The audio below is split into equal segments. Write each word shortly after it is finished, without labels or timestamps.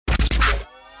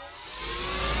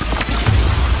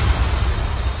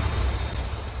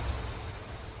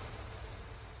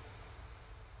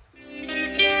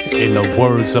In the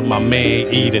words of my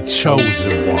man E, the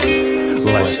chosen one,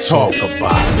 let's talk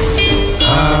about it.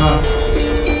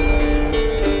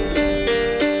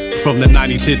 From the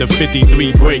 90 to the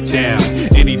 53 breakdown.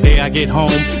 Any day I get home,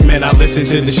 man, I listen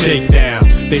to the shakedown.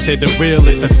 They said the real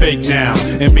is the fake now,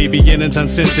 and baby, it's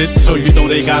uncensored, so you know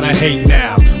they gotta hate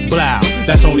now. Blow,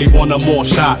 that's only one or more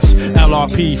shots.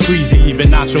 LRP, Freezy, even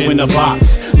Nacho in the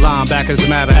box. Linebackers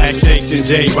matter at Shakes and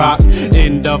J-Rock.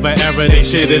 End of an era, they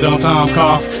shitted on Tom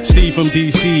Cough. Steve from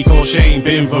DC, called Shane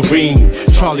Ben Vereen.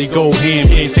 Charlie Goldham,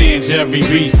 Case Hand, Jerry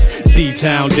Reese.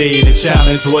 D-Town Day, the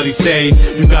challenge, what he say?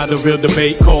 You got a real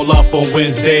debate, call up on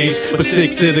Wednesdays. But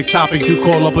stick to the topic, you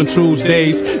call up on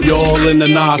Tuesdays. You're all in the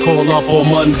knock, call up on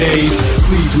Mondays.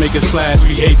 Please make a splash,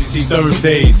 free agency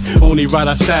Thursdays. Only write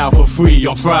our style for free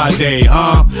on Friday,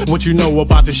 huh? What you know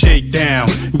about the shakedown?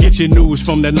 Get your news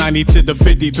from the 90 to the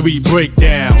 53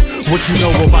 breakdown. What you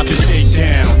know about the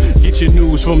shakedown? Get your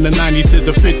news from the 90 to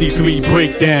the 53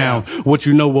 breakdown. What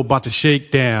you know about the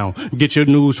shakedown? Get your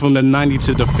news from the 90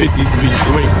 to the 53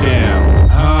 breakdown,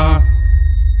 huh?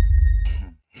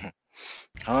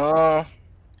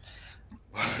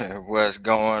 What's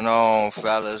going on,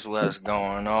 fellas? What's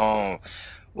going on?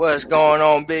 What's going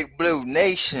on, Big Blue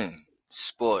Nation?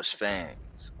 Sports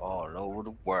fans all over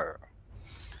the world.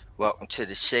 Welcome to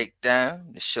the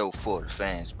Shakedown, the show for the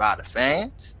fans by the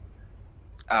fans.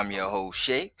 I'm your host,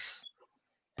 Shakes,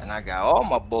 and I got all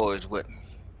my boys with me.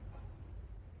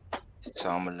 So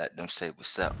I'm going to let them say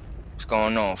what's up. What's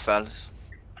going on, fellas?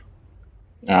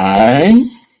 Alright.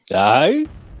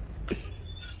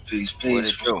 Peace,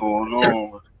 What's what's going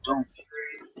on?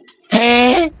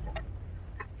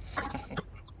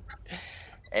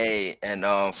 Hey, and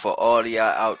for all of y'all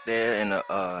out there in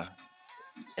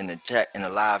the chat, in the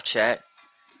live chat,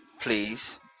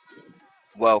 please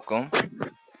welcome,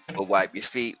 but wipe your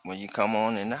feet when you come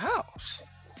on in the house.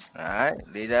 All right,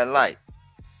 leave that like,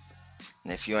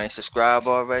 and if you ain't subscribed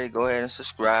already, go ahead and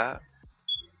subscribe,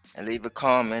 and leave a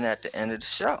comment at the end of the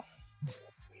show.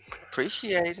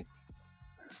 Appreciate it.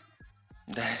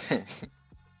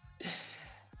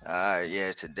 All right,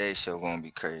 yeah, today's show gonna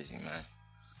be crazy, man.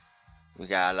 We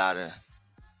got a lot of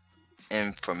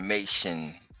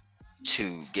information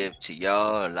to give to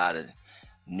y'all. A lot of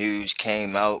news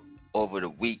came out over the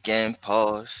weekend,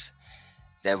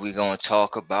 that we're gonna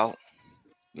talk about.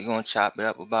 We're gonna chop it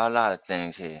up about a lot of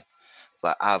things here.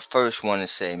 But I first want to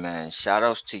say, man, shout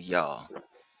outs to y'all.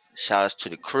 Shout outs to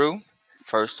the crew,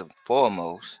 first and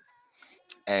foremost.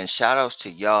 And shout outs to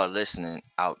y'all listening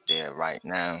out there right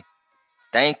now.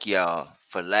 Thank y'all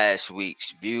for last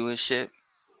week's viewership.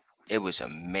 It was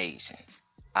amazing.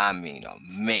 I mean,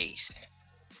 amazing.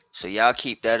 So y'all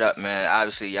keep that up, man.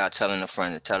 Obviously, y'all telling a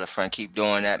friend to tell a friend. Keep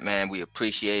doing that, man. We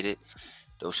appreciate it.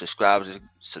 Those subscribers are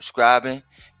subscribing.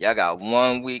 Y'all got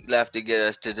 1 week left to get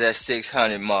us to that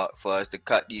 600 mark for us to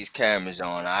cut these cameras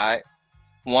on, all right?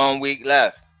 1 week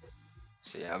left.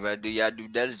 So y'all better do y'all due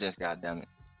diligence, goddammit.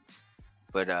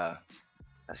 But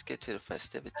let's get to the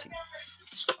festivities.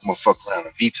 I'm gonna fuck around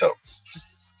and veto.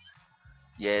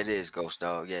 Yeah, it is, Ghost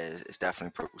Dog. Yeah, it's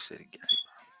definitely Purple City gang.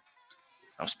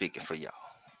 I'm speaking for y'all.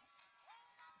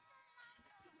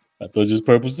 I thought it was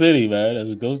Purple City, man.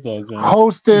 That's a Ghost Dog saying.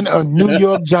 Hosting a New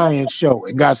York Giants show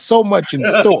and got so much in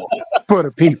store for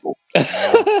the people.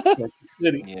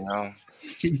 You know,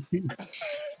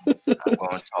 I'm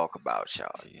gonna talk about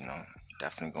y'all. You know,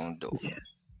 definitely gonna do it.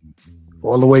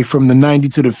 All the way from the 90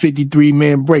 to the 53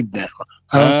 man breakdown.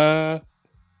 Huh?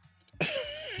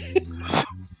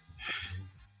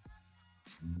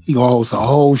 He gonna host a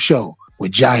whole show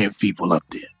with giant people up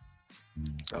there.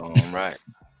 All right.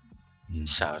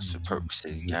 Shout out to Purple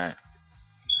City gang.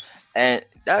 And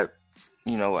that,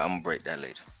 you know what? I'm gonna break that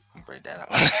later. I'm gonna break that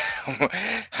out.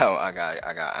 I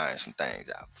got iron some things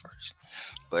out first.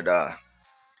 But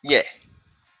yeah.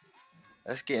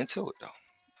 Let's get into it though.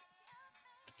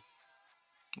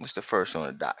 What's the first on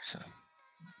the dock, son?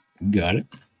 Got it.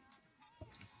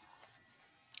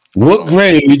 What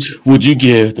grade would you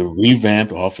give the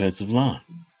revamped offensive line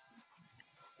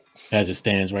as it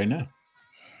stands right now?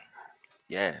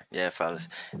 Yeah, fellas.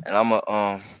 And I'm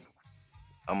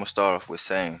gonna start off with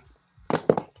saying,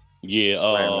 Yeah,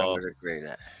 grade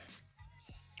that.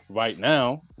 right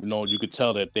now, you know, you could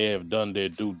tell that they have done their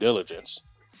due diligence.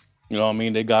 You know what I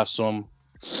mean? They got some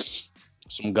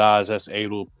guys that's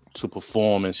able to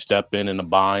perform and step in the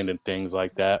bind and things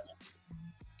like that.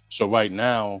 So right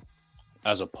now,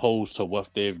 as opposed to what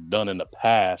they've done in the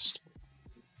past,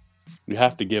 you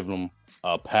have to give them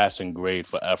a passing grade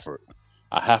for effort.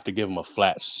 I have to give them a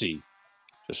flat C,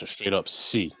 just a straight up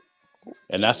C.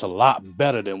 And that's a lot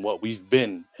better than what we've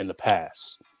been in the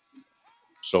past.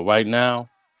 So right now,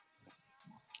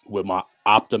 with my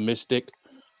optimistic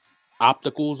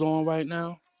opticals on right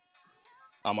now,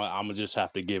 I'm gonna just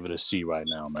have to give it a C right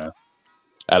now, man.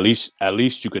 At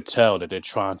least you could tell that they're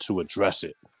trying to address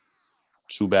it.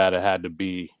 Too bad it had to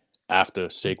be after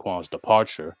Saquon's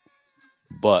departure,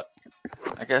 but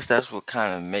I guess that's what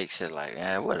kind of makes it like,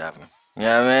 whatever. You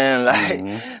know what I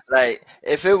mean? Like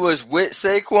if it was with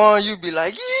Saquon, you'd be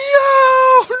like,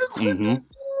 yo, look what they're doing.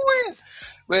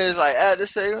 But it's like after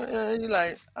Saquon, you're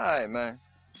like, all right, man,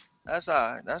 that's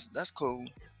all right. That's cool.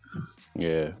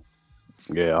 Yeah,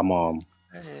 I'm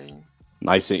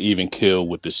nice and even kill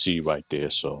with the C right there.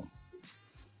 So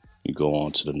you go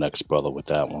on to the next brother with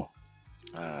that one.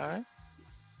 All right.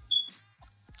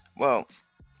 Well,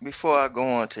 before I go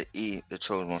on to E, the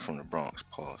chosen one from the Bronx,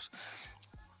 pause.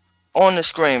 On the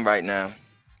screen right now,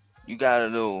 you got a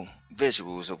little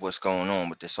visuals of what's going on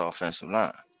with this offensive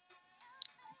line.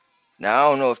 Now, I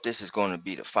don't know if this is going to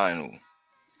be the final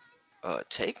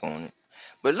take on it,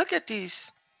 but look at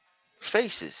these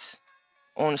faces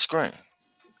on the screen.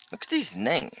 Look at these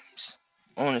names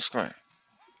on the screen.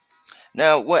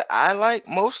 Now, what I like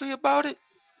mostly about it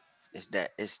is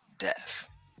that it's depth.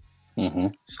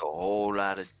 It's a whole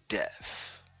lot of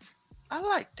depth. I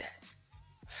like that.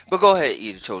 But go ahead,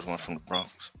 E, the chosen one from the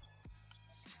Bronx.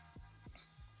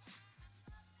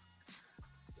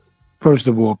 First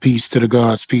of all, peace to the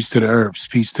gods, peace to the herbs,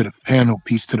 peace to the panel,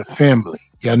 peace to the family.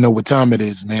 Y'all know what time it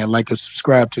is, man. Like and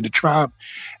subscribe to the tribe.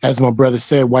 As my brother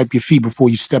said, wipe your feet before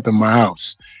you step in my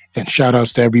house. And shout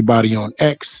outs to everybody on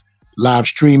X, live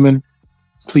streaming.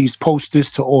 Please post this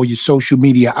to all your social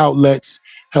media outlets.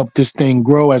 Help this thing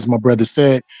grow, as my brother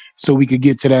said, so we could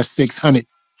get to that 600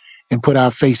 and put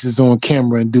our faces on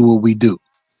camera and do what we do.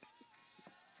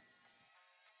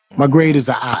 My grade is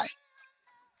an I,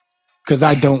 because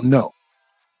I don't know.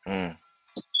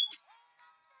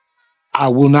 I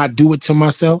will not do it to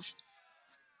myself.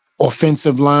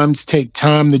 Offensive lines take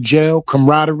time to gel,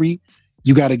 camaraderie.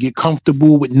 You got to get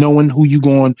comfortable with knowing who you're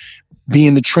going to be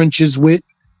in the trenches with.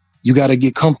 You got to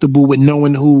get comfortable with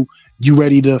knowing who you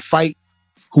ready to fight,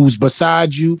 who's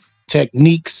beside you,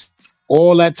 techniques,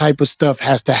 all that type of stuff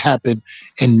has to happen.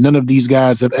 And none of these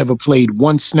guys have ever played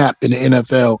one snap in the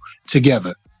NFL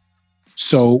together.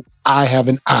 So I have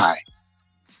an I.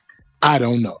 I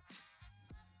don't know.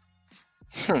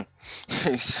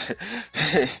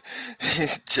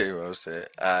 J-Ro said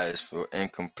I is for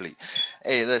incomplete.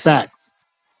 Hey, listen. Facts.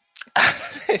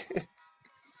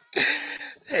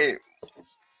 Hey,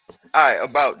 all right,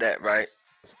 about that, right?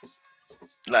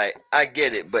 Like, I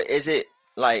get it, but is it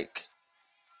like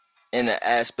in the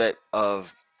aspect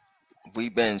of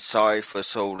we've been sorry for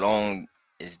so long?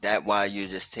 Is that why you're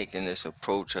just taking this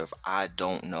approach of I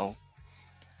don't know?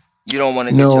 You don't want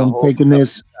to get your I'm whole taking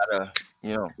this.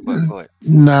 But go ahead.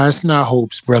 Nah, it's not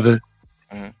hopes, brother.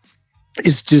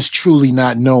 It's just truly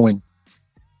not knowing.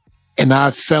 And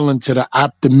I fell into the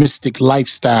optimistic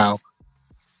lifestyle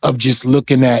of just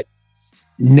looking at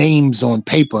names on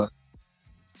paper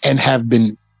and have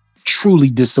been truly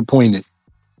disappointed.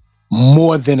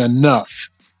 More than enough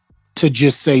to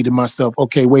just say to myself,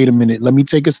 okay, wait a minute, let me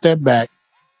take a step back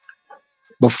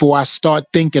before I start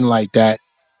thinking like that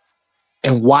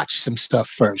and watch some stuff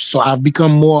first. So I've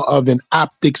become more of an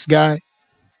optics guy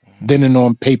than an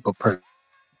on paper person.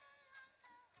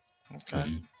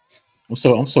 Okay.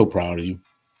 I'm so proud of you.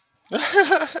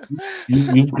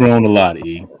 You've grown a lot,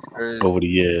 E, over the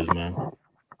years, man.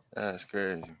 That's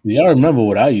crazy. Y'all remember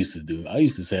what I used to do? I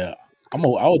used to say I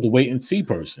was a wait and see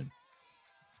person.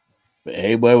 But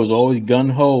everybody was always gun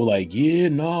ho, like, yeah,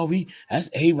 no, that's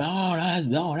A,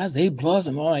 that's A plus.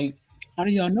 And I'm like, how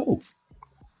do y'all know?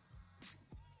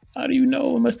 How do you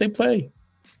know unless they play?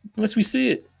 Unless we see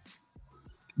it.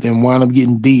 Then wind up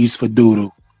getting D's for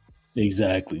doodle.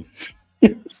 Exactly.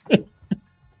 Then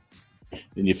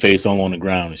your face on the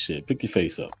ground and shit. Pick your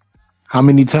face up. How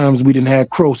many times we didn't have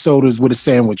crow sodas with a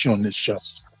sandwich on this show?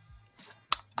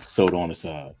 Soda on the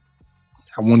side.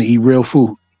 I want to eat real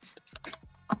food.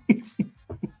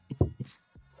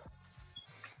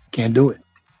 Can't do it.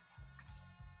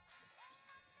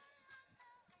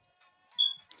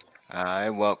 All right,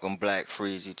 welcome Black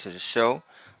Freezy to the show.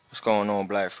 What's going on,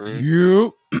 Black Freezy?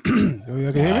 You can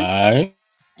hear me? All right.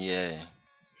 Yeah.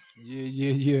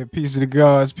 Yeah. Peace of the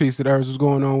gods, peace of the earth. What's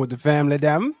going on with the family,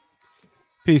 damn?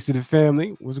 Peace to the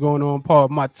family. What's going on, Paul?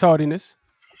 My tardiness.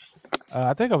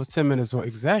 I think I was 10 minutes on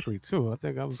exactly, too. I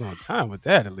think I was on time with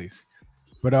that, at least.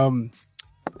 But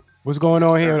what's going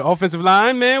on here? Offensive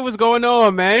line, man. What's going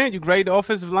on, man? You grade the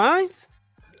offensive lines?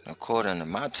 According to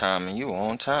my time, and you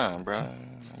on time, bro.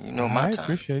 You know my time.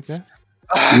 Appreciate that.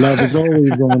 Love is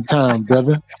always on time,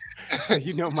 brother.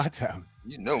 You know my time.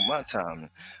 You know my timing.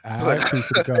 All But right,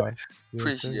 peace to God. Yes, sir.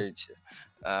 appreciate you.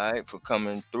 All right, for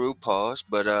coming through. Pause.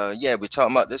 But yeah, we're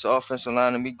talking about this offensive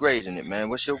line and we grading it, man.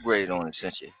 What's your grade on it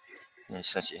since you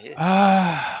hit?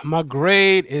 My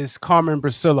grade is Carmen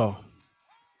Brasillo.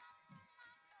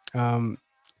 I'm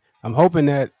hoping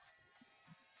that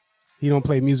he don't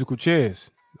play musical chairs.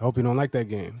 I hope he don't like that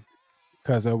game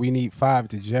because we need 5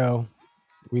 to gel.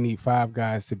 We need 5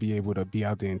 guys to be able to be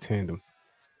out there in tandem.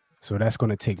 So that's going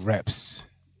to take reps.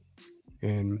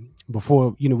 And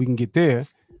before, we can get there,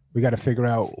 we got to figure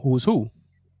out who's who,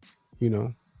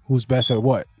 who's best at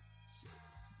what.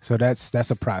 So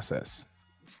that's a process.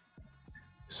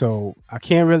 So I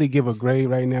can't really give a grade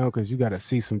right now because you got to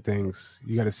see some things.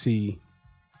 You got to see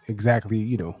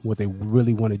exactly, what they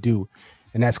really want to do.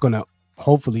 And that's going to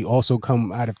hopefully also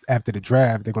come out of after the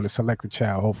draft. They're going to select the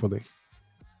child, hopefully.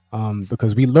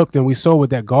 Because we looked and we saw what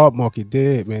that guard market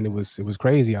did, man. It was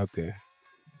crazy out there.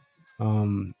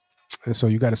 And so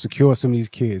you got to secure some of these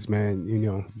kids, man.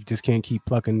 You just can't keep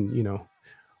plucking,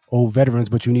 old veterans,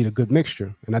 but you need a good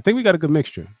mixture. And I think we got a good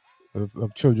mixture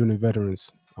of children and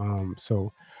veterans.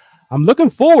 So I'm looking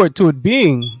forward to it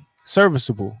being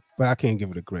serviceable, but I can't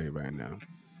give it a grade right now.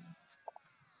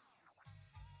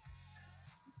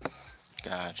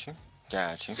 Gotcha.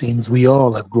 Seems we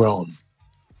all have grown.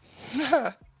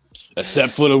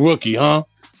 Except for the rookie, huh?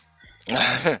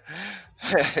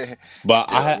 But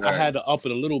Still I right. had to up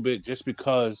it a little bit just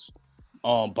because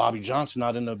Bobby Johnson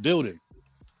not in the building.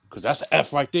 Because that's an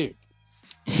F right there.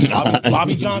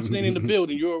 Bobby Johnson ain't in the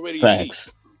building. You're already a D.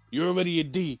 Facts. You're already a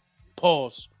D.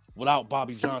 Pause. Without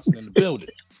Bobby Johnson in the building.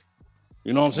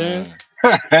 You know what I'm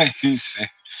saying? He said,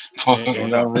 "Paul,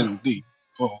 And- y'all really deep."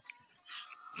 Paul.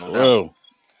 For real.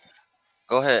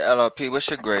 Go ahead, LRP. What's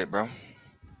your grade, bro?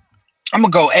 I'm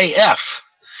gonna go AF.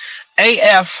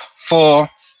 AF for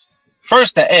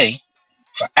first the A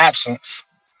for absence,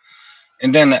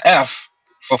 and then the F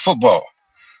for football.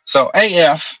 So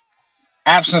AF,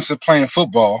 absence of playing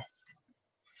football.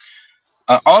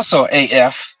 Also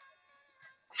AF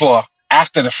for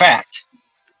after the fact.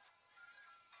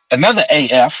 Another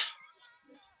AF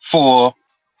for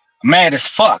mad as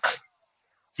fuck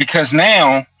because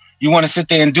now you want to sit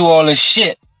there and do all this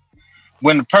shit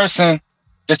when the person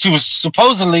that you was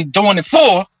supposedly doing it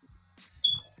for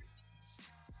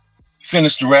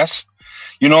finished the rest.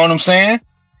 You know what I'm saying?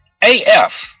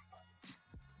 AF.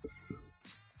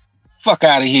 Fuck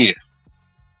out of here.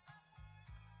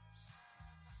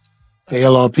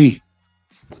 ALRP.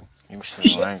 You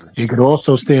still angry? It could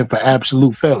also stand for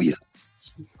absolute failure.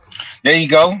 There you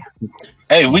go.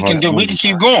 Hey, we can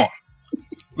keep going.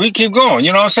 We keep going.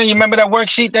 You know what I'm saying? You remember that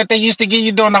worksheet that they used to give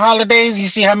you during the holidays? You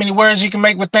see how many words you can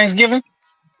make with Thanksgiving?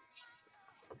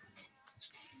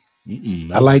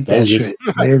 I like that shit.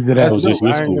 That was just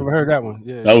your I ain't school. never heard that one.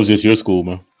 Yeah. That was just your school,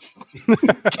 man.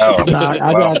 Oh, Nah,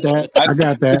 I got that. I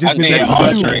got that. I did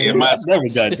archery in my I never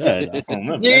got that. I don't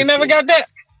remember. You ain't never got that?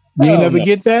 You ain't Hell never no.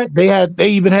 get that? They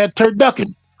even had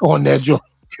turducken on that joint.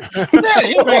 Yeah,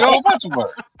 you made a whole bunch of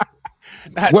words.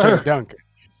 Not Word. Turk Duncan.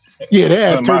 Yeah, they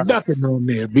had My- turducken on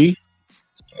there, B.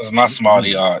 It was my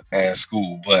smarty art at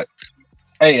school, but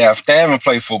AF, they haven't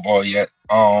played football yet.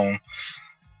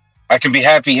 I can be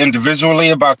happy individually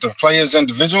about the players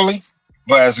individually,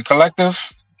 but as a collective,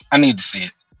 I need to see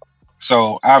it.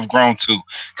 So I've grown too.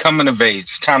 Coming of age,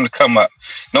 it's time to come up.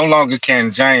 No longer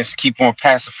can Giants keep on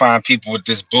pacifying people with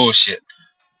this bullshit.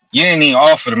 You ain't even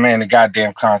offer the man the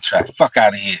goddamn contract. Fuck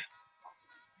out of here.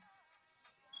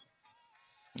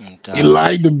 You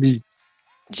lied to me.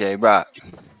 J Rock.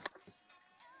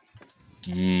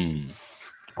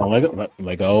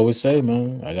 Like I always say,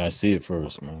 man, I gotta see it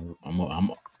first, man.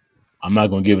 I'm not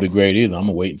gonna give it a grade either. I'm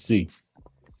gonna wait and see.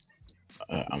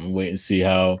 I'm gonna wait and see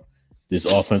how this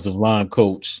offensive line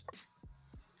coaches,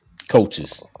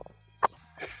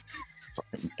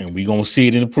 and we gonna see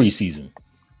it in the preseason.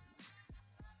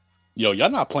 Yo, y'all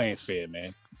not playing fair,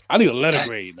 man. I need a letter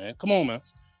grade, man. Come on, man.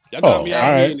 Y'all got me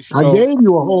out here in the I streets. gave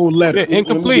you a whole letter. Yeah,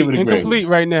 incomplete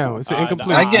right now. It's an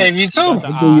incomplete. I gave you two. I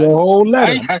gave you a whole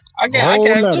letter. I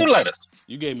gave 2 letters.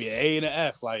 You gave me an A and an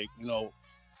F, like,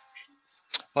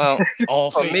 Well,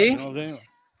 all for fair, me, you know what I'm saying?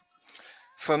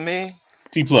 for me,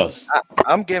 C plus.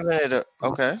 I'm giving it a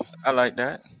okay. I like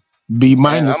that. B And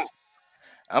minus.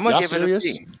 I'm gonna Y'all give serious?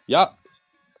 it a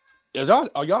B.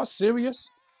 Are y'all serious?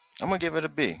 I'm gonna give it a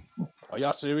B. Are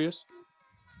y'all serious?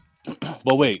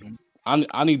 But wait,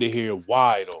 I need to hear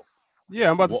why though. Yeah,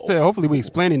 I'm about to tell. Hopefully, we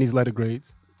explaining these letter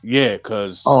grades. Yeah,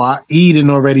 because Eden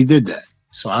already did that,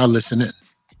 so I'll listen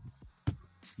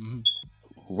in.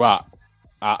 Rock,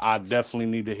 I definitely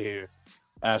need to hear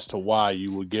as to why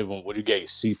you would give him what you gave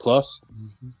C plus.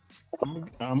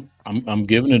 I'm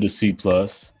giving it a C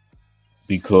plus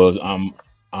because I'm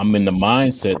in the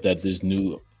mindset that this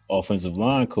new offensive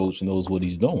line coach knows what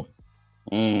he's doing.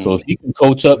 So if he can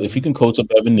coach up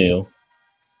Evan Neal,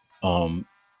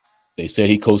 they said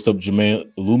he coached up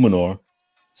Jermaine Illuminor.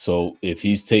 So if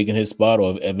he's taking his spot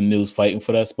or if Evan Neal's fighting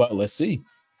for that spot, let's see.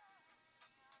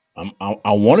 I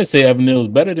want to say Evan Neal's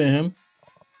better than him.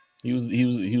 He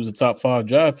was a top 5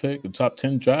 draft pick, a top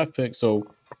 10 draft pick. So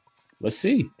let's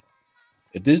see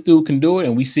if this dude can do it,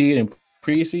 and we see it in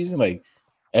preseason. Like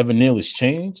Evan Neal has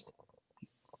changed.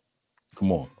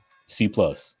 Come on, C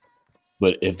plus.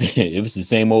 But if it's the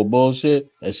same old bullshit,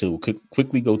 that shit will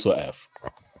quickly go to an F.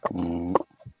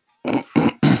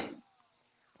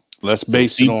 Let's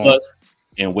base C it on plus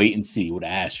and wait and see with an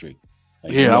asterisk.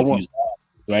 Like, I want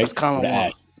right. It's kind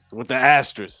of with the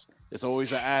asterisk. It's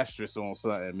always an asterisk on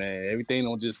something, man. Everything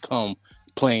don't just come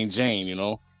plain Jane, you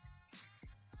know.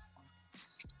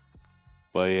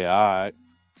 But yeah, all right,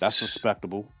 that's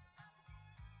respectable.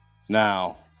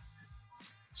 Now,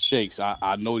 Shakes,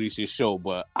 I know this is your show,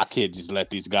 but I can't just let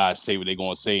these guys say what they're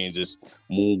gonna say and just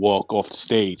moonwalk off the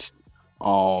stage.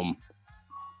 LRP.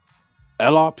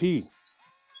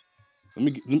 Let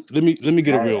me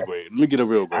get a real grade. Let me get a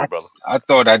real grade, brother. I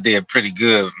thought I did pretty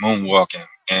good moonwalking,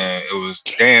 and it was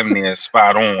damn near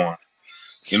spot on.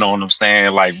 You know what I'm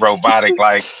saying? Like robotic,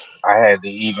 like I had to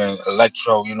even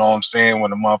electro, you know what I'm saying?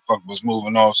 When the motherfucker was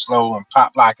moving all slow and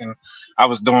pop locking, I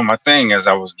was doing my thing as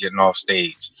I was getting off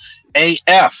stage.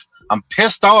 AF, I'm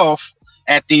pissed off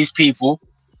at these people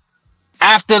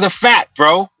after the fact,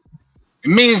 bro. It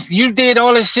means you did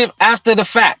all this shit after the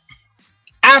fact.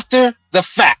 After the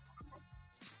fact.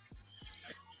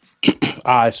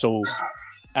 All right, so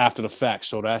after the fact,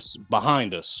 so that's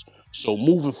behind us. So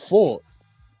moving forward,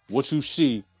 what you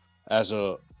see as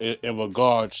in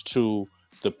regards to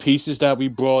the pieces that we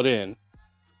brought in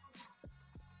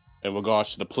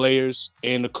regards to the players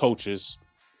and the coaches,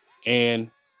 and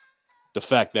the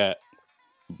fact that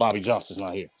Bobby Johnson's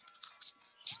not here.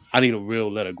 I need a real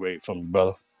letter grade from you,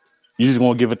 brother. You just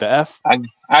gonna give it the F? I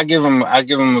give them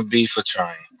a B for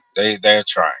trying. They're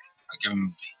trying. I give them a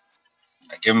B.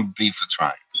 I give them a B for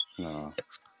trying. No.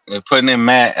 They're putting in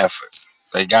mad effort.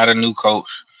 They got a new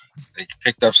coach. They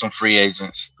picked up some free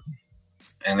agents,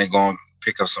 and they're going to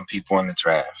pick up some people in the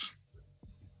draft.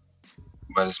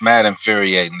 But it's mad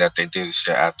infuriating that they did this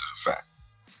shit after the fact.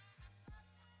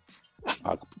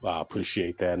 I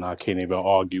appreciate that, and I can't even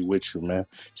argue with you, man.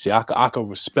 See, I can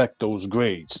respect those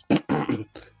grades. You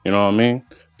know what I mean?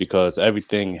 Because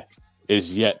everything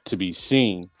is yet to be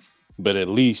seen, but at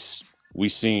least we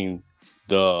seen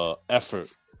the effort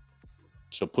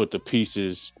to put the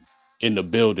pieces in the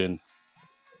building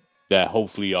that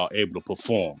hopefully are able to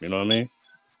perform, you know what I mean?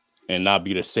 And not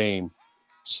be the same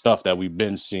stuff that we've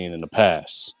been seeing in the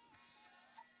past.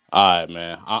 All right,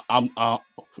 man. I'm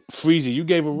Freezy, you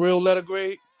gave a real letter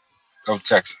grade? Go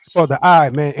Texas. Oh, the I,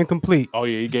 man, incomplete. Oh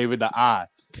yeah, you gave it the I.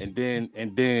 And then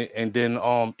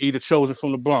Either Chosen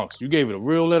from the Bronx. You gave it a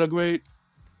real letter grade?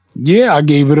 Yeah, I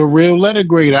gave it a real letter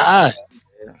grade, an I.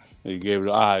 You gave it an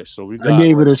I. So we got I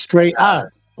gave it a straight I.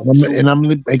 And I'm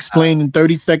explaining in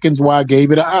 30 seconds why I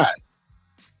gave it an I.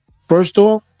 First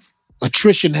off,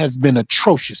 attrition has been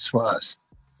atrocious for us.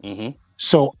 Mm-hmm.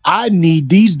 So I need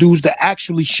these dudes to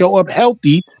actually show up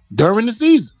healthy during the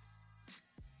season.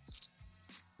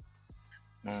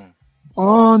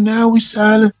 Oh, now we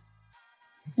silent.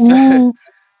 He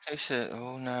said,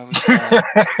 "Oh, now we silent."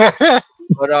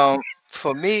 But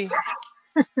for me,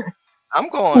 I'm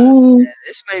going.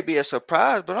 This may be a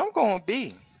surprise, but I'm going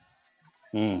B.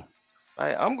 Right,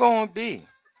 I'm going B.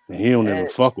 And he don't even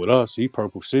fuck with us. He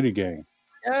Purple City gang.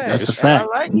 Yeah, that's a fact.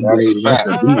 I like it. That's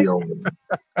a fact.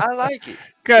 I like it.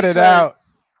 Cut it out.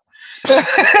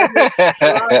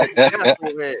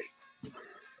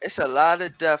 It's a lot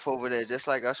of depth over there, just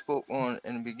like I spoke on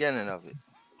in the beginning of it.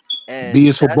 And B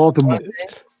is for Baltimore.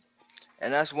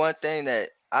 And that's one thing that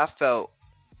I felt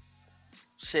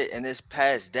in this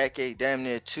past decade, damn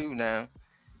near 2 now,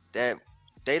 that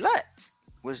they lack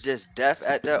was just depth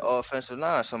at their offensive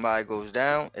line. Somebody goes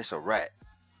down, it's a wrap.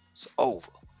 It's over.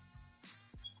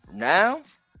 Now,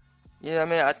 you know what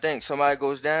I mean? I think somebody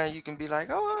goes down, you can be like,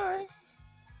 oh,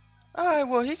 all right,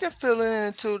 well, he can fill in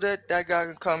until that guy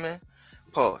can come in.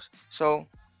 Pause. So,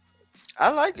 I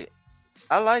like it.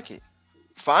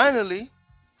 Finally,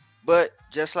 but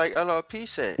just like LRP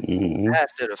said,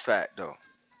 after the fact, though,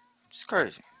 it's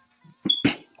crazy.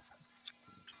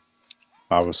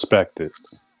 I respect it.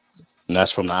 And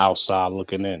that's from the outside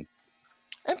looking in.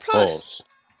 And plus,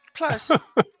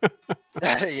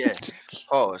 yeah,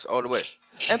 pause all the way.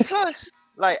 And plus,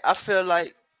 like, I feel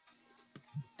like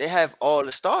they have all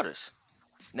the starters.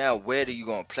 Now, where do you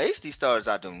gonna place these starters?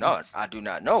 I do not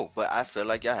know, but I feel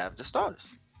like y'all have the starters.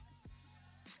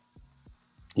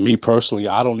 Me personally,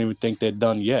 I don't even think they're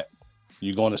done yet.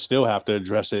 You're going to still have to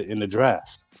address it in the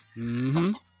draft.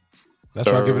 Mm-hmm.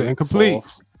 That's why I give it incomplete.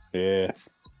 Fourth. Yeah.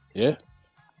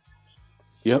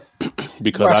 Yep.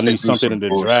 Because I need something in the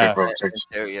draft.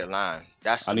 Interior line.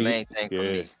 That's the main thing for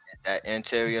me. That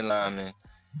interior lineman.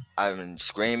 I've been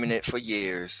screaming it for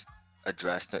years.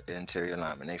 Address the interior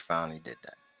lineman. They finally did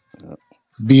that. Yep.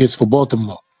 B is for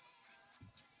Baltimore.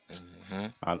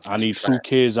 Mm-hmm. I need two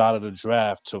kids out of the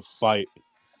draft to fight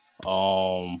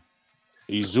Izuru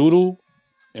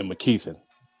and McKeithen.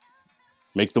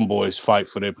 Make them boys fight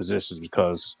for their positions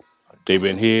because they've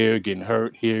been here getting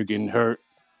hurt. You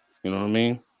know what I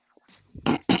mean?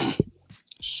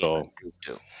 So,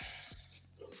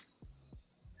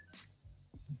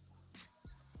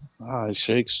 all right,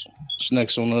 Shakes. What's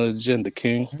next on the agenda,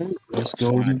 King? Let's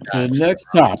go to the next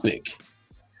topic.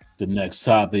 The next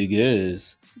topic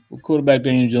is, will quarterback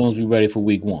Daniel Jones be ready for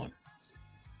week 1?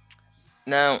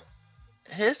 Now,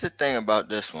 here's the thing about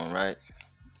this one, right?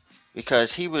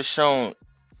 Because he was shown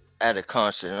at a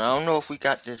concert, and I don't know if we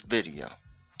got this video.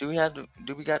 Do we got the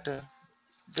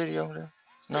video there?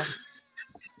 No.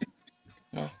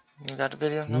 You got the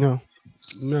video? No. No.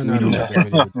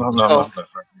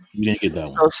 You didn't get that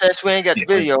one. So since we ain't got the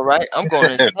video, right? I'm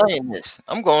going to explain this.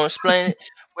 I'm going to explain it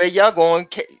where y'all going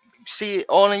to see it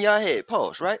all in your head.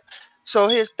 Pause, right? So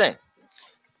here's the thing.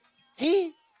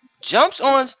 He jumps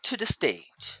on to the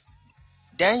stage.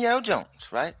 Daniel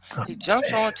Jones, right? He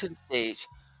jumps onto the stage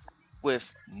with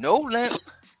no limp,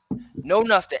 no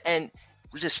nothing, and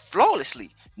just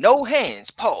flawlessly, no hands,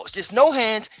 pause, just no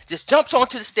hands, just jumps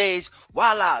onto the stage,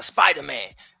 voila, Spider-Man.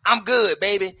 I'm good,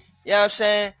 baby. You know what I'm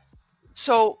saying?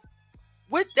 So,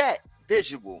 with that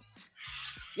visual,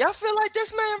 y'all feel like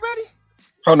this man ready?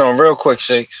 Hold on, real quick,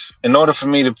 Shakes. In order for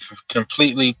me to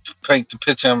completely paint the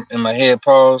picture in my head,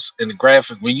 pause, in the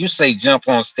graphic, when you say jump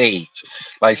on stage,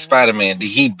 like Spider-Man, did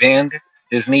he bend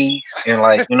his knees and,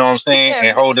 like, you know what I'm saying,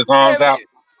 and hold his arms out?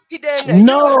 He damn near.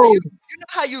 No. You know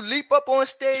how you leap up on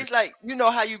stage, like, you know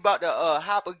how you about to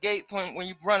hop a gate when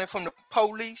you running from the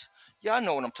police? Y'all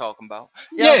know what I'm talking about.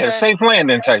 You know safe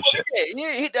landing type shit.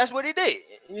 Yeah, that's what he did.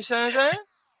 You see what I'm saying?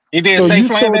 He did safe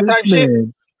landing type shit.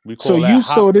 So you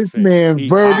saw this man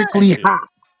vertically hop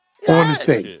on the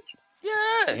stage.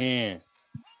 Yeah. Man.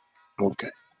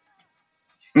 Okay.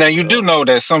 Now you do know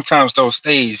that sometimes those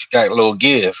stages got a little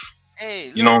give.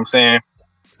 Hey, you know what I'm saying?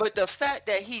 But the fact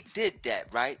that he did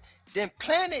that, right? Then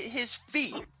planted his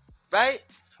feet, right?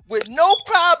 With no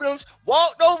problems,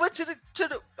 walked over to the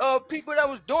people that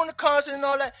was doing the concert and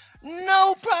all that.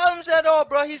 No problems at all,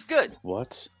 bro. He's good.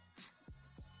 What?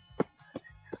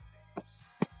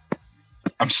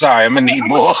 I'm sorry. I'm gonna need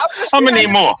more. I'm gonna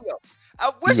need more.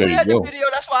 I wish we had the video.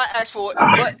 That's why I asked for it.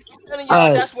 But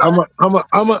that's what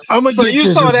I'm so you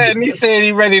saw that and he said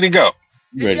he ready to go.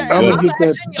 Ready to I'm go. gonna get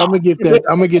that. I'm gonna get that.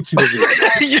 I'm gonna get to the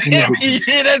video. You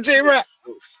hear that, J-Rap?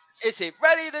 Is it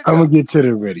ready to go? I'm gonna get to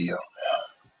the video.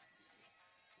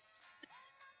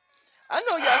 I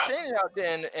know y'all seen it out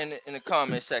there in the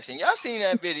comment section. Y'all seen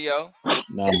that video?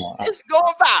 No, it's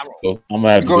going viral. I'm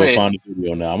gonna have to go find the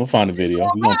video now. I'm gonna find the video.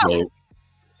 We're gonna play it.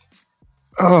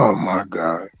 Oh my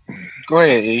God. Go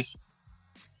ahead, E.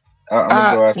 I'm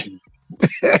gonna go after you.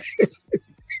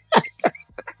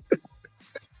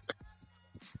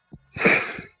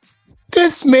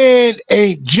 This man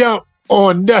ain't jump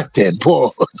on nothing,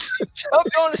 boys.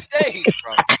 Jumped on the stage,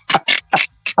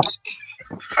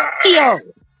 Yo,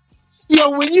 bro.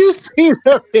 when you see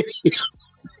the video,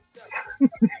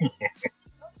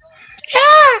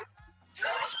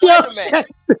 Spider-Man,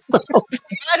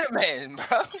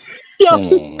 bro. Yo,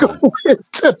 he going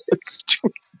to the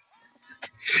street.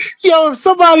 Yo, if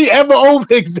somebody ever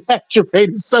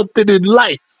over-exaggerated something in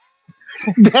life,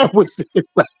 that was it.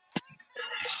 Right?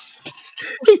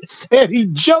 He said he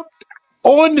jumped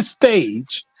on the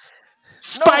stage,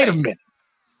 Spider-Man.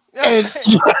 And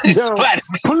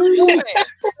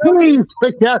please,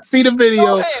 y'all see the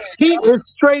video. He is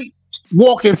straight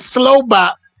walking slow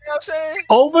bop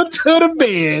over to the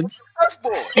band,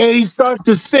 and he starts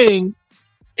to sing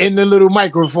in the little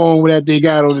microphone that they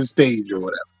got on the stage or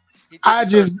whatever. I'm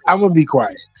gonna be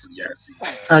quiet. Yes,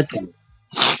 I can't.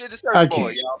 I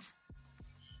can't.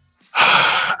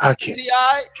 I can't. Is he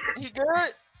all right? He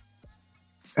good?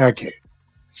 I can't.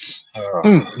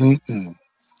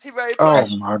 He ready to play?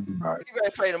 Oh my God. He ready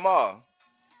to play tomorrow?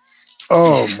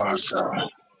 Oh my God.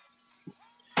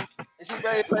 Is he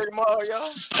ready to play tomorrow, y'all?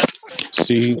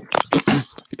 See,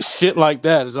 shit like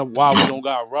that is why we don't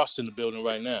got Russ in the building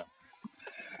right now.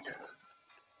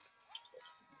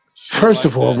 First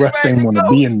of all, Russ ain't want to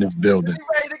be in this building. You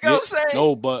ready to go, Saint?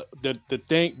 No, but the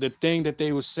thing that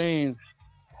they were saying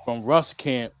from Russ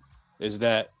camp is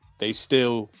that they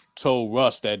still told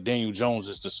Russ that Daniel Jones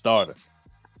is the starter.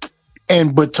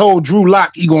 But told Drew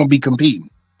Lock he gonna be competing.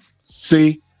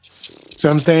 See what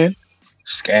I'm saying?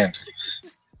 Scandal.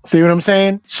 See what I'm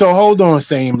saying? So hold on,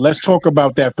 Sam. Let's talk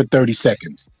about that for 30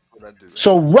 seconds.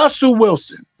 So Russell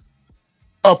Wilson,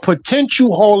 a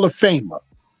potential Hall of Famer,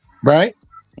 right?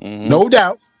 Mm-hmm. No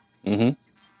doubt,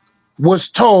 was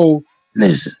told,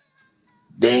 listen,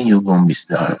 Daniel gonna be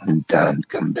starting in time to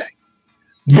come back.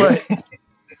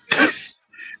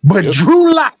 But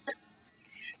Drew Lock,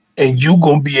 and you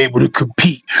gonna be able to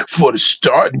compete for the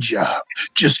starting job.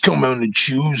 Just come on and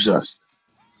choose us.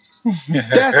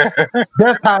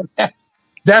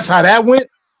 That's how that went.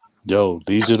 Yo,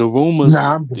 these are the rumors.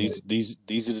 Nah, these are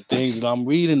the things that I'm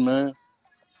reading, man.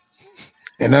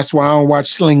 And that's why I don't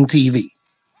watch Sling TV.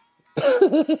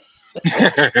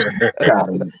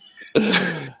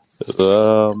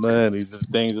 Oh man, these are the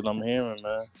things that I'm hearing,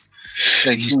 man.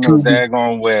 You know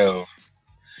daggone well.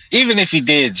 Even if he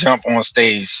did jump on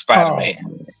stage,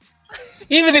 Spider-Man.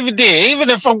 Even if he did, even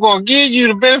if I'm going to give you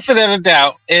the benefit of the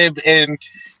doubt and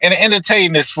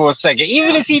entertain this for a second,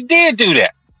 even if he did do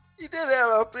that. He did that,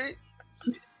 LP.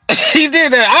 He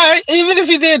did that. All right, even if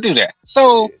he did do that.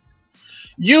 So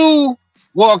you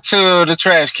walk to the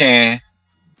trash can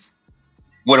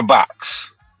with a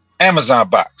box, Amazon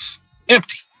box,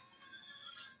 empty.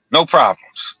 No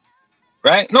problems.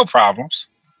 Right? No problems.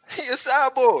 He a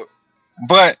cyborg.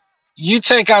 But you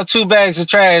take out 2 bags of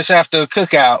trash after a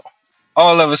cookout,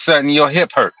 all of a sudden your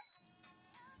hip hurt.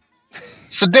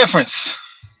 It's a difference.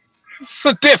 It's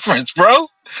a difference, bro.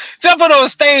 Jumping on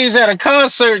stage at a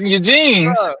concert in your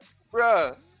jeans.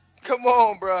 Bruh. Come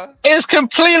on, bruh. It's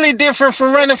completely different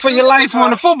from running for your life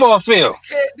on the football field.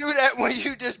 You can't do that when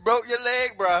you just broke your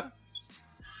leg, bruh.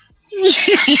 You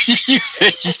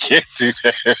said you can't do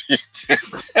that.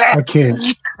 I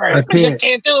can't. I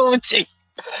can't do it with you.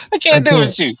 I can't do it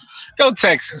with you. Go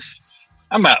Texas.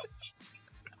 I'm out.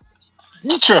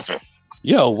 You tripping.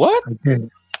 Yo, what?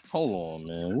 Hold on,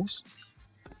 man.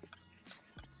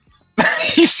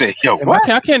 He said, yo, what?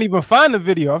 I can't even find the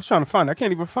video. I was trying to find it. I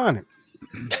can't even find it.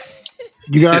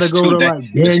 You gotta go to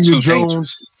like Daniel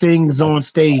Jones sings on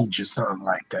stage or something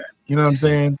like that. You know what I'm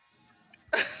saying?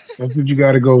 That's what you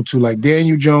gotta go to. Like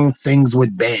Daniel Jones sings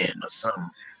with band or something.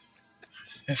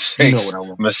 You know what I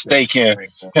want mistaking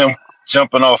him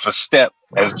jumping off a step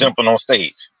as jumping on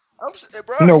stage.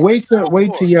 No, wait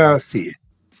till y'all see it.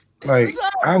 Like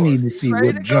I need to see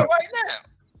what jump. Right now.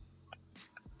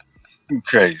 You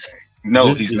crazy.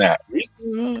 No, he's not.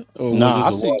 Nah,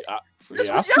 I see.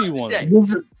 I see one.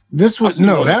 This was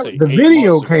the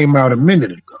video came out a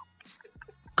minute ago.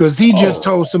 Because he just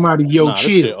told somebody, yo,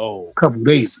 chill a couple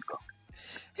days ago.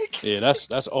 Yeah,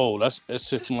 that's old. That's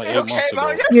shit from like 8 months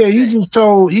ago. Yeah,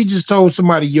 he just told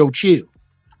somebody, yo, chill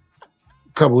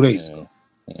a couple days ago.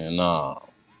 Yeah, nah.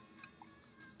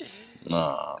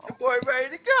 The boy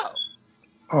ready to go.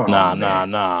 Oh,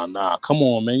 nah. Come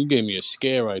on, man. You gave me a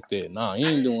scare right there. Nah, he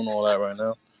ain't doing all that right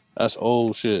now. That's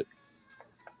old shit.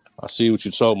 I see what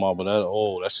you're talking about, but that's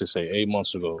old. That should say 8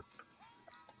 months ago.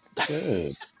 Yeah.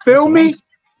 Feel me?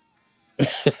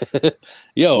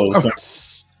 Yo. The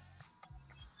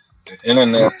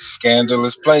internet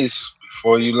scandalous place.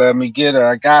 Before you let me get her,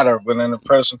 I got her, but then the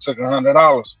person took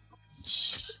 $100.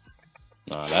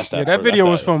 Nah, that's that. Yeah, that video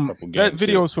was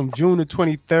from June the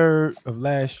 23rd of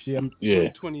last year. Yeah.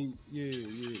 20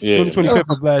 25th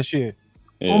of last year.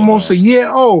 Yeah, almost a year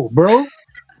old, bro.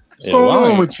 What's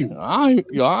going on with you? I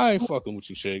ain't fucking with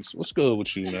you, Shakes. What's good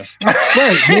with you, man?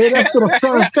 Right, man. That's what I'm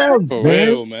trying to tell you, For man.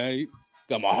 real, man. You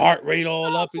got my heart rate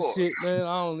all up and shit, man.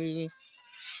 I don't even.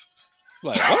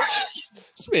 Like, what?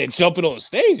 This man jumping on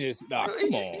stages? Nah,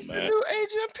 come on, He's man. the new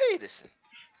Adrian Peterson.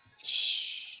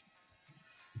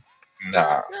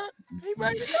 Nah. He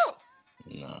ready to go.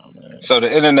 Nah, man. So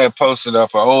the internet posted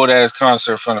up an old ass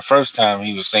concert from the first time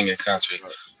he was singing country,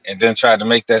 and then tried to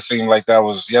make that seem like that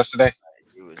was yesterday.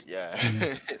 He was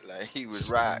like he was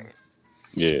riding.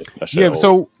 Yeah.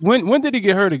 So when did he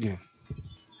get hurt again?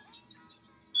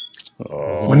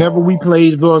 Whenever we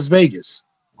played Las Vegas.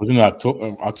 Was it in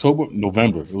October?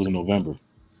 November. It was in November.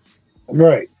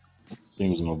 Right. I think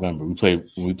it was in November. We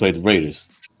played the Raiders.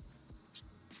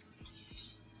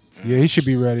 Yeah, he should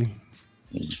be ready.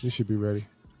 He should be ready.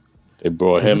 They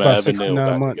brought him and Evan Neal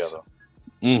back together.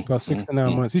 About 6 to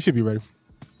 9 months. He should be ready.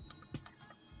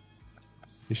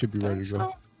 He should be ready to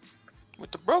go.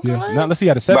 With the broken leg? Not unless he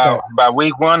had a setback. By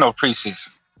week 1 or preseason?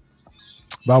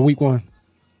 By week 1.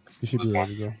 He should be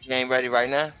ready to go. He ain't ready right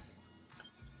now?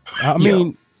 I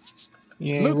mean,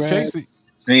 He ain't Look, ready. Chase,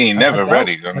 He ain't never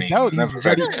ready. I I mean, doubt never he's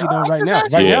ready. ready. You know, right now.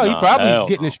 Yeah, Right now, he nah, probably hell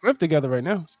getting no. his strip together right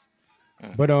now.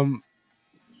 But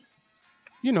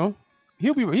you know,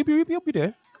 he'll be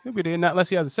there. He'll be there. Not unless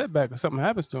he has a setback or something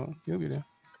happens to him. He'll be there.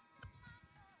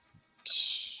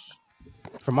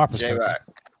 From my perspective.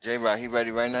 J-Rock, he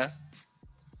ready right now?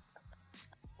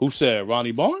 Who said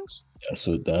Ronnie Barnes?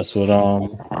 That's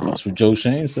what Joe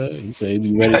Shane said. He said he'd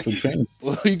be ready for training.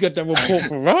 You got that report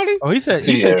from Ronnie? Oh, he said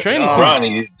training camp.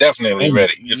 Ronnie is definitely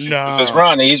ready. If it's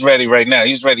Ronnie, he's ready right now.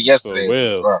 He's ready yesterday. For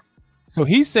real. So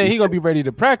he said he's gonna be ready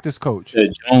to practice, coach.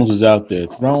 Jones was out there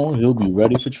thrown. He'll be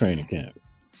ready for training camp.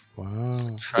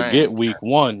 Wow. Forget week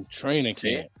 1 training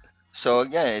camp. So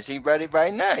again, is he ready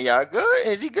right now? Y'all good?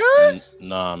 Is he good?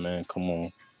 Nah, man, come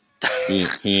on. He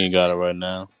ain't got it right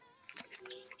now.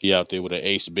 He out there with an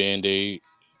ace bandage,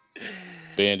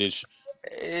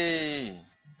 Hey, and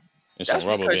that's some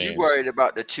rubber because bands. you worried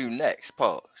about the 2 necks.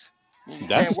 Pause. You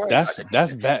That's can't worry bad. about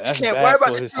That's you bad can't worry for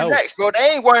about the his 2 health. necks, bro. They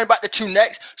ain't worrying about the 2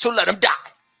 necks, so let him die.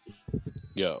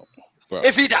 Yo, bro.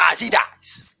 If he dies, he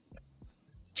dies.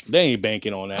 They ain't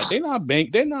banking on that. They're not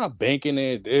banking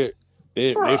their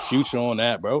future on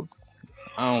that, bro.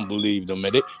 I don't believe them,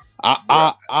 man.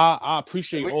 I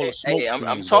appreciate all the smoke screens.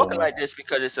 I'm talking like this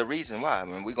because it's a reason why. I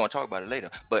mean, we're gonna talk about it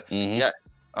later. But yeah,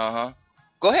 go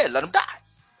ahead, let him die.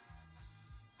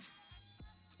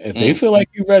 If they feel like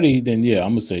you're ready, then yeah, I'm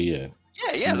gonna say yeah.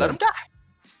 Yeah, let him die.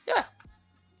 Yeah,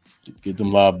 get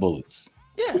them live bullets.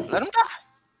 Yeah, let him die.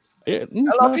 Yeah,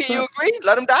 LRP, you agree?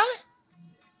 Let him die.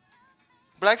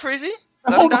 Black Freezy,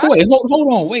 Hold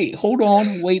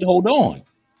on.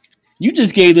 You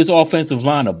just gave this offensive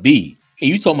line a B. And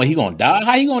you talking about he gonna die?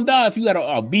 How he gonna die if you got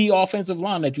a B offensive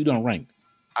line that you done ranked?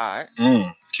 All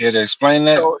right. Care to explain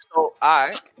that? So all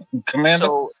right, Commander.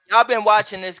 So y'all been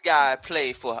watching this guy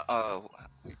play for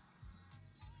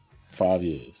 5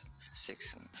 years.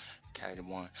 6 carry the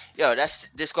 1. Yo, this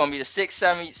gonna be the 6th,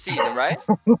 7th season, right?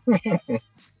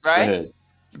 Right?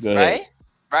 Go ahead.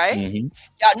 Right? Mm-hmm.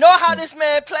 Y'all know how this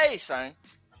man plays, son.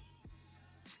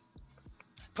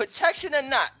 Protection or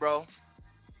not, bro.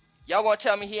 Y'all gonna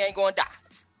tell me he ain't gonna die?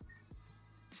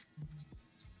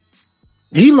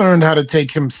 He learned how to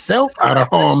take himself out of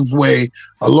harm's way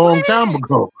a long time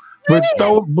ago. But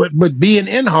being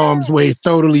in harm's way is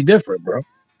totally different, bro.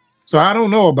 So I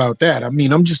don't know about that. I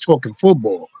mean, I'm just talking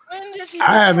football.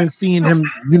 I haven't seen him,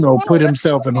 put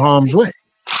himself in harm's way.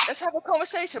 Let's have a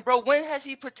conversation, bro. When has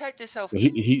he protected himself?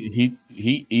 He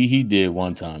did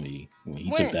one time. When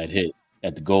he took that hit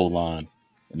at the goal line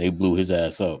and they blew his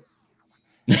ass up.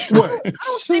 What?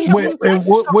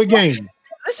 What game?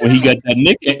 When he got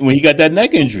that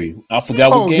neck injury. I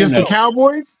forgot what game. Against the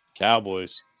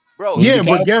Cowboys. Bro. Yeah,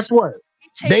 but guess what?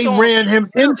 They ran him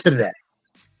into that.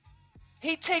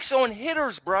 He takes on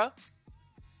hitters, bro.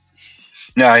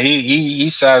 Nah, he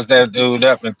sized that dude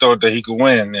up and thought that he could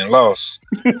win and lost.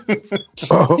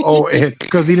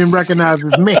 Because he didn't recognize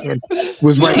his man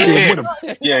was right there with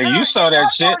him. Yeah, you saw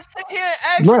that shit. Sit here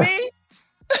and ask me.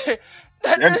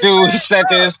 That dude sat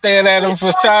there and stared at him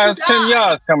for 5-10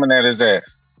 yards coming at his ass.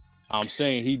 I'm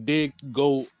saying he did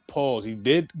go He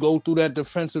did go through that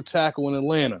defensive tackle in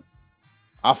Atlanta.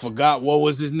 I forgot what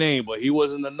was his name, but he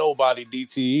wasn't a nobody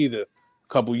DT either. A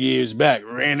couple years back,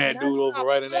 ran that dude over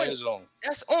right in the end zone.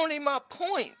 That's only my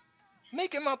point.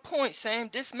 Making my point, Sam.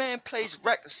 This man plays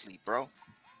recklessly, bro.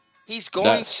 He's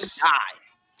going to die.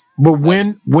 But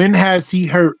when has he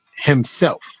hurt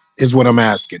himself? Is what I'm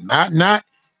asking. Not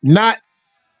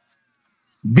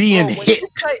being hit.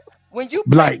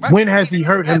 When has he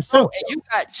hurt himself? And you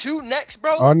got 2 necks,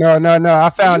 bro. Oh no! I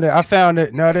found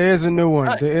it. No, there is a new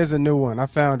one. I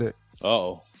found it.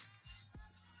 Oh.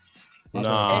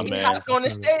 Nah, and he man. hopped on the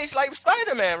stage like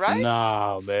Spider-Man, right?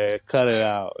 Nah, man. Cut it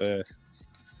out. Man.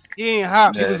 He ain't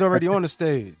hot. He was already on the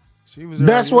stage.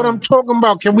 That's what I'm talking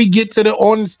about. Can we get to the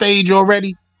on stage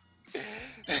already?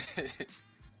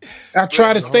 I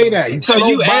try to say that. So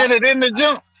you added in the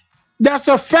jump. That's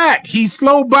a fact. He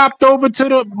slow bopped over to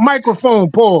the microphone.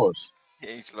 Pause.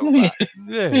 He slow bop.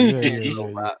 Yeah. Can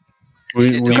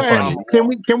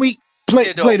we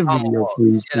play the video,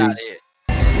 please? Get out of here.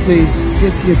 Please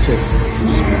get to it.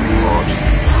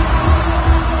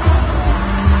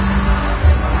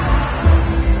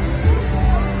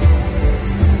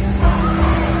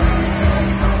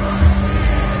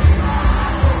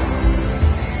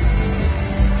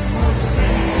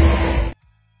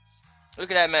 Look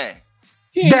at that man.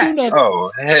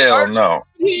 Oh, hell no.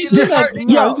 He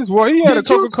had a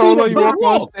Coca-Cola. You walk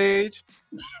on stage.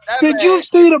 Did you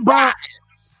see the box?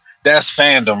 That's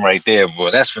fandom right there,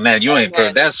 boy. That's fanatic. You ain't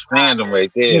heard. That's fandom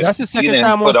right there. Yeah, that's the second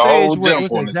time on stage.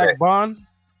 What was it, Zach Bond?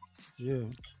 Yeah.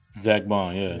 Zach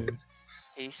Bond, yeah.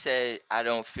 He said, "I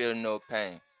don't feel no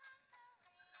pain."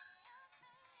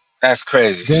 That's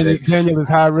crazy. Daniel is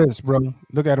high risk, bro.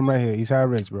 Look at him right here. He's high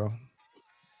risk, bro.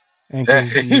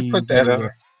 Ankles, He put knees, that up.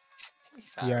 everywhere.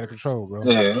 He's He out of control, bro.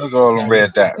 Yeah, look at all them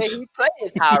red Hey, dots. he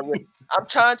plays high risk. I'm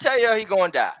trying to tell you, he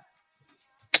gonna die.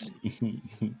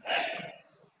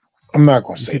 I'm not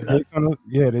gonna You see say the that. dates on them?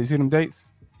 Yeah, they see them dates.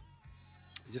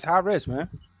 Just high risk, man.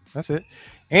 That's it.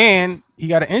 And he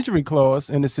got an injury clause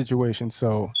in the situation,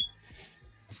 so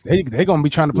they're gonna be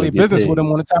trying to play Still get business paid. with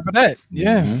him on the top of that.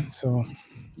 Yeah. Mhm. So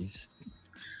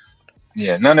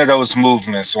Yeah, none of those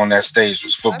movements on that stage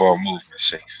was football movements,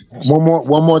 Shakes.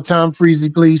 One more time,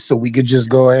 Freezy, please, so we could just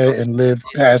go ahead and live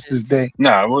past this day.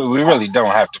 No, we really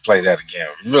don't have to play that again.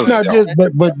 We really No, don't. just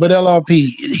but LRP,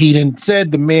 he didn't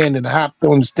said the man and hopped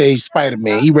on the stage,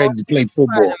 Spider-Man. He ready to play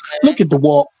football. Look at the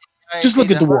walk. I ain't Just see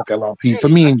look at the walk, LRP, for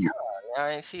me and you.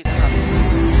 I ain't see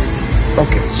that.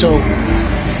 Okay, so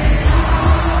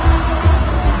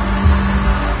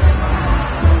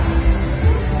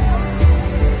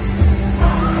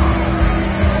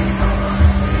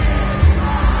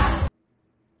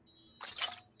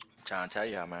Trying to tell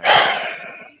y'all, man.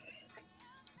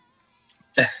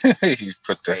 He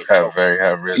put that very high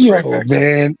risk yo, right there.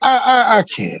 man, I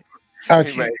can't. I He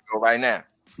ready can't. to go right now.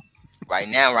 Right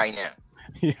now.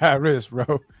 he high risk,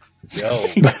 bro. Yo,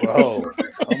 bro,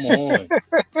 come on.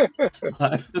 That's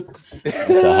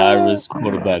a high risk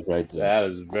quarterback right there. That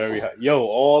is very high. Yo,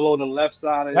 all on the left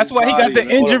side of That's his why he got body the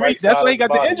and all injury. right That's side why he of his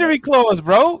got the body, injury clause,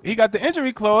 bro. He got the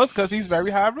injury clause because he's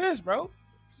very high risk, bro.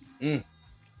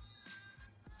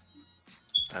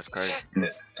 That's crazy.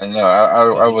 And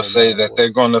I would say that they're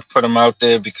going to put him out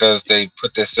there because they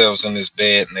put themselves in this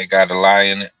bed and they got to lie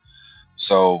in it.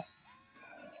 So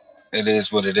it is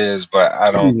what it is. But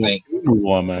I don't think. Move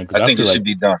on, man. I think it should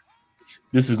be done.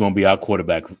 This is going to be our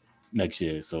quarterback next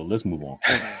year. So let's move on.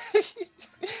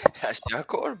 That's your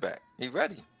quarterback. He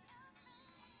ready.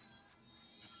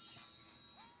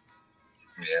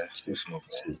 Yeah, just move on.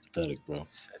 It's pathetic, bro.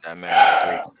 That man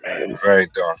was great. Very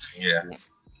daunting. Yeah.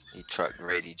 He trucked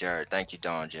Grady Jarrett. Thank you,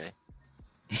 Don J.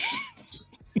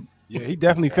 Yeah, he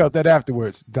definitely felt that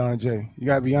afterwards, Don J. You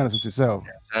gotta be honest with yourself.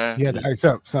 He had to ice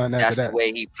up, son. After That's that, the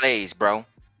way he plays, bro.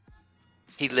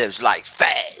 He lives life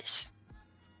fast.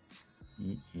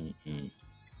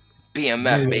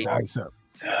 BMF, baby. Ice up.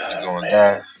 You're going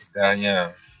to die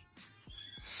young.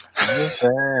 Live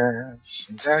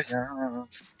fast, die young.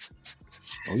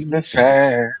 Live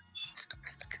fast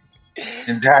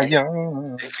and die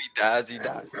young. If he dies, he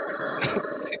dies.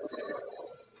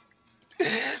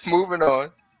 Moving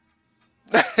on.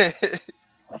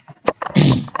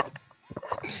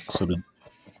 So the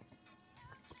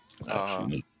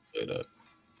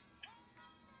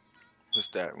What's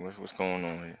that? What's going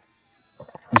on here?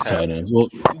 tight ends. Well,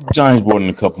 Giants brought in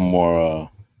a couple more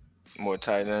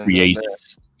tight ends. free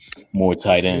agents, more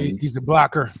tight ends. He's a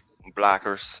blocker.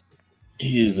 Blockers.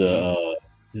 He's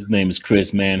his name is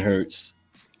Chris Manhertz.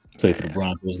 Played for the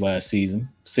Broncos last season.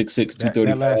 6'6", 235.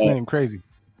 That last name crazy.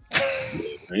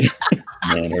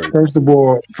 Manhertz. First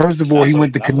of all, he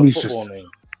went to Canisius.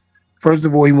 First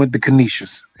of all, he went to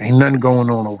Canisius. Ain't nothing going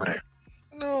on over there.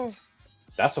 No.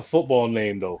 That's a football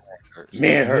name, though.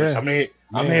 Manhertz. Yeah.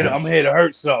 I'm here to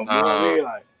hurt something. You know what I mean?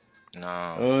 Like,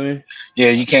 no. Yeah,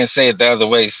 you can't say it the other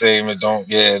way. Same, it don't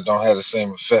have the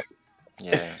same effect.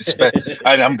 Yeah.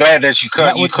 I'm glad that you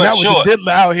cut short. With the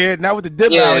diddler out here. Not with the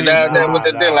diddler out here. With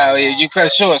the diddler out here. You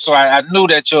cut short. So I knew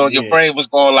that your brain was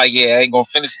going like, I ain't gonna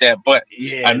finish that, but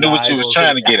I knew what you was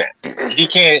trying to get at. He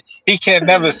can't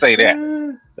never say that.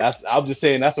 I'm just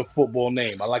saying that's a football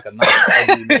name. I like a nice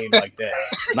ugly name like that.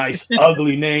 Nice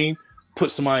ugly name.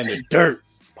 Put somebody in the dirt.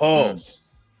 Pause.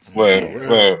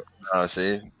 Well.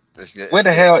 See. Where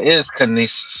the hell is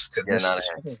Canisius?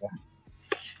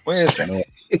 Where is that?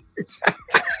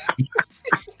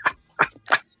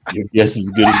 Your guess is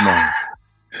as good as mine.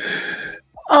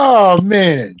 Oh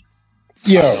man,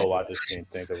 I just can't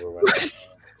think of it right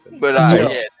now. But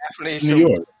definitely New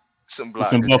York. Some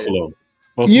It's in Buffalo.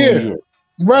 Yeah, New York.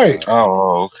 Right.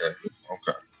 Oh, okay.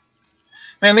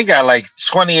 Man, they got like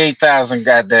 28,000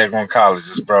 goddamn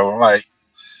colleges, bro. Like,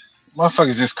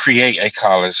 motherfuckers just create a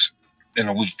college in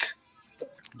a week.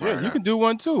 Yeah, you can do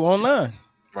one too online.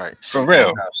 Right. For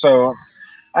real. So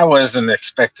I wasn't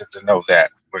expected to know that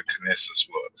what Canisius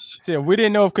was. Yeah, we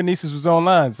didn't know if Canisius was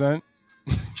online, son.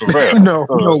 For real. No,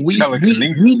 we know what it is.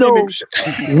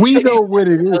 We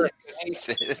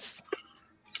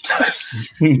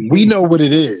know what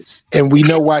it is, and we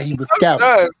know why he was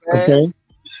scouted. Okay.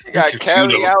 You got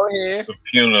Kelly out here.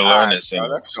 Computer learning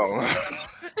center.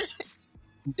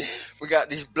 We got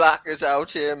these blockers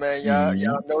out here, man.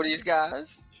 Y'all know these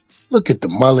guys? Look at the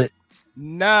mullet.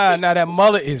 Nah, that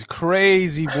mullet is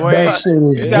crazy, boy. That shit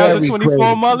is very 2024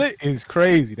 crazy. mullet is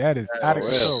crazy. That is out of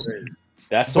control.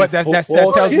 That's But that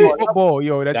tells me football,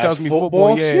 yo. That tells me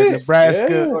football. Yeah, shit.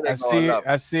 Nebraska. Yeah.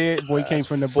 I see it. Boy came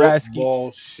from Nebraska.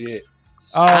 Football shit.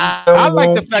 I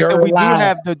like the fact that we do Carolina.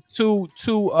 have the two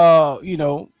you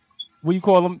know, what you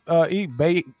call them?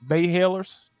 Bay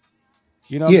hailers.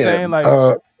 You know what I'm saying? Like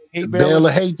hate Bale bearers.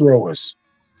 of hay throwers.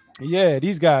 Yeah,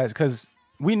 these guys, because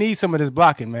we need some of this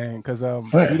blocking, man. Because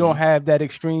we don't have that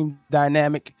extreme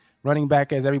dynamic running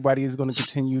back as everybody is going to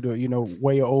continue to, you know,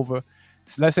 weigh over.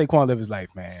 So let's say Quan live his life,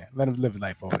 man. Let him live his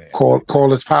life over there.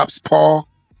 Call his pops Paul.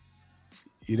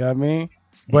 You know what I mean?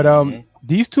 But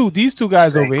these two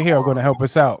guys over here are going to help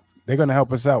us out. They're going to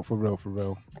help us out for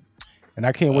real. And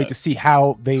I can't wait to see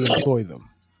how they employ them.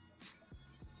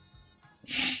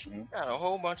 Got a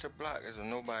whole bunch of blockers and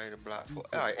nobody to block for.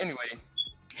 All right, anyway.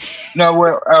 No,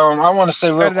 well, I want to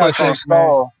say real quick on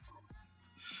Stall.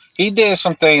 He did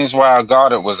some things while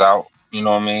Goddard was out. You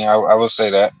know what I mean? I will say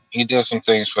that. He did some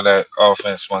things for that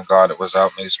offense when Goddard was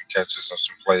out, made some catches on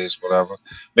some plays, whatever.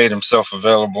 Made himself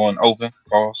available and open.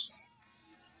 Pause.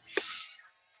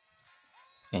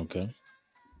 Okay.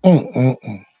 Yeah,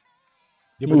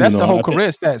 but that's the whole career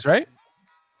stats, right?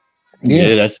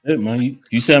 Yeah, that's it, man.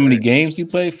 You see how many games he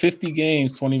played? 50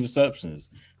 games, 20 receptions.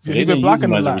 So he's been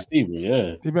blocking as a receiver.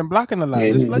 Yeah, he's been blocking a lot.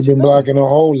 Yeah, he's been blocking a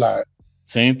whole lot.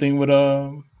 Same thing with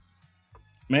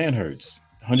Manhurts.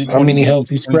 120 How many games,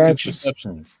 healthy 26 scratches?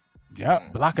 receptions. Yeah,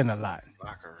 blocking a lot.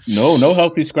 No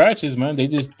healthy scratches, man. They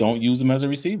just don't use him as a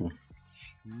receiver.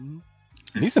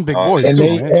 He's some big boys and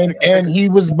too, man. And he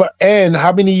was. And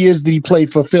how many years did he play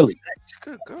for Philly?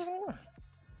 Good girl.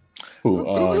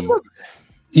 Who?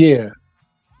 Yeah.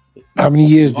 How many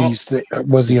years did he stay?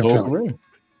 Was he in Philly? Career.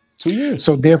 2 years.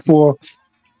 So therefore,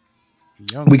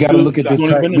 we got to look at this. We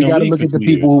got to look at the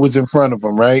people who was in front of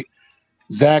him, right?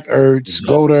 Zach Ertz,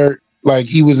 Goddard, like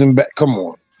he was in back. Come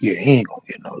on, yeah, he ain't gonna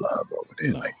get no love over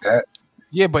there like that.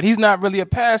 Yeah, but he's not really a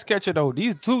pass catcher though.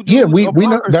 These two dudes, Yeah, we know.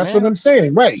 blockers, That's man. what I'm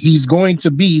saying, right? He's going to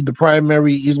be the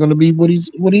primary. He's going to be what he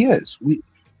is.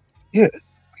 Yeah,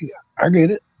 I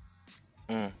get it.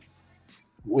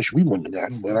 Wish we wouldn't have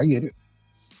gotten, but I get it.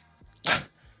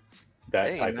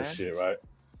 That type of shit, right?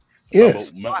 Yeah.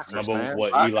 Remember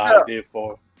what Eli did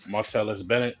for Martellus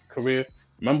Bennett career?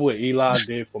 Remember what Eli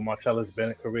did for Martellus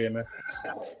Bennett career, man?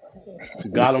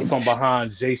 Got him from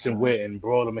behind Jason Witt and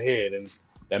brought him ahead, and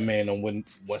that man went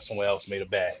somewhere else, made a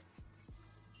bag.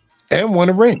 And won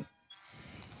a ring.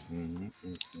 All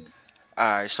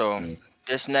right, so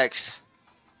this next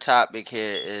topic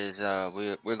here is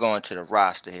we're going to the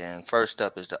roster here, and first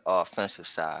up is the offensive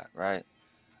side, right?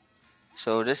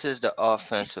 So this is the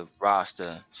offensive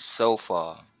roster so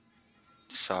far.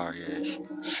 Sorry-ish.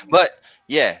 But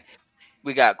yeah,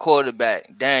 we got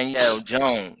quarterback Danielle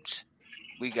Jones.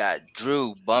 We got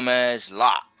Drew Bum-Ass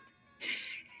Lock.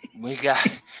 We got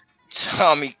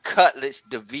Tommy Cutlets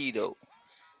DeVito.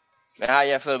 Man, how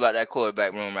y'all feel about that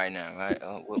quarterback room right now, right?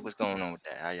 What's going on with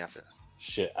that? How y'all feel?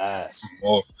 Shit, ass.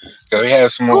 Well, can we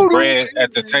have some more bread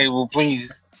at the table,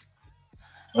 please?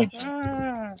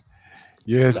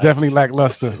 Yeah, it's definitely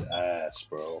lackluster. Ass,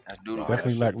 bro.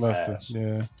 Definitely lackluster. Ass.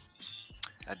 Yeah.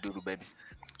 I doodle, baby.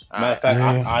 Matter of fact,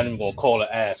 I ain't even gonna call it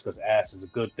ass because ass is a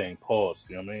good thing. Pause.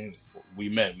 You know what I mean? We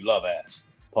men, we love ass.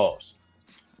 Pause.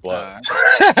 But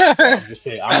I'm just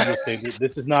saying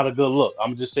this is not a good look.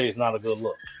 I'm just saying it's not a good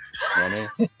look. You know what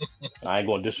I mean? I ain't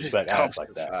gonna disrespect ass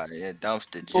like that. Yeah,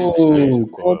 dumpster juice. Oh,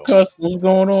 what's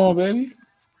going on, baby?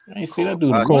 I ain't see that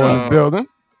dude in the building.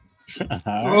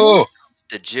 Oh,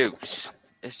 the juice.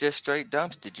 It's just straight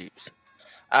dumpster juice.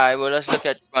 All right, well, let's look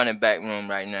at the running back room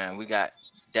right now. We got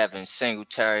Devin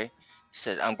Singletary.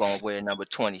 Said, I'm going to wear number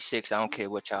 26. I don't care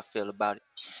what y'all feel about it.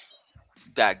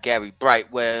 Got Gary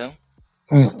Brightwell.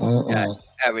 Got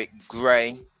Eric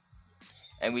Gray.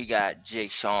 And we got Jay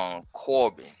Sean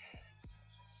Corbin.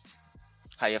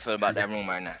 How you feel about that room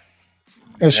right now?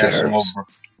 That shit hurts.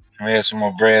 Can we have some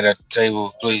more bread at the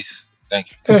table, please?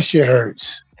 Thank you. That shit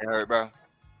hurts. It hurt, bro.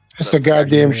 It's a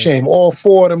goddamn shame. All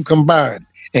four of them combined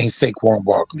ain't Saquon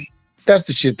Barkley. That's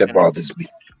the shit that bothers me.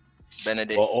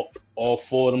 Benedict. All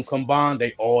four of them combined,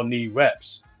 they all need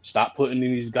reps. Stop putting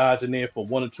these guys in there for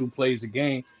 1 or 2 plays a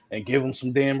game and give them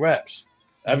some damn reps.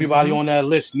 Everybody on that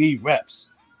list need reps.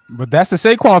 But that's the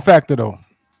Saquon factor, though.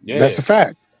 Yeah, that's a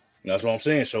fact. That's what I'm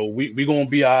saying. So we gonna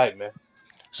be all right, man.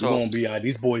 So we're gonna be all right.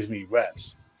 These boys need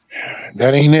reps.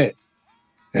 That ain't it.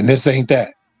 And this ain't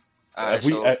that.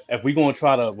 If we gonna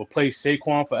try to replace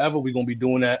Saquon forever, we're gonna be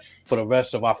doing that for the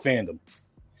rest of our fandom.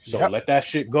 So let that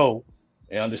shit go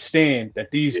and understand that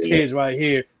these kids right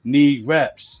here need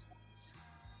reps.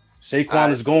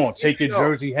 Saquon is gone. Take your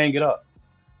jersey, hang it up.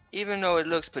 Even though it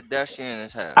looks pedestrian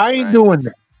as hell, I ain't right? doing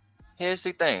that. Here's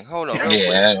the thing. Hold on, real quick.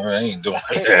 I ain't doing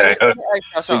Let me that. ask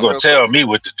y'all something You're gonna real tell quick. me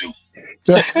what to do.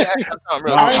 Let me ask y'all something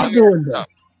real Nah, quick. I Let ain't me ask doing y'all that.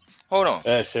 something. Hold on.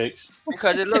 That shakes.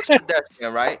 Because it looks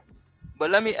pedestrian, right? But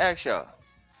let me ask y'all,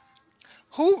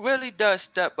 who really does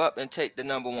step up and take the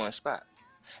number one spot?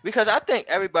 Because I think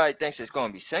everybody thinks it's going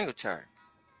to be Singletary.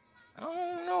 I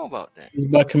don't know about that. It's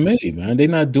by committee, man. They're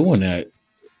not doing that.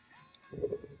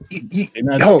 They're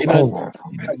not, Hold they're on. not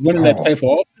running that type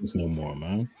of offense no more,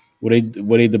 man.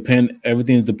 Where they depend,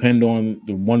 everything's depend on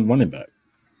the one running back.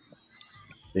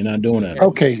 They're not doing that.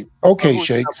 Okay, Who's the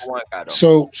Shakes. number one guy,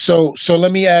 though? So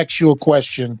let me ask you a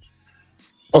question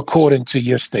according to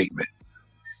your statement.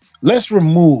 Let's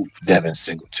remove Devin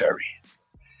Singletary.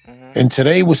 And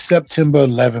today was September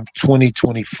 11th,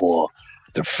 2024,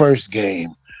 the first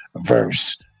game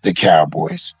versus the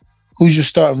Cowboys. Who's your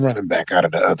starting running back out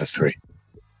of the other three?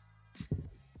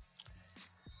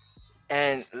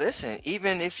 And listen,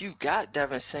 even if you got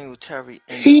Devin Singletary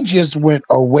in He just went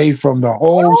away from the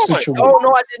whole situation. Oh,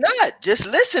 no, I did not. Just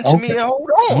listen to me and hold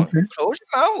on. Okay. Close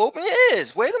your mouth, open your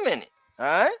ears. Wait a minute.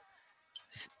 All right?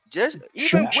 Just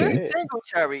even with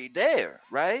Singletary there,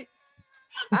 right?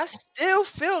 I still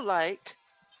feel like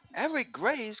Eric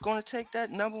Gray is going to take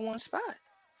that number one spot.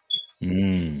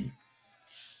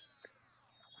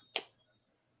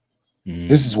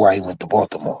 This is why he went to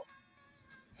Baltimore.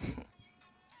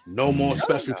 No more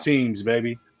special teams,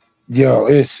 baby. Yo,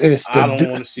 it's I don't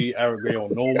want to see Eric Gray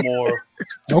on no more.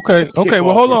 Okay.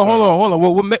 Well, hold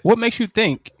on. What makes you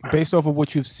think, based off of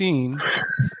what you've seen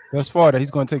thus far, that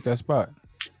he's going to take that spot?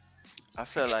 I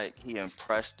feel like he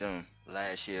impressed them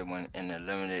last year when in the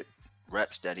limited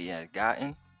reps that he had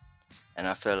gotten, and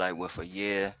I feel like with a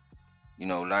year,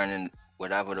 learning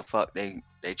whatever the fuck they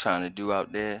trying to do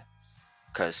out there,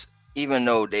 because even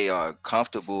though they are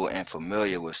comfortable and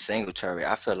familiar with Singletary,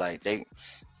 I feel like they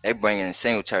bring in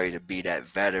Singletary to be that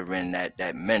veteran, that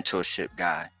mentorship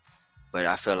guy. But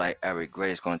I feel like Eric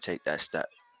Gray is going to take that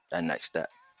next step.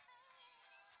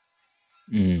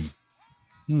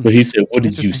 But he said, "What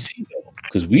did you see though?"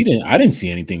 Because I didn't see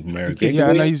anything from Eric Gray. Yeah,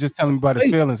 I know he was just telling me about his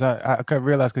feelings. I couldn't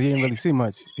realize because he didn't really see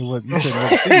much. He couldn't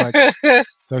really see much,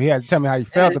 so he had to tell me how he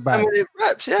felt about limited it.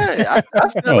 Reps, yeah. I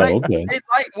feel like they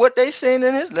like what they seen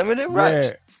in his limited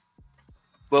reps.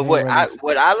 But what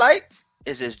I like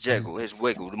is his jiggle, his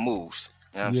wiggle, the moves.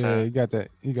 You know what I'm saying? He got that.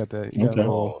 He got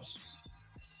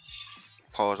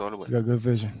pause all the way. You got good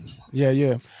vision.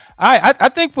 Yeah. I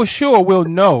think for sure we'll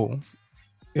know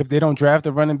if they don't draft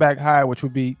a running back high, which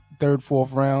would be third,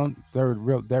 fourth round, they're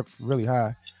really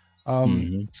high. Or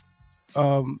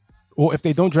if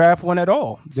they don't draft one at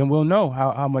all, then we'll know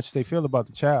how much they feel about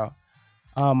the child.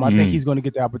 I think he's going to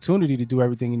get the opportunity to do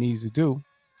everything he needs to do.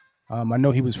 I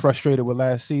know he was frustrated with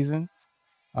last season.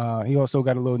 He also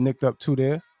got a little nicked up too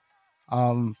there.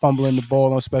 Fumbling the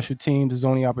ball on special teams is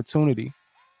only opportunity.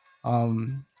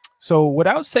 So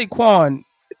without Saquon,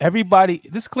 everybody,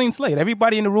 this clean slate,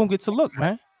 everybody in the room gets a look,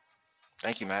 man.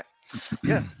 Thank you, Matt.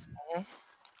 Yeah.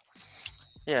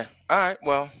 Yeah. All right.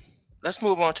 Well, let's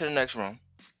move on to the next room.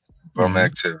 From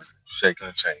activity, shaking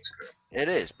and change. It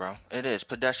is, bro. It is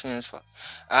pedestrian as fuck.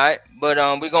 All right, but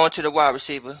we're going to the wide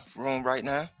receiver room right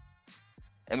now,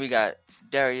 and we got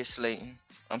Darius Slayton.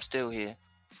 I'm still here.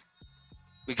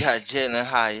 We got Jalen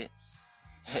Hyatt.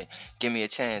 Give me a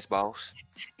chance, boss.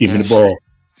 Give me the ball.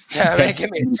 Yeah, man, give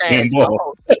me a chance,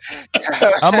 boss.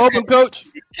 I'm open, coach.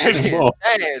 Give me a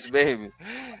chance, baby.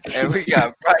 And we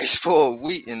got Bryce Ford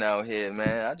Wheaton out here,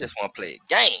 man. I just want to play a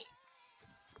game.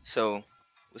 So,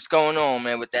 what's going on,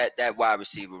 man, with that wide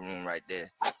receiver room right there?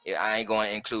 Yeah, I ain't going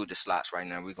to include the slots right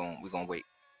now. We're gonna wait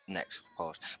next.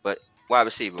 Pause. But wide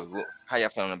receiver, how y'all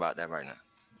feeling about that right now?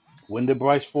 When did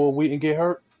Bryce Ford Wheaton get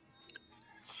hurt?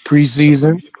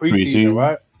 Preseason,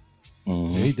 right?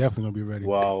 Yeah, he definitely gonna be ready.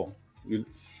 Well,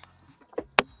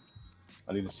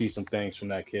 I need to see some things from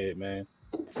that kid, man,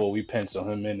 before we pencil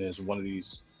him in as one of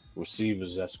these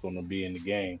receivers that's going to be in the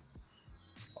game.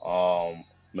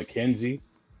 McKenzie,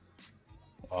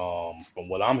 from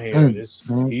what I'm hearing,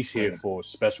 he's here for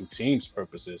special teams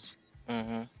purposes,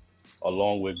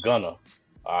 along with Gunner.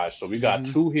 All right, so we got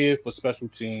two here for special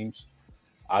teams.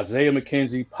 Isaiah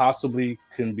McKenzie possibly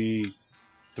can be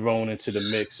thrown into the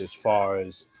mix as far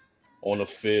as on the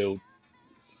field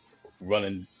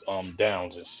running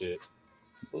downs and shit.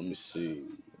 Let me see.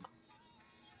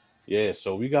 Yeah,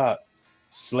 so we got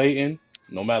Slayton.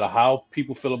 No matter how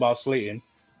people feel about Slayton,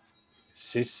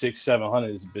 his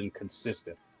 600-700 has been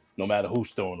consistent, no matter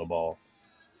who's throwing the ball.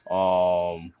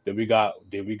 Then we got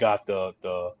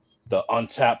the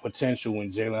untapped potential in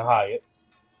Jalen Hyatt.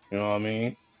 You know what I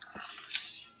mean?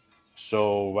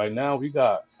 So right now we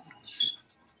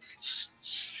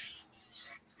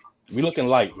looking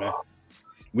light, man.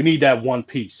 We need that one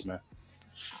piece, man.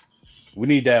 We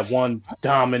need that one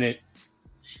dominant.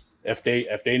 If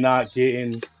they not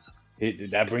getting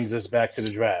it, that brings us back to the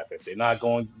draft. If they're not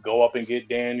going to go up and get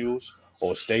Daniels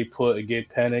or stay put and get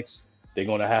Penix, they're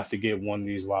gonna have to get one of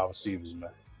these wide receivers,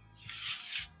 man.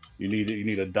 You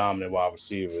need a dominant wide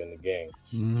receiver in the game.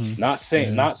 Mm-hmm. Not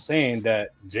saying that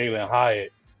Jalen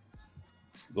Hyatt,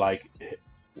 like,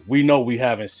 we know he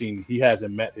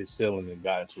hasn't met his ceiling and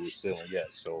gotten to his ceiling yet.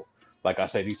 So, like I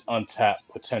said, he's untapped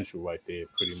potential right there,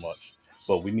 pretty much.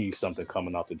 But we need something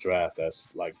coming out the draft that's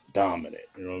like dominant.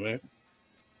 You know what I mean?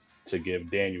 To give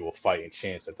Daniel a fighting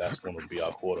chance that's going to be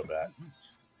our quarterback.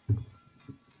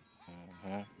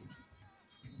 Mm-hmm.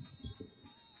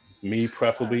 Me,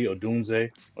 preferably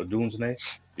Odunze,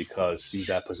 because he's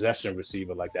that possession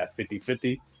receiver, like that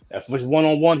 50-50. If it's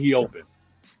one-on-one, he open.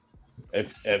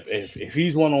 If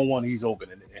he's one-on-one, he's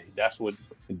open, and that's what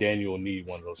Daniel will need,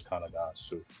 one of those kind of guys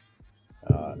too.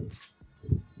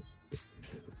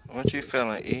 What you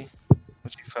feeling, E?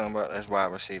 What you feeling about that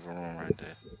wide receiver room right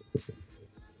there?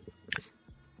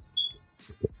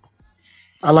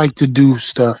 I like to do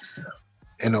stuff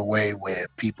in a way where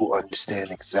people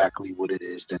understand exactly what it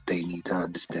is that they need to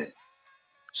understand.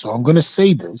 So I'm going to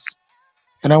say this,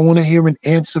 and I want to hear an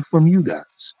answer from you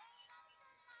guys.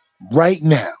 Right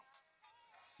now,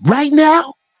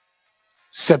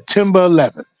 September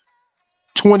 11th,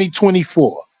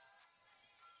 2024,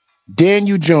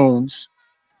 Daniel Jones,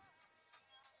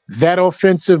 that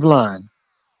offensive line,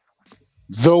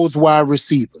 those wide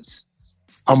receivers.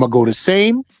 I'm going to go the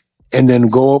same and then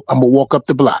go up. I'm going to walk up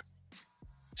the block.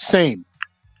 Same.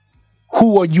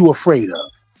 Who are you afraid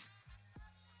of?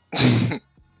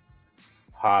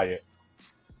 Hyatt.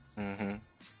 Mm-hmm.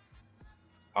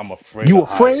 I'm afraid. You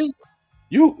afraid?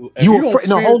 You afraid?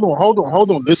 No, hold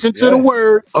on. Listen to the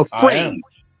word afraid.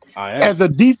 I am. As a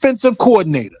defensive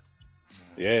coordinator.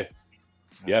 Yeah.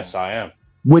 Yes, I am.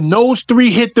 When those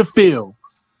three hit the field,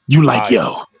 you like,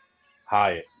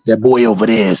 Hyatt. That boy over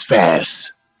there is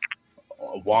fast.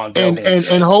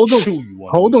 And hold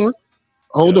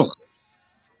on.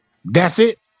 That's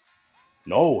it.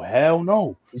 No, hell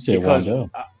no. He said because Wandell.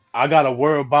 I gotta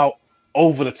worry about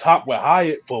over the top with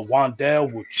Hyatt, but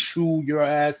Wandell will chew your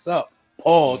ass up.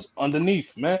 Pause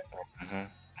underneath, man. Mm-hmm.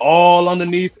 All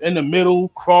underneath, in the middle,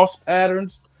 cross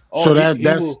patterns.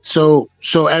 So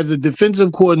so as a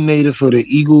defensive coordinator for the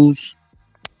Eagles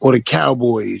or the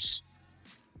Cowboys,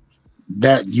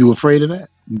 that you afraid of that?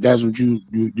 That's what you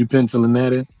penciling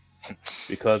that in?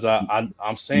 Because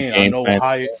I'm saying I know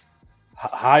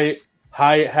Hyatt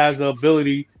has the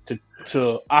ability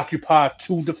to occupy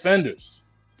two defenders.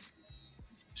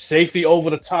 Safety over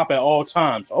the top at all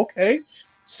times. Okay.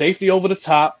 Safety over the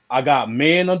top. I got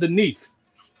man underneath.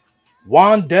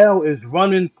 Wandell is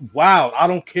running wild. I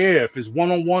don't care if it's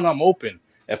one-on-one. I'm open.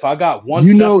 If I got one,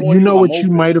 you know what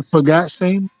you might have forgot,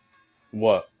 Sam.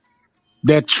 What?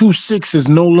 That 2-6 is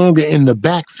no longer in the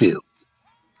backfield.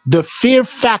 The fear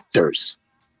factors,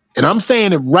 and I'm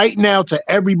saying it right now to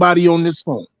everybody on this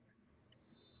phone.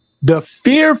 The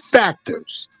fear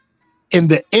factors in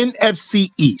the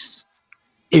NFC East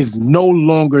is no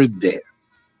longer there.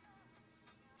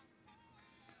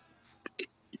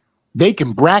 They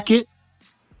can bracket.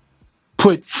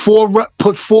 Put four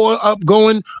up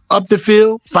going up the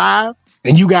field, 5,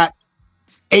 and you got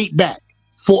 8 back.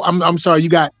 4. I'm sorry, you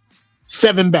got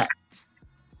 7 back.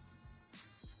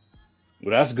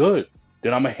 Well, that's good.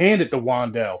 Then I'm gonna hand it to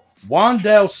Wandell.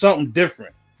 Wandell's something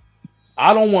different.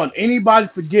 I don't want anybody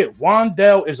to forget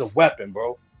Wandell is a weapon,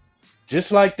 bro.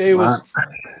 Just like they was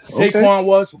Saquon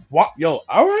was. Yo,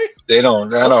 all right. They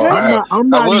don't.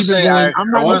 I will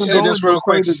say this real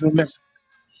quick.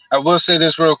 I will say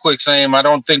this real quick, Sam. I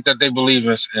don't think that they believe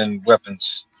in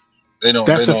weapons. They don't.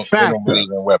 That's a fact. They don't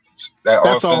believe in weapons.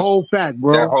 That's a whole fact,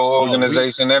 bro. That whole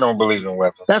organization, they don't believe in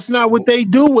weapons. That's not what they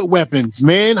do with weapons,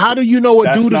 man. How do you know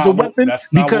a dude is a weapon?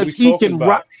 Because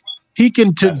he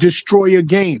can destroy a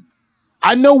game.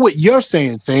 I know what you're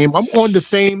saying, Sam. I'm on the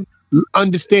same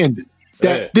understanding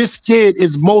that this kid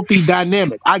is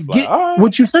multi-dynamic. I get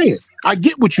what you're saying.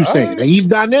 And he's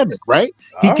dynamic, right?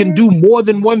 He can do more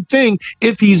than one thing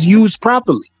if he's used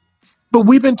properly. But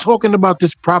we've been talking about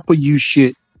this proper use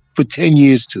shit for 10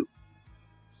 years too.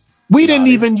 We didn't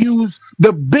even use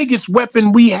the biggest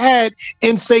weapon we had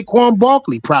in Saquon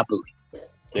Barkley properly.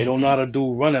 They don't know how to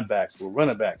do running backs with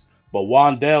running backs. But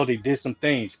Wandell, they did some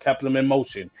things, kept them in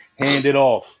motion, handed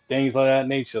off, things of that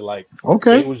nature. Like they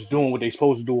Okay. was doing what they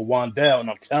supposed to do with Wandell, and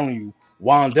I'm telling you,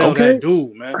 Wandell, Okay. that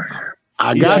dude, man,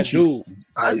 I he's got that you. dude.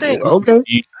 I think Okay.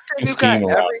 You I can think you got scheme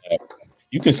around that.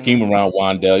 You can scheme around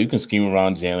Wandell. You can scheme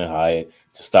around Jalen Hyatt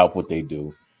to stop what they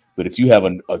do. But if you have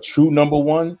a true number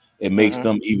one, it makes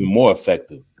them even more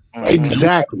effective. Right?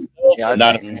 Exactly. Yeah, I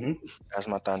Not think that's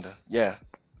my thunder. Yeah,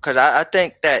 because I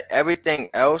think that everything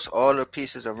else, all the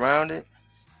pieces around it,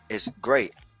 is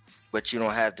great, but you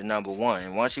don't have the number one.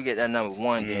 And once you get that number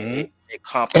one, then it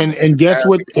complements. And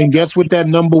guess what that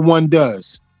number one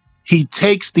does? He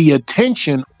takes the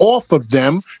attention off of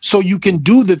them so you can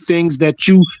do the things that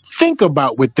you think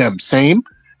about with them. Same.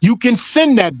 You can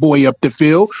send that boy up the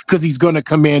field because he's going to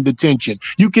command attention.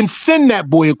 You can send that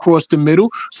boy across the middle,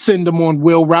 send him on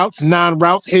wheel routes,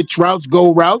 non-routes, hitch routes,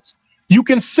 go routes. You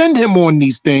can send him on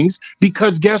these things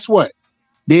because guess what?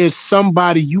 There's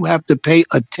somebody you have to pay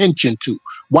attention to.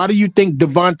 Why do you think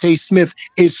Devontae Smith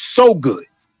is so good?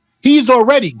 He's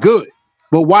already good.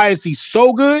 But why is he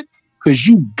so good? Because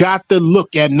you got to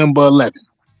look at number 11.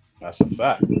 That's a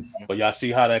fact. But y'all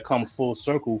see how that comes full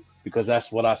circle, because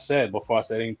that's what I said before I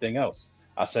said anything else.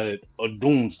 I said it a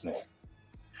doomsday.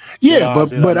 Yeah,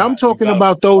 but I'm talking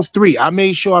about those three. I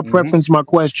made sure I preferenced my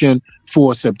question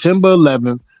for September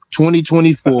 11th,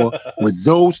 2024, with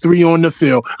those three on the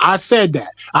field. I said that.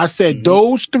 I said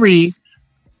those three.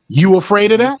 You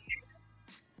afraid of that?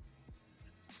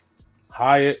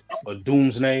 Hyatt, a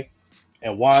doomsday,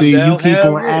 and Wandell. See, you keep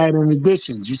on adding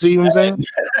additions. You see what I'm saying?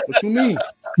 What you mean?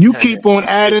 You keep on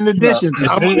adding additions.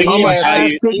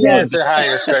 He answered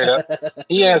higher straight up.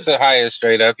 He answered higher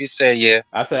straight up. He said, "Yeah."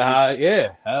 I said, "High,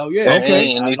 yeah, hell yeah."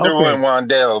 Okay, and he threw in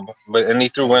Wandell, and he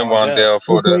threw in Wandell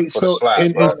for the slot.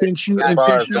 And since you as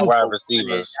far as the wide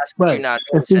receivers, right,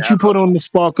 and since you put on the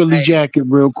sparkly jacket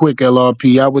real quick,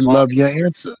 LRP, I would love your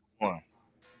answer.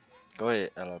 Go ahead,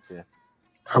 LRP.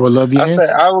 I would love your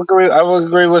answer. I would agree. I would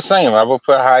agree with Sam. I would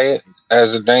put Hyatt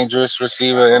as a dangerous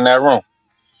receiver in that room.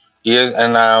 He is,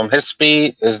 and his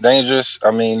speed is dangerous. I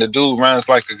mean, the dude runs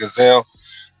like a gazelle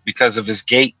because of his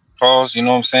gait, pause. You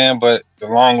know what I'm saying? But the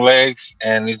long legs,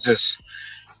 and he's just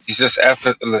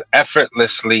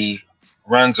effortlessly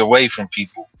runs away from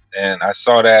people, and I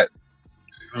saw that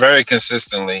very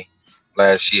consistently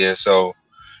last year. So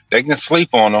they can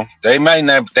sleep on him. They might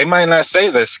not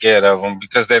say they're scared of him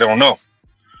because they don't know,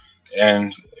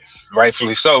 and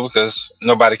rightfully so, because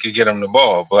nobody could get him the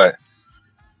ball. But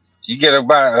you get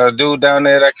a dude down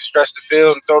there that can stretch the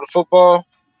field and throw the football,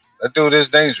 that dude is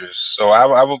dangerous. So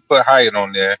I would put Hyatt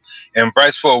on there. And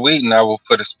Bryce Ford Wheaton, I will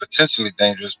put as potentially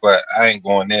dangerous, but I ain't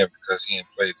going there because he ain't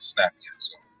played the snap yet.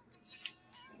 So.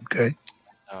 Okay.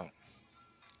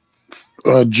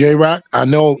 J-Rock, I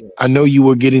know you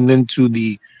were getting into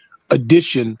the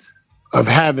addition of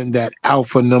having that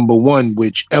alpha number one,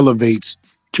 which elevates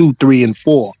 2, 3, and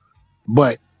 4.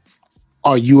 But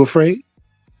are you afraid?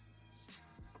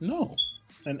 No.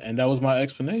 And that was my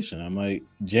explanation. I'm like,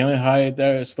 Jalen Hyatt,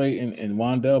 Darius Slayton, and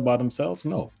Wandell by themselves?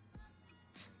 No.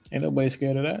 Ain't nobody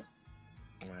scared of that.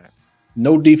 Right.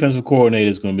 No defensive coordinator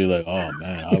is going to be like, oh,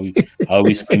 man, how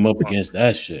we scheme up against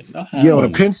that shit? No, yo, the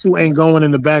pencil ain't going in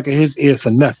the back of his ear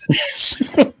for nothing.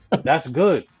 That's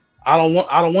good. I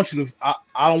don't want you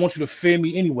to fear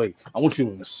me anyway. I want you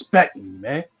to respect me,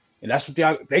 man. And that's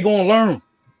what they gonna learn.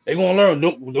 They gonna learn.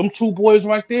 Them two boys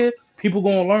right there, people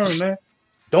gonna learn, man.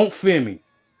 Don't fear me.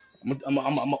 I'm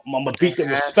gonna beat the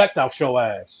respect out your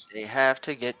ass. They have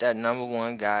to get that number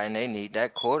one guy, and they need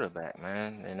that quarterback,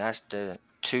 man. And that's the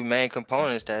two main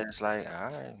components. That it's like,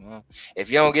 all right, well, if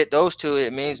you don't get those two,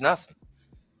 it means nothing.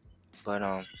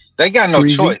 But they got no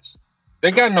choice. They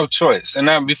got no choice. And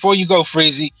now, before you go,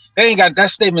 Freezy, they ain't got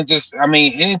that statement. Just, I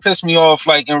mean, it ain't pissed me off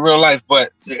like in real life,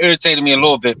 but it irritated me a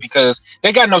little bit because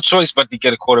they got no choice but to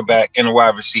get a quarterback and a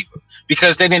wide receiver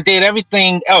because they did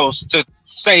everything else to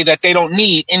say that they don't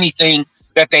need anything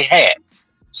that they had.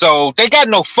 So they got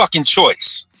no fucking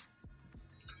choice.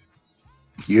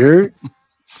 You're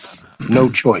no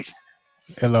choice.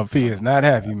 LLP is not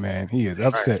happy, man. He is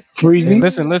upset. Freezy,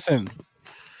 listen.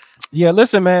 Yeah,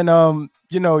 listen, man.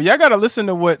 You know, y'all gotta listen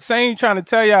to what Same trying to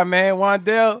tell y'all, man.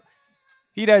 Wandell,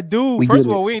 he that dude. First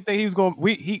of all, we didn't think he was going.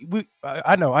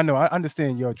 I know. I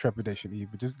understand your trepidation, Eve,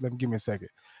 but just give me a second.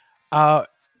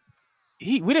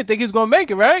 We didn't think he was gonna make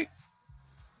it, right?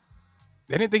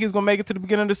 They didn't think he was gonna make it to the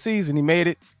beginning of the season. He made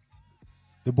it.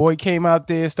 The boy came out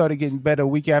there, started getting better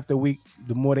week after week.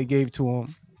 The more they gave to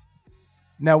him.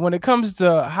 Now, when it comes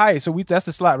to Hyatt, that's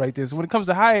the slot right there. So when it comes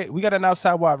to Hyatt, we got an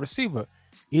outside wide receiver.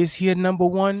 Is he a number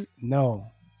one? No,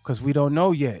 because we don't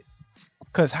know yet.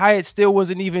 because Hyatt still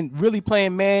wasn't even really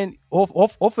playing man off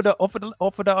of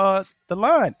the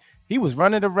line. He was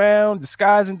running around,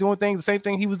 disguising, doing things the same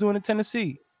thing he was doing in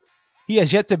Tennessee. He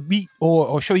has yet to beat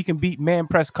or show he can beat man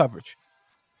press coverage.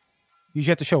 He's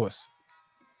yet to show us.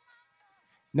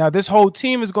 Now this whole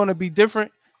team is going to be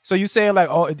different. So you saying like,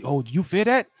 oh, do you feel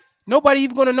that? Nobody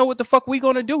even going to know what the fuck we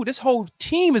going to do. This whole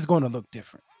team is going to look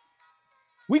different.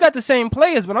 We got the same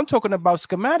players, but I'm talking about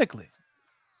schematically.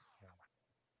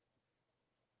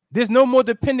 There's no more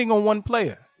depending on one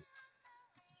player.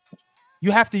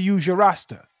 You have to use your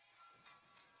roster.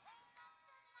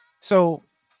 So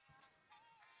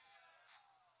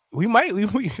we might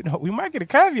get a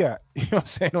caveat, you know what I'm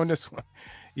saying, on this one.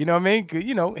 You know what I mean?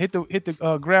 You know, hit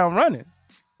the ground running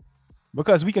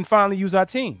because we can finally use our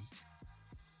team.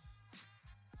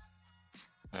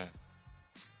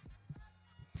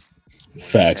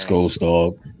 Facts, Ghost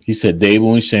Dog. He said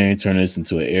Dable and Shane turn this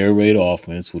into an air raid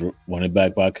offense with running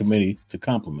back by committee to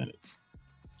complement it.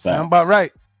 Facts. Sound about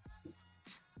right.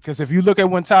 Because if you look at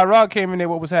when Tyrod came in there,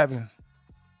 what was happening?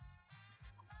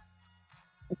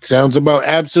 Sounds about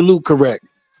absolute correct.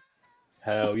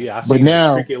 Hell yeah! I But see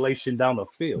now- the circulation down the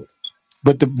field.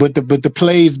 But the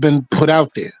play's been put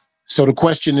out there. So the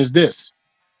question is this: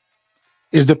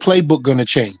 is the playbook going to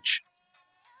change?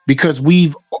 Because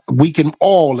we can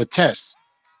all attest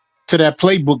to that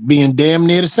playbook being damn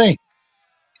near the same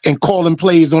and calling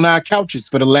plays on our couches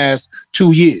for the last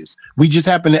 2 years. We just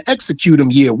happen to execute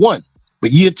them year one,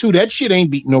 but year two, that shit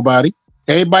ain't beating nobody.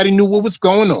 Everybody knew what was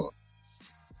going on.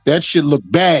 That shit looked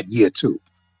bad year two.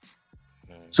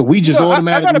 So we just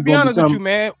automatically. I gotta be honest with you,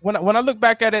 man. When I look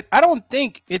back at it, I don't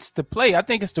think it's the play. I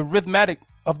think it's the rhythmatic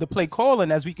of the play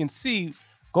calling, as we can see,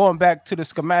 going back to the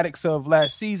schematics of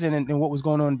last season and what was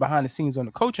going on behind the scenes on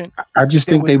the coaching. I just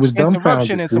think they was interruption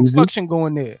dumbfounded. and some Susie. fluction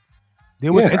going there.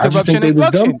 There was Yeah, I just think interruption they and was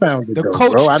fluction. dumbfounded, The though,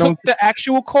 coach bro. I took don't. the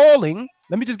actual calling.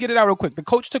 Let me just get it out real quick. The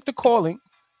coach took the calling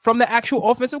from the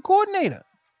actual offensive coordinator.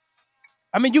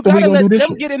 I mean, you So we gotta gonna let do this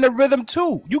them shit? get in the rhythm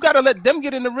too. You gotta let them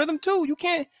get in the rhythm too. You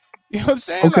can't. You know what I'm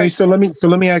saying? Okay, Like, so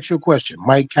let me ask you a question.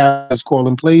 Mike Cal is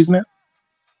calling plays now.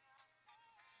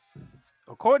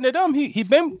 according to them, he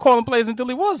been calling plays until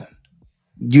he wasn't.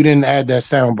 You didn't add that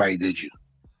soundbite, did you?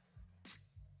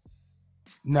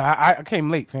 No, I came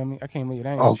late, family. I came late.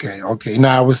 I ain't sure. Okay. No,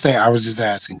 I was just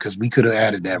asking because we could have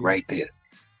added that right there.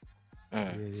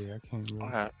 Yeah, I came late. All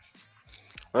right.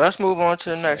 Well, let's move on to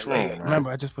the next room. Man. Remember,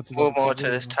 I just put the Move on to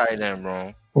this tight end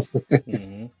room,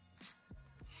 Mm-hmm.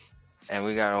 and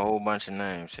we got a whole bunch of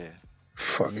names here.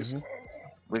 Fuck is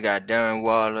We got Darren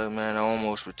Waller, man,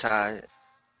 almost retired,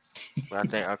 but I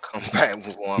think I'll come back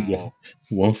with one Yeah. more.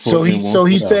 1 foot So in, he 1 so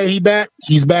he foot out. said he back.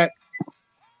 He's back.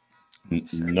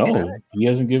 No, he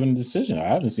hasn't given a decision. I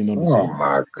haven't seen no Oh decision.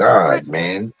 my god,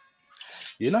 man!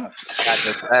 You're not. Got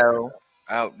the Bell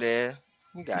out there.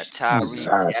 You got Tyree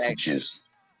Jack. Sausages.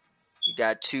 You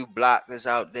got two blockers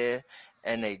out there,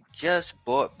 and they just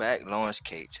brought back Lawrence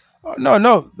Cage. Oh,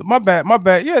 no, my bad.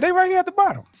 Yeah, they right here at the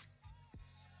bottom.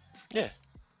 Yeah.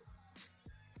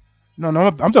 No,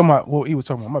 I'm talking about what he was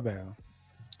talking about. My bad.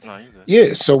 No, you good.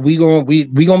 Yeah, so we gonna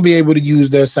be able to use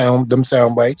them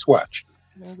sound bites. Watch.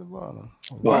 Yeah, at the bottom.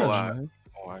 Watch.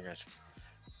 I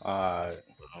got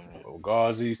you.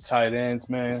 Regards these tight ends,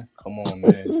 man. Come on,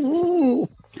 man.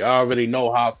 You already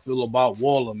know how I feel about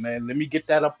Waller, man. Let me get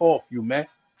that up off you, man.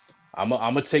 I'm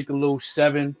gonna take the little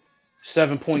 7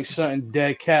 point something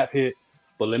dead cap hit,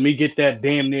 but let me get that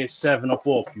damn near 7 up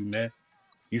off you, man.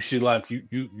 You should like you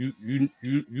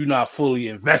not fully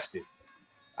invested.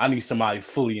 I need somebody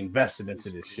fully invested into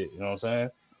this shit. You know what I'm saying?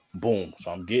 Boom.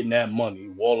 So I'm getting that money.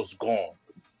 Waller's gone.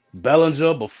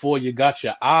 Bellinger, before you got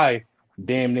your eye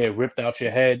damn near ripped out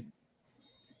your head,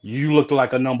 you looked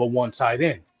like a number 1 tight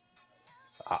end.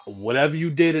 Whatever you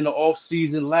did in the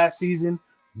offseason last season,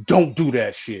 don't do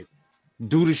that shit.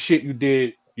 Do the shit you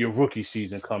did your rookie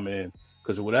season coming in.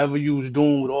 Because whatever you was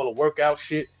doing with all the workout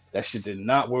shit, that shit did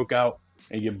not work out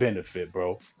in your benefit,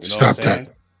 bro. You know Stop what I'm saying?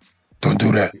 that. Don't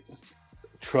do that.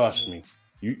 Trust me.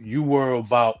 You were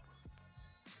about.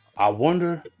 I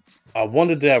wonder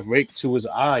did that rake to his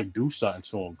eye do something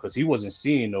to him, because he wasn't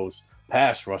seeing those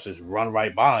pass rushers run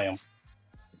right by him.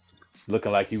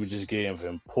 Looking like he was just giving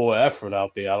him poor effort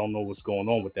out there. I don't know what's going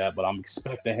on with that, but I'm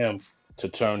expecting him to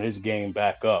turn his game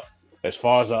back up. As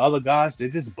far as the other guys, they're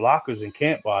just blockers and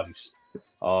camp bodies.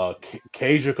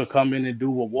 Cager could come in and do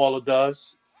what Waller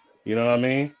does. You know what I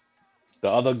mean? The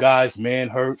other guys,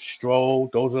 Manhurt, Stroll,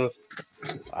 those are,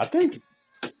 I think,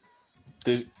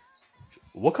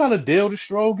 what kind of deal did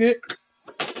Stroll get?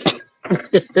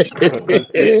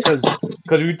 Because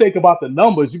if you think about the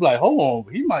numbers, you be like, hold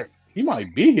on, he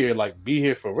might be here, like be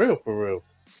here for real, for real.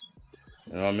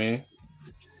 You know what I mean?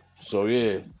 So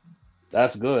yeah,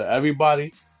 that's good.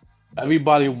 Everybody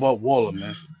but Waller,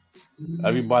 man.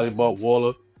 Everybody but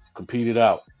Waller competed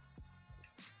out.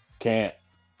 Can't.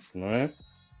 You know what I mean?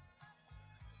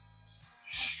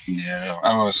 Yeah,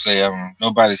 I would say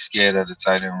nobody's scared of the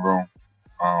tight end room.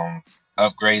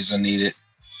 Upgrades are needed.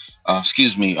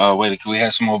 Excuse me. Wait, can we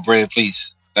have some more bread,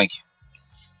 please? Thank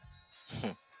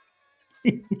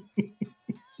you.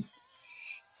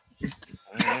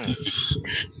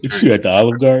 You at the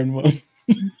Olive Garden, man?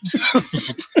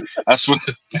 That's what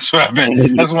I've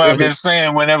been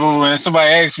saying when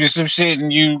somebody asks me some shit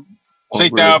and you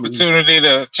take the opportunity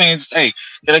to change. Hey,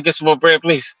 can I get some more bread,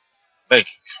 please? Thank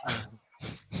you.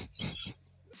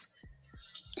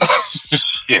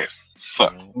 Yeah,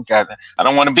 fuck. I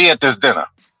don't want to be at this dinner.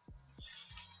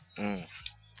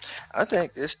 I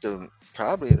think it's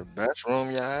probably the best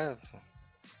room y'all have.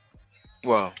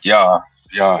 Well, y'all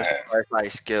have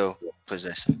like skill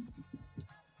position.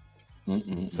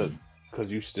 Because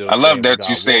you still. I love that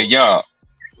you said y'all.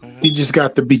 He just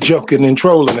got to be joking and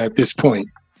trolling at this point.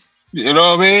 You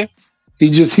know what I mean? He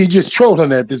just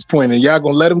trolling at this point, and y'all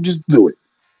gonna let him just do it.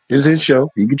 It's his show.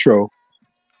 He can troll.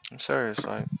 I'm serious.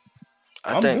 Like,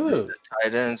 I think the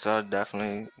tight ends are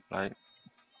definitely like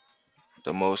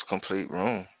the most complete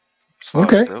room.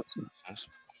 Okay.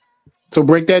 So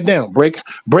break that down. Break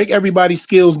everybody's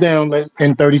skills down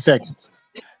in 30 seconds.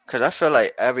 Because I feel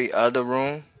like every other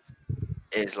room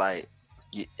is like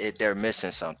they're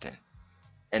missing something.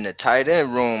 In the tight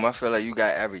end room, I feel like you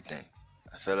got everything.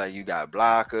 I feel like you got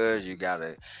blockers, you got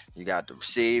the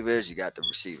receivers, you got the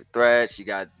receiver threats, you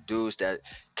got dudes that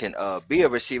can be a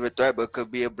receiver threat but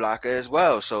could be a blocker as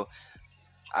well. So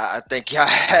I think y'all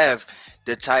have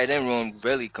the tight end room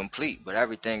really complete, but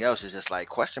everything else is just like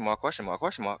question mark, question mark,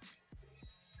 question mark.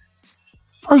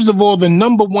 First of all, the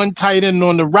number one tight end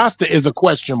on the roster is a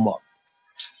question mark.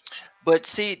 But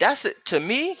see, that's it. To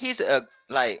me, he's a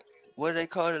like, what do they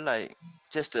call it? Like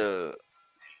just a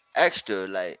extra.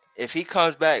 Like if he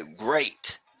comes back,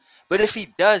 great. But if he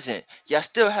doesn't, y'all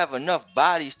still have enough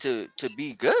bodies to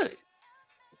be good.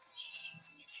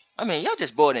 I mean, y'all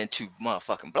just brought in 2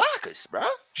 motherfucking blockers, bro.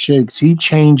 Shakes, he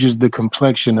changes the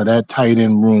complexion of that tight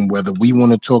end room, whether we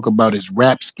want to talk about his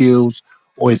rap skills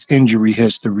or his injury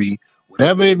history,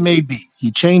 whatever it may be.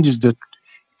 He changes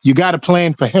you got a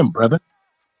plan for him, brother.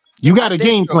 You got a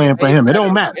game plan for him. It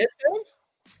don't matter.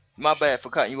 My bad for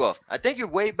cutting you off. I think you're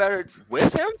way better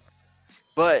with him,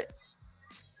 but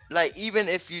like even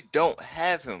if you don't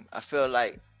have him, I feel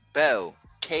like Bell,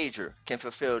 Cager can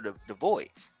fulfill the void.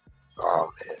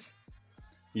 Oh man.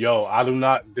 Yo, I do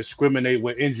not discriminate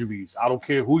with injuries. I don't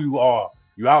care who you are.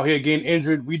 You out here getting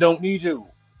injured, we don't need you.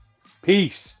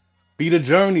 Peace. Be the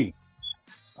journey.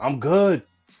 I'm good.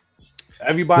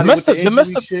 Everybody with the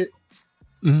injury shit.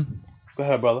 Mm-hmm. Go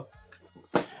ahead, brother.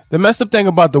 The messed up thing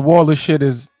about the Waller shit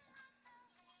is,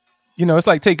 it's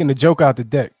like taking the joke out the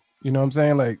deck. You know what I'm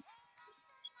saying? Like,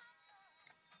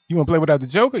 you want to play without the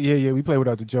Joker? Yeah, we play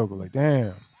without the Joker. Like,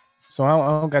 damn. So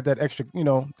I don't got that extra,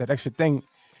 that extra thing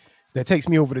that takes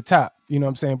me over the top. You know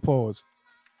what I'm saying? Pause.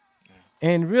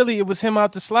 And really, it was him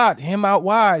out the slot, him out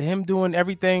wide, him doing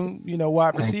everything,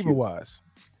 wide receiver wise.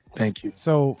 Thank you.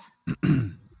 So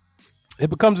it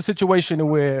becomes a situation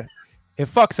where it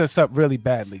fucks us up really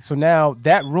badly. So now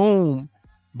that room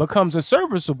becomes a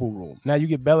serviceable room. Now you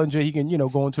get Bellinger, he can,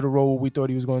 go into the role we thought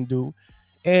he was going to do.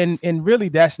 And really,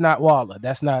 that's not Waller.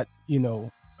 That's not,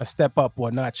 a step up or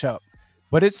a notch up.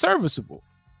 But it's serviceable,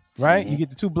 right? You get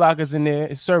the 2 blockers in there.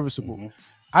 It's serviceable.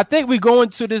 I think we go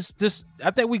into this.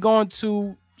 I think we go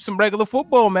into some regular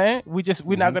football, man.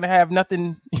 We're not gonna have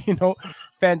nothing,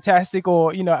 fantastic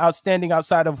or outstanding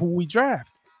outside of who we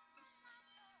draft.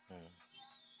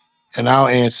 And I'll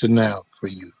answer now for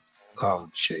you,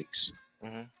 Shakes.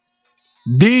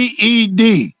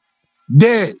 DED,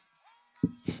 dead.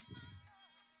 You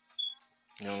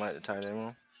don't like the tight end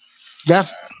one?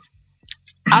 That's.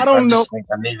 I don't know.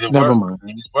 Never mind.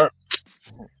 Work.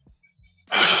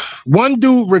 One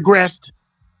dude regressed.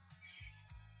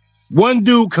 One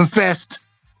dude confessed.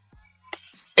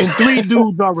 And 3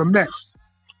 dudes are a mess.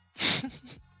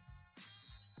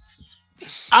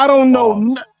 I don't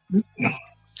know.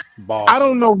 I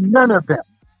don't know none of them.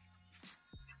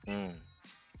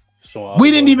 So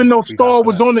we didn't even know Starr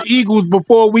was on the Eagles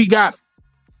before we got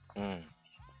him.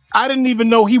 I didn't even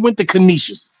know he went to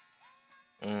Canisius.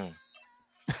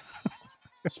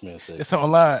 It's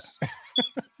online.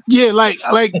 Yeah, like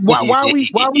why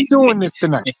we doing this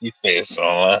tonight? He said it's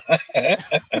online.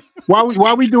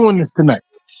 Why we doing this tonight?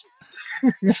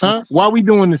 Huh? Why we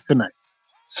doing this tonight?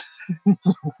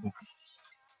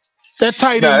 That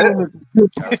tight end room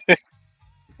is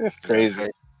It's crazy.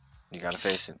 You gotta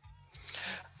face it.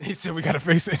 He said we gotta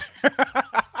face it.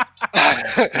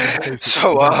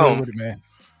 So with it, man.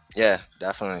 yeah,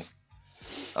 definitely.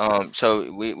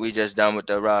 So we just done with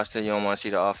the roster. You don't want to see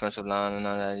the offensive line and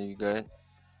none of that. You good?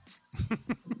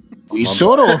 We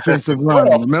saw the offensive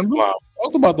line, remember?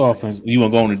 Talked about the offense. You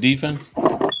want to go on the defense?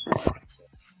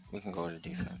 We can go to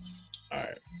defense. All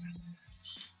right.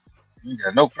 You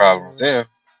got no problem there.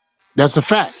 That's a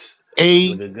fact.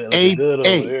 A.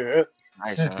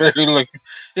 Nice, huh?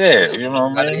 Yeah, you know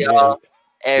what I mean? Y'all,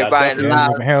 everybody in the Yeah, live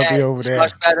looking healthy over there.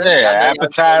 much better. Yeah,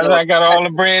 appetizer. I got all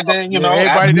the bread there, you know.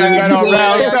 Everybody just got all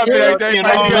round up. Everybody You know,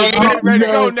 ready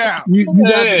to go now. You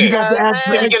got to ask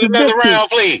for Let me get extra another biscuits. round,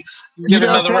 please. Get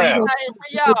another round.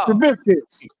 Extra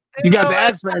biscuits. You got to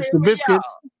ask for extra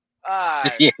biscuits.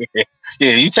 Alright.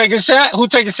 Yeah, you take a shot? Who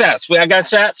taking shots? I got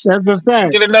shots. That's a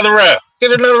fact. Get another round.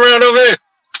 Get another round over here.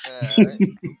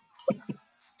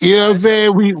 You know what I'm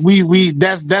saying? We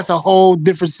that's a whole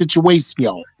different situation,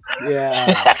 yo.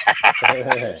 Yeah.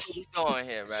 Keep going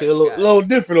here, right? See, a little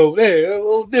different over there. A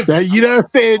little different. You know what I'm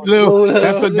saying? Lil?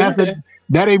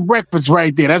 That ain't breakfast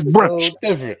right there. That's brunch.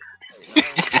 Different. I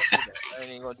ain't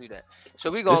even gonna do that.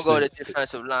 So we gonna go to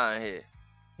defensive line here,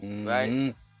 right?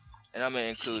 And I'm gonna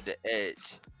include the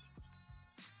edge.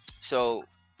 So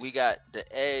we got the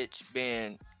edge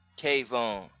being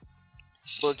Kayvon,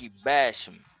 Boogie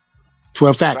Basham,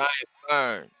 12 sacks.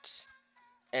 Brian Burns,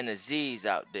 and Aziz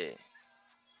out there.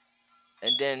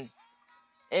 And then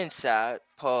inside,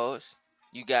 pause,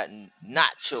 you got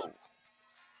Nacho,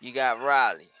 you got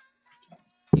Riley,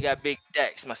 you got Big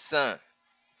Dex, my son,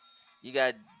 you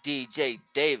got DJ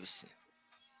Davison,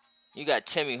 you got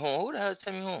Timmy Horn. Who the hell is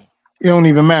Timmy Horn? It don't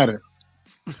even matter.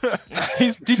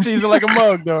 He's teasing like a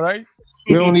mug, though, right?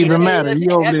 It don't even matter. He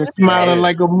over there smiling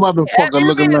like a motherfucker,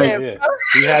 looking like.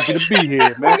 He happy to be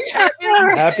here, man.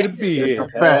 Happy to be here.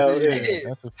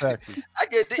 That's a fact. I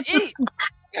get to eat.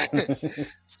 Shit,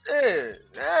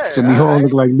 So we all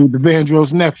look like Luther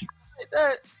Vandross' nephew.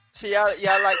 See, y'all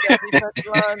like that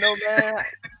defensive line, no man?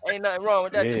 Ain't nothing wrong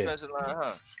with that defensive line,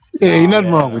 huh? Yeah, ain't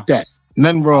nothing wrong with that.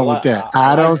 Nothing wrong with that.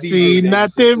 I don't see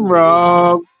nothing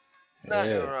wrong.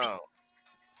 Nothing wrong.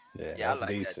 Yeah, I like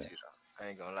decent. that too, though. I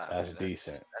ain't gonna lie. That's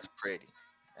decent. That's pretty.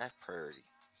 That's pretty.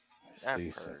 That's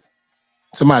pretty.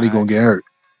 Somebody gonna get hurt.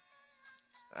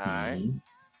 All right.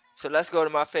 So let's go to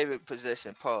my favorite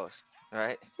position. Pause. All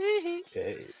right.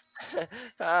 Okay.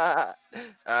 All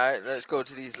right. Let's go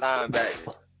to these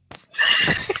linebackers.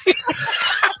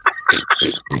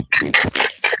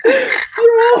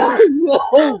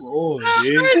 Oh,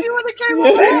 crazy when it came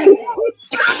over.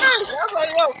 I was like,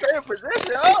 yo, favorite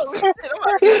position. Oh, shit.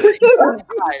 All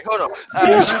right, hold on.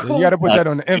 You got to put that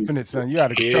on the infinite, son. You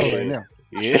out of control right now.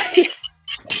 Yeah.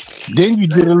 Then you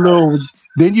did a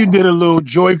little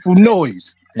joyful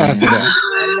noise after that.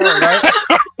 I know, right?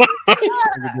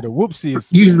 You did a whoopsie.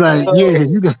 He's like, yeah,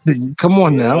 you got to come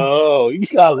on now. Oh, you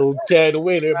got a little carried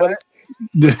away there, buddy.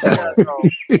 You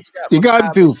got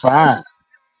to do 5.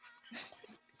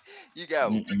 You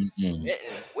got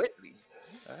Whitley.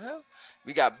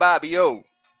 We got Bobby O.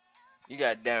 You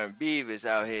got Darren Beavers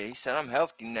out here. He said, I'm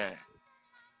healthy now.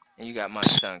 And you got my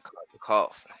son,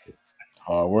 Coughlin.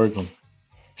 Hard working.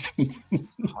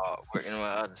 Hard working, my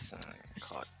other son,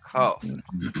 Coughlin.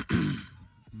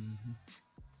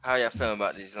 How y'all feeling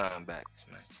about these linebackers,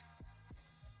 man?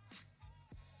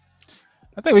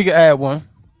 I think we can add one.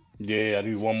 Yeah, I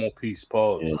need one more piece,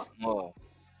 Paul. Yeah. One more.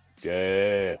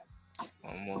 Yeah.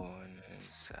 One more on the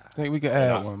inside. I think we can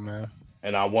add one, man.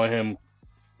 And I want him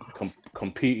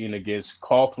competing against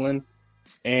Coughlin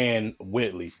and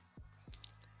Whitley.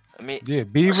 I mean, yeah,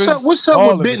 Beavers. What's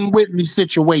up with Benton Whitley's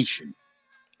situation?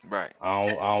 Right. I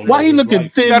don't Why know he looking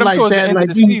thin like towards that? the end Like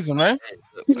of the season, right?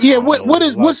 Yeah.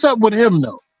 What's up with him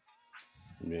though?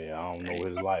 Yeah, I don't know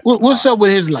his life. What's up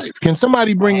with his life? Can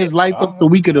somebody bring his life up so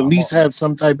we could at least have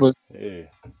some type of? Yeah,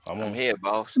 I'm here,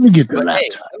 boss. Let me get the laptop. Hey,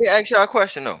 let me ask y'all a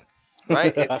question though.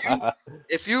 Right?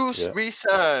 If you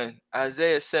re-sign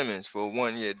Isaiah Simmons for a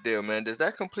 1-year deal, man, does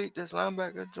that complete this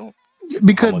linebacker joint?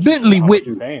 Because Bentley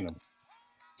Whitten. Paying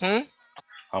him.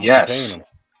 Yes. Paying him.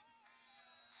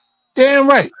 Damn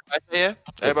right.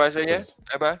 Everybody say yeah?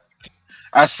 Everybody?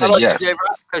 I say yes.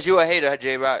 Because you a hater,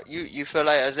 J-Rock. You feel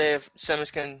like Isaiah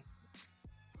Simmons can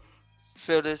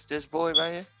fill this boy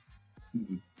right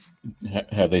here?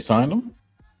 Have they signed him?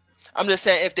 I'm just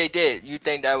saying, if they did, you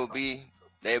think that would be,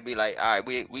 they'd be like, all right,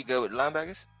 we good with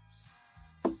linebackers?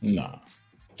 Nah.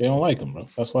 They don't like him, bro.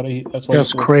 That's why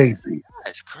That's crazy.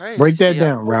 That's crazy. Break that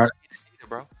down, Rock. He the hater,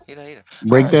 bro. He the hater.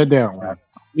 Break that down, Rock.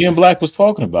 Me and Black was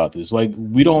talking about this. Like,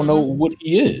 we don't know what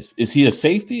he is. Is he a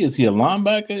safety? Is he a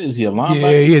linebacker? Is he a linebacker?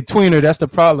 Yeah, he a tweener. That's the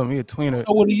problem. He a tweener. We don't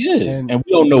know what he is, And- and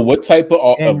we don't know what type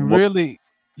of really,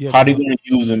 how they going to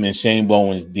use him in Shane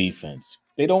Bowen's defense.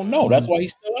 They don't know. That's why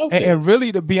he's still out there. And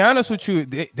really, to be honest with you,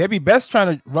 they'd be best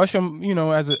trying to rush him,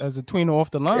 as a tweener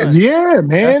off the line. Yeah,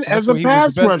 man, That's as a what he was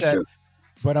pass the best at. rusher.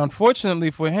 But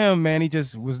unfortunately for him, man, he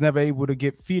just was never able to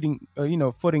get footing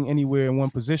anywhere in one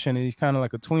position, and he's kind of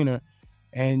like a tweener,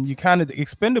 and you kind of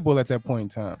expendable at that point in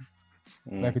time,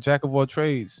 like a jack of all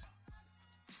trades.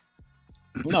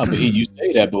 No, but you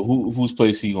say that, but whose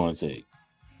place he going to take?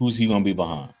 Who's he going to be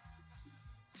behind?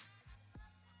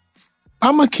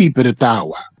 I'm gonna keep it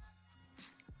 1,000.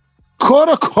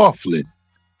 Carter Coughlin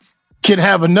can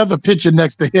have another picture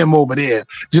next to him over there,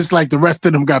 just like the rest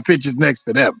of them got pictures next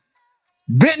to them.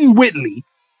 Benton Whitley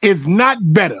is not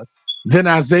better than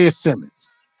Isaiah Simmons.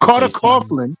 Carter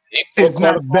Coughlin is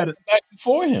not better back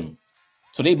before him.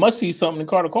 So they must see something in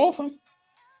Carter Coughlin.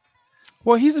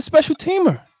 Well, he's a special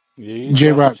teamer. Yeah,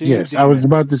 J-Rock, yes, I was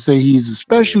about to say he's a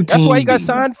special team. That's why he got demon.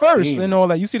 signed first and all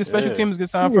that. You see the special teams get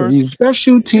signed first. He's a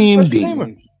special team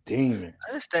demon. Demon.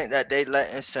 I just think that they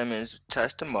letting Simmons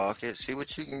test the market, see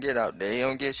what you can get out there. He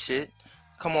don't get shit.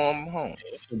 Come on home.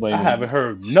 I haven't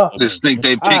heard nothing. Just think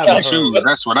they pick and choose.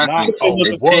 That's what I think.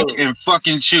 They pick and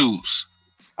fucking choose.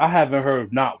 I haven't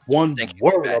heard not one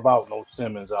word about no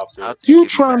Simmons out there. You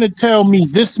trying to tell me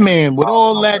this man with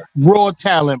all that raw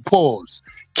talent,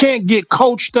 can't get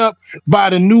coached up by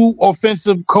the new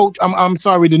offensive coach? I'm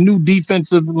sorry, the new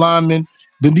defensive lineman,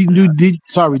 the new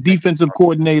defensive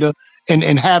coordinator,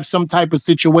 and have some type of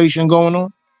situation going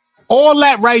on? All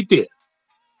that right there.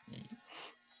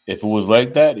 If it was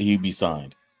like that, he'd be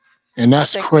signed. And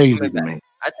that's crazy to me.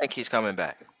 I think he's coming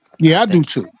back. Yeah, I do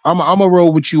too. I'm gonna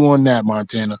roll with you on that,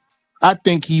 Montana. I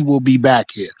think he will be back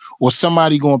here, or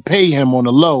somebody gonna pay him on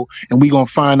the low, and we gonna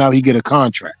find out he get a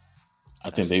contract.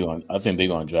 I think they're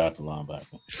gonna draft a linebacker.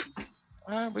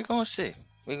 All right, we're gonna see.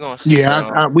 We're gonna see.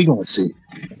 Yeah, we gonna see.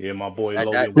 Yeah, my boy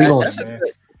Logan Wilson, man.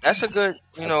 That's a good,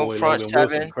 front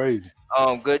seven. Crazy.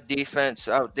 Good defense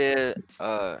out there.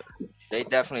 They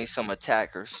definitely some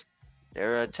attackers.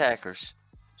 They're attackers.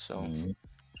 So.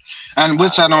 And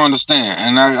which I don't understand.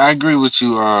 And I agree with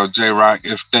you, J-Rock.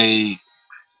 If they,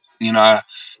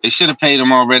 they should have paid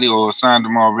him already or signed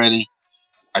him already.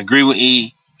 I agree with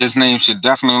E. His name should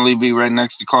definitely be right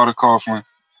next to Carter Coughlin.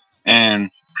 And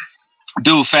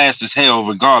dude fast as hell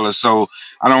regardless. So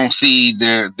I don't see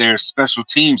their special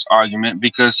teams argument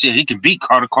because shit, he can beat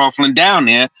Carter Coughlin down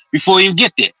there before you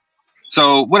get there.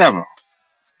 So whatever.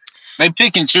 They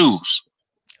pick and choose.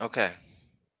 Okay.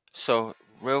 So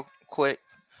real quick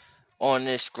on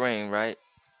this screen, right?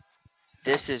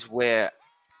 This is where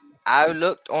I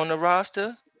looked on the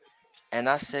roster and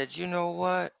I said, you know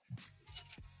what?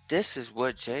 This is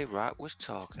what J-Rock was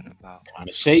talking about. Kind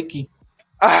of shaky.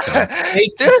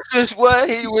 This is what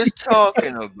he was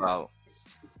talking about.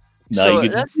 No,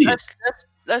 so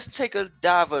let's take a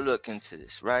diver look into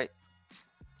this, right?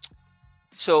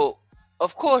 So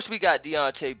of course we got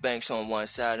Deontay Banks on one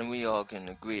side, and we all can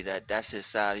agree that that's his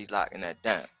side. He's locking that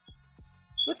down.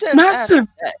 But then after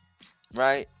that,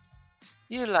 right?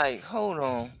 You're like, hold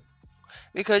on,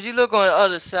 because you look on the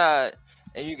other side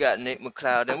and you got Nick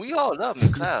McLeod, and we all love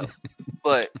McLeod,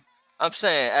 but I'm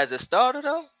saying as a starter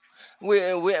though. We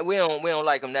don't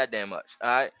like him that damn much.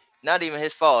 All right, not even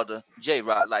his father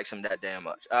J-Rod likes him that damn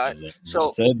much. All right, so I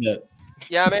said that.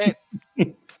 Yeah, I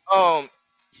mean,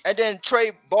 and then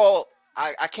Trey Ball,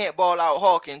 I can't ball out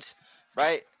Hawkins,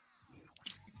 right?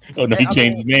 Oh no, he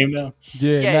changed his name now.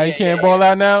 Yeah, now he can't ball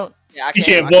out now. Yeah, I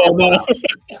can't ball now.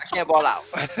 I can't ball out.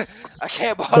 I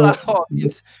can't ball out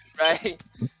Hawkins, right?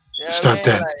 You know Stop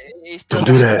that! Like, he's still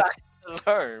Don't do that. To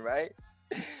learn, right?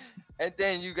 And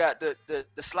then you got the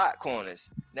slot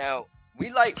corners. Now, we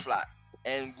like Fly,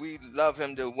 and we love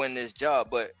him to win this job,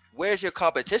 but where's your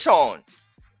competition?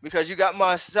 Because you got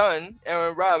my son,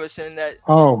 Aaron Robinson, that...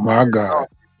 Oh, my God.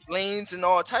 Lanes and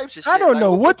all types of shit. I don't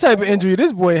know what type of injury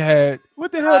this boy had.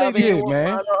 What the hell they did,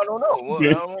 man? I don't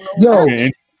know.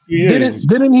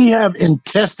 Didn't he have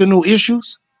intestinal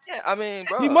issues? Yeah, I mean,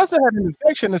 bro. He must have had an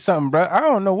infection or something, bro. I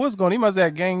don't know what's going on. He must have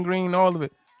had gangrene, all of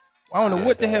it. I don't know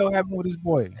what the hell happened with this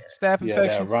boy. Staph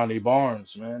infection. Yeah, Ronnie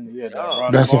Barnes, man. Yeah,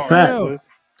 that's Barnes, a fact.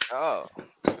 Oh,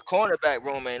 the cornerback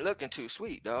room ain't looking too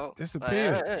sweet, dog.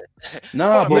 Disappeared.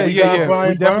 Nah, but we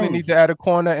definitely need to add a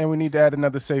corner, and we need to add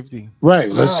another safety.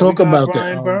 Right. Let's talk about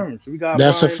that. Burns.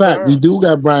 That's a fact. We do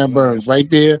got Brian Burns right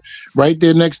there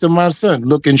next to my son,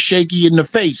 looking shaky in the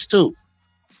face too.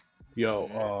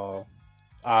 Yo,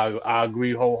 I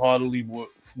agree wholeheartedly with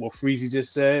what Freezy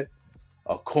just said.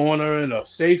 A corner and a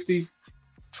safety.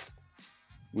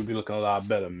 we'd be looking a lot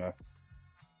better, man.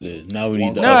 Yeah, now we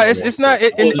need the No, other it's not.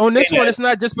 On this one, it's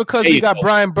not just because we got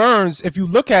Brian Burns. If you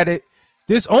look at it,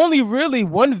 there's only really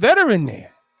one veteran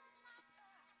there.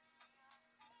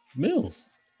 Mills.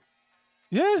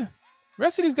 Yeah.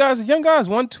 Rest of these guys are young guys,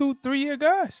 1, 2, 3 year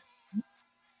guys.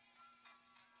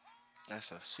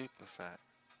 That's a super fact.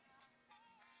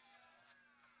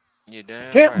 You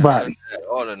damn Camp right. body.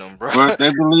 All of them, bro. But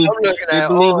they believe I'm looking they at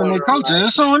believe all in their of them coaching. like,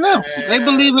 It's on them. They man,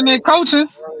 believe in their coaching.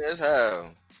 young as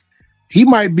hell. He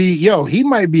might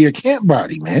be a camp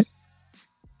body, man.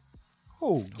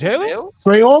 Who? Jalen? Neal?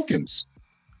 Trey Hawkins.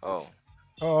 Oh.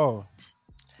 Oh.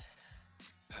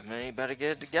 I mean, he better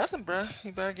get it together, bro.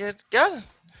 He better get it together.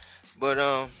 But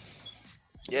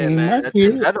yeah, He man, might be.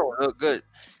 that don't look good.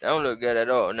 That don't look good at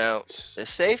all. Now, the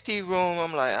safety room,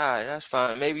 I'm like, all right, that's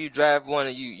fine. Maybe you drive one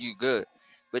and you good.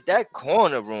 But that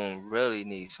corner room really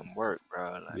needs some work,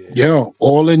 bro. Like, Yo,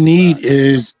 all it need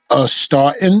is a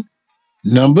starting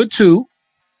number 2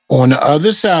 on the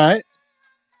other side.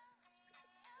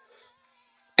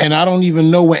 And I don't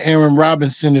even know what Aaron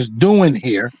Robinson is doing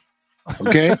here.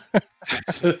 Okay.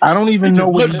 I don't even know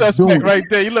what Look he's suspect doing. right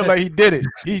there. You look like he did it.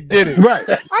 He did it. Right.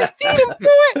 I seen him do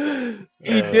it.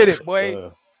 He did it,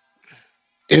 boy.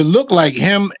 It looked like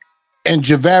him and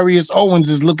Javarius Owens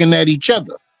is looking at each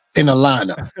other in a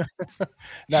lineup.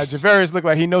 Now Javarius look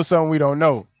like he knows something we don't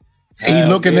know. He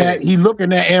looking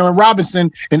at Aaron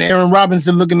Robinson, and Aaron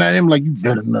Robinson looking at him like, you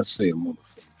better not say a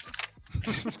motherfucker.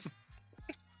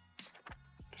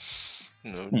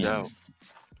 no doubt.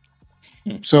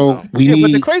 So we Yeah, need.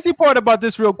 but the crazy part about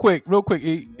this, real quick,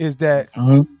 E, is that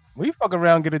Mhm. we fuck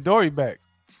around and get a Dory back.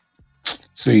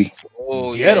 See,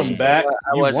 Oh, Get yeah. him back.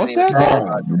 I You wasn't want even that? thinking oh,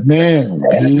 about man,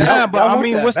 Nah, but I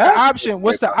mean, that what's back? the option?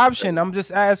 What's the option? I'm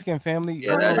just asking, family.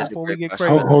 Yeah, that is a Before we great get question.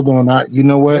 crazy. hold on. You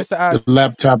know what? What's the option? The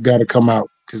laptop got to come out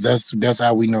because that's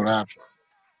how we know the option.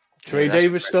 Trey that's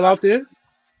Davis still out there?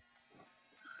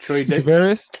 Trey Davis.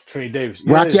 Javarius? Trey Davis.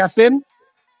 Rocky Asin?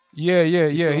 Yeah.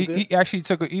 still He, there? he actually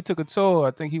took a tour.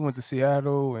 I think he went to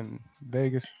Seattle and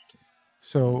Vegas.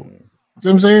 So See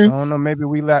what I'm I saying? don't know. Maybe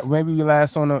we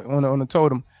last on the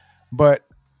totem. But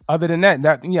other than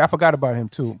that, I forgot about him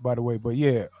too. By the way, but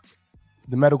yeah,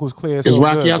 the medical's clear. Is So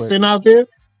Rocky good, but Asin out there?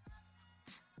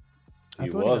 I He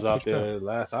thought was got out picked there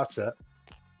last I checked.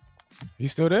 You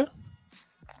still there?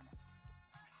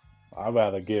 I'd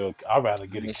rather get a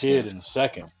kid in the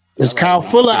second. Is I'd rather Kyle get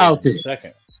a Fuller kid out in the there?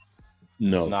 Second.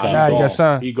 No, Nah, Nah, he got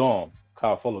signed. He gone.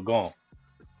 Kyle Fuller gone.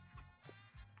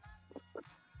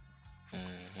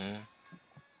 Mm-hmm.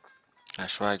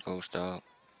 That's right, Ghost Dog.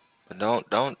 But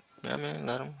don't. I mean,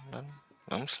 let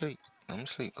him sleep. Let him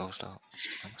sleep, Ghost Dog.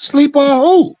 Sleep on who?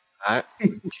 All right.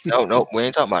 No, we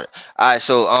ain't talking about it. All right,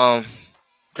 so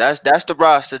that's the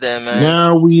roster there, man.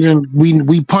 Now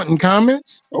we punting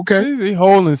comments. Okay. Is he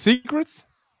holding secrets?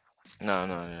 No,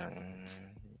 yeah,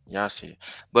 y'all see it.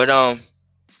 But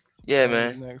yeah,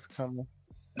 man. Next coming.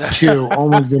 Chill.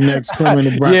 Owens the next coming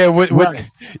to Brian. Yeah, with Right.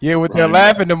 their Brian.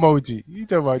 laughing emoji. You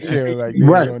talking about chill like that?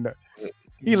 Right. You don't know.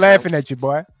 He laughing at you,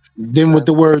 boy. Then with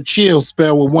the word chill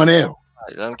spelled with one L. All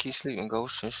right, let him keep sleeping,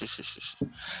 Ghost. Shush. All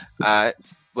right,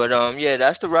 but yeah,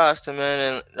 that's the roster,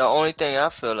 man. And the only thing I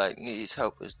feel like needs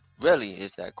help is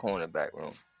that cornerback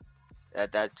room.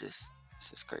 That just it's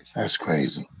just crazy. That's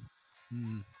crazy.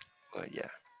 But yeah,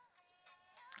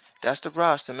 that's the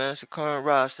roster, man. It's the current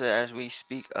roster as we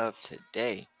speak of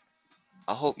today.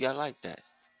 I hope y'all like that.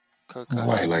 Kirk Cousins.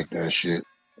 Nobody like that shit.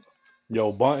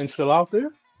 Yo, Bunton still out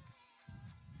there?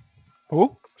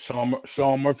 Who?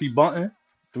 Sean Murphy Bunton?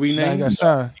 3 Nah, he got names?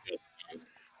 signed.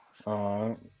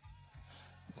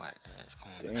 White ass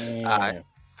cornerback. Damn. All right.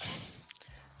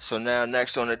 So now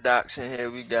next on the docs in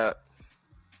here we got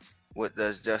what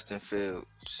does Justin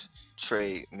Fields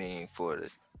trade mean for the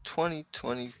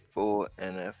 2024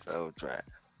 NFL draft?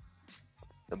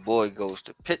 The boy goes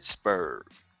to Pittsburgh.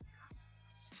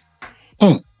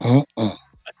 I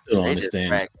still don't They just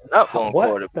understand. racking up on What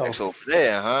quarterbacks the over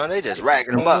there, huh? They just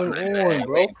racking them What's up. going on,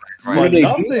 bro? What For do they do?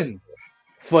 nothing.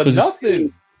 For 'Cause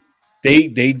nothing.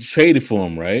 They traded for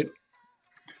him, right?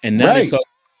 And now they Right. talk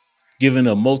giving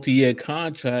a multi-year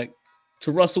contract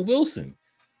to Russell Wilson.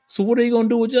 So what are you gonna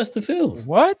do with Justin Fields?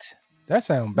 What? That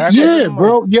sound backwards. Yeah,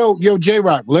 bro. Yo,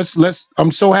 J-Rock. Let's.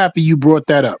 I'm so happy you brought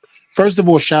that up. First of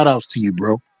all, shout outs to you,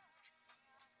 bro.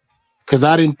 Because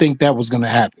I didn't think that was gonna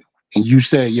happen. And you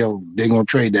said, yo, they're gonna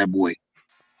trade that boy.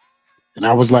 And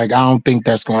I was like, I don't think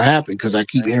that's gonna happen because I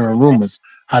keep hearing rumors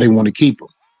how they want to keep him.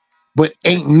 But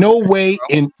ain't no way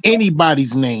in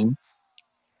anybody's name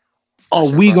are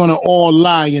we gonna all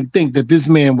lie and think that this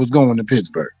man was going to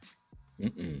Pittsburgh.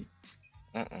 Mm-mm.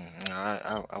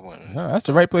 No, I wouldn't. No, that's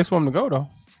the right place for him to go, though.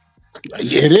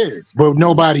 It is, but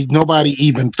nobody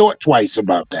even thought twice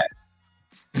about that.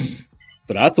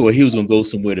 But I thought he was gonna go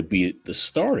somewhere to be the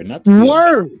starter, not to be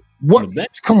Word. What?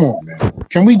 Come on, man.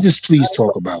 Can we just please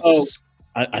talk about this?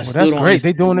 I still that's great.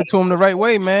 They doing it to him the right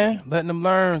way, man. Letting him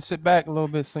learn. Sit back a little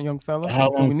bit, some young fella. How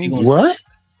long we need what?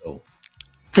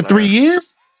 For 3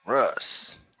 years?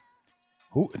 Russ.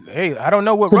 Hey, I don't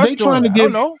know what So Russ they doing. trying to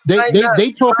give.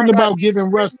 They talking about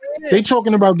giving Russ. They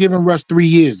talking about giving Russ 3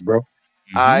 years, bro. All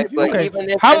right, but even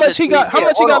if how much he got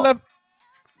left?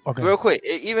 Okay. Real quick,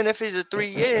 even if it's a 3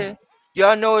 year,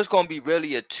 y'all know it's gonna be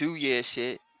really a 2 year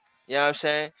shit. You know what I'm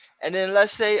saying? And then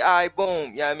let's say, all right,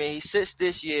 boom. You know what I mean? He sits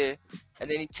this year, and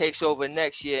then he takes over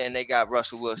next year, and they got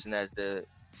Russell Wilson as the,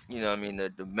 you know what I mean,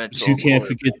 the mentor. But you can't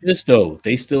forget this though.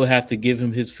 They still have to give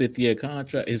him his 5th year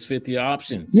contract, his 5th year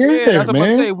option. Yeah, that's what I'm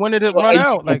saying. When did it run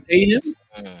out? Like pay him?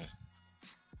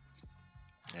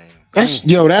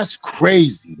 That's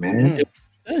crazy, man. It makes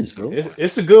sense, bro.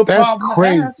 It's a good problem.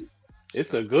 Crazy.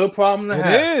 It's a good problem to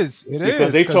have. It is.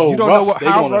 Because they told you don't know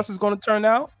how Russ is going to turn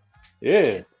out.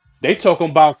 Yeah. They talking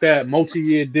about that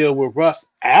multi-year deal with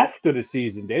Russ after the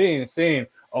season. They ain't saying,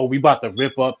 "Oh, we about to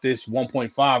rip up this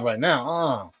 1.5 right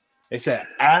now." They said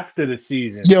after the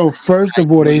season. Yo, first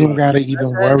of all, they don't gotta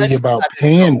even worry about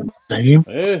paying him.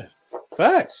 Yeah,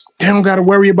 facts. They don't gotta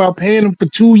worry about paying him for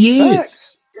 2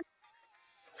 years.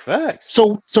 Facts.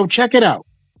 So check it out,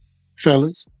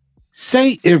 fellas.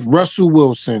 Say if Russell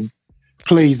Wilson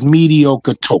plays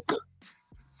mediocre Toka,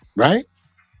 right?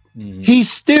 Mm-hmm. He's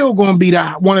still going to be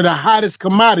one of the hottest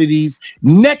commodities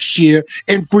next year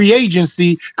in free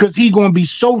agency because he's going to be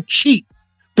so cheap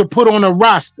to put on a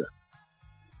roster.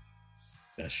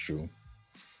 That's true.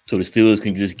 So the Steelers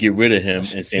can just get rid of him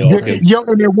and say, okay. Yo,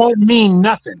 and it won't mean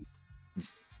nothing.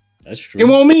 That's true. It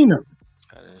won't mean nothing.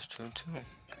 That is true, too.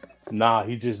 Nah,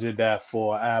 he just did that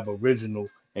for Aboriginal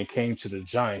and came to the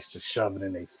Giants to shove it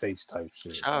in their face type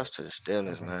shit. Shout out to the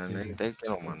Steelers, man. They get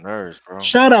on my nerves, bro.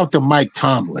 Shout out to Mike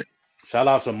Tomlin. Shout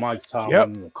out to Mike Tomlin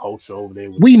and the coach over there.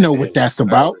 We know what that's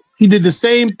about. He did the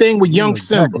same thing with young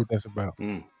Simba. What that's about.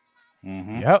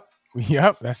 Mm-hmm.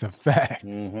 Yep, that's a fact.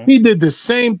 Mm-hmm. He did the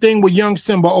same thing with young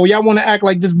Simba. Oh, y'all want to act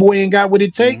like this boy ain't got what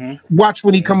it take? Mm-hmm. Watch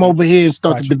when he come over here and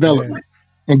start the development.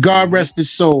 And God rest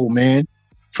his soul, man,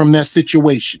 from that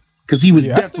situation. Because he was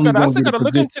definitely I still gotta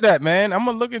look into that, man. I'm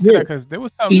gonna look into that because there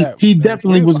was something he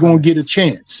definitely was gonna get a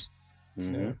chance.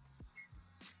 Mm-hmm.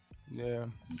 Yeah.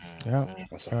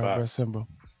 That's a fact. Simple.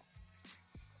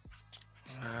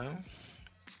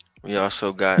 We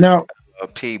also got now a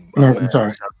P. I'm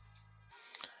sorry.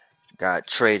 Got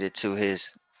traded to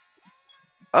his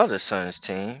other son's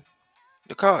team,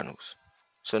 the Cardinals.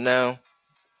 So now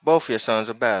both your sons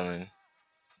are battling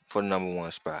for the number 1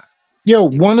 spot. Yo,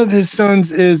 one of his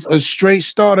sons is a straight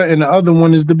starter and the other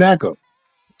one is the backup.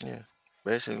 Yeah,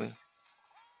 basically.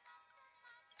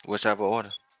 Whichever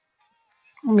order.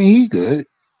 I mean, he good.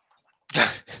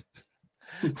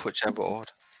 Whichever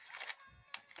order.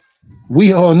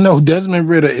 We all know Desmond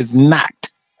Ridder is not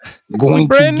going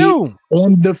to get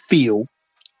on the field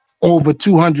over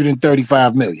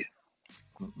 $235 million.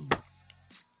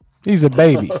 He's a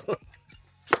baby.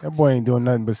 That boy ain't doing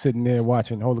nothing but sitting there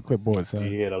watching. Hold the clipboard, son.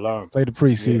 He had to learn. Play the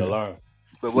preseason.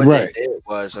 But what they did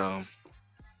was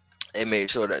they made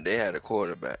sure that they had a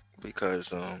quarterback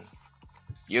because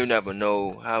you never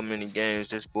know how many games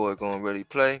this boy gonna really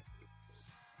play.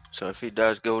 So if he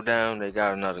does go down, they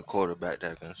got another quarterback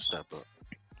that can step up.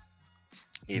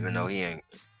 Even though he ain't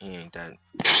that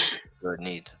good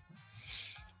neither.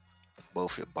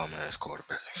 Both your bum ass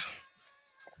quarterbacks.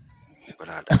 But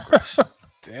I digress.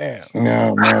 Damn.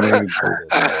 No,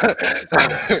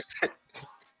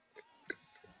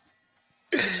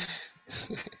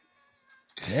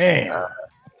 damn.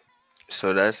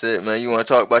 So that's it, man. You want to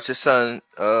talk about your son,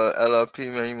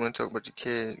 LRP, man? You want to talk about your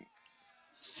kid?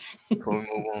 Before we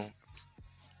move on.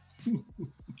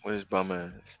 What is bum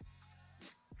ass?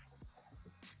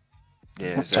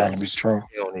 Yeah, exactly. He's true.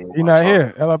 He not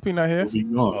here. LRP not here. He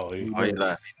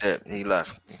left. He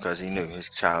left because he knew his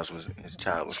child was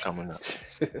coming up. So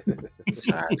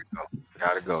I had to go.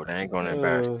 Gotta go. They ain't gonna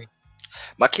embarrass me.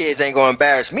 My kids ain't gonna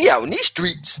embarrass me out in these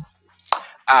streets.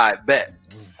 I bet.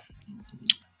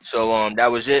 So that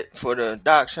was it for the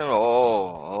doxing.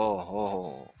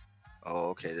 Oh,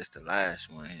 okay, this the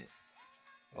last one here.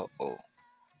 All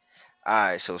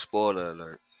right, so spoiler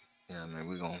alert. Yeah, man,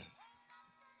 we gonna.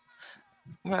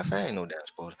 Matter of fact, ain't no damn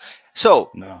spoiler.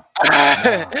 So nah.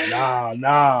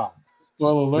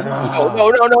 Spoiler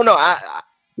alert. No.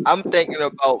 I'm thinking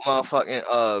about motherfucking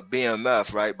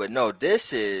BMF, right? But no,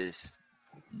 this is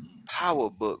Power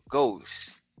Book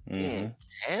Ghost.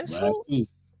 Last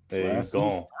season. There you Last season.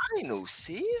 go. Final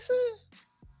season?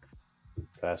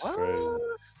 That's What? crazy.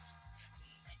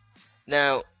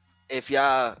 Now, if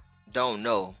y'all don't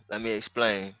know, let me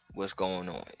explain what's going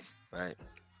on, right?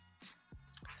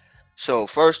 So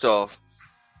first off,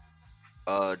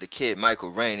 the kid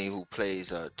Michael Rainey who plays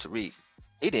Tariq,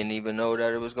 he didn't even know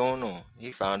that it was going on.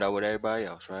 He found out with everybody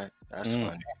else, right? That's Mm.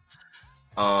 funny.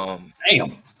 Um,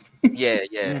 Damn. yeah.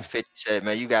 Mm. 50 said,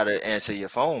 man, you gotta answer your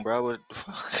phone, bro. What the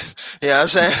fuck? You know what I'm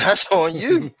saying? That's on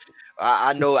you.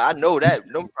 I know that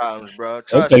no problems, bro. That's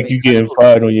Trust like me. you getting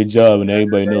fired on your job and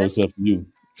everybody knows except for you.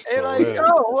 Hey, For like, real.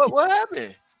 yo, what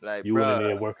happened? Like, You bro, in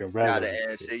there working gotta regular.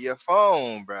 answer your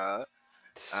phone, bro.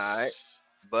 All right,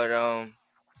 but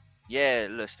yeah.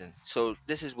 Listen, so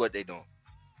this is what they doing.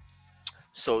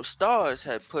 So Stars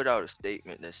had put out a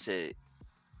statement that said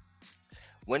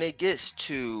when it gets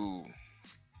to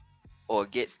or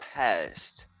get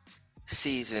past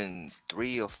season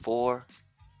 3 or 4,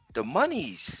 the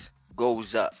monies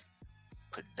goes up.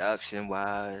 Production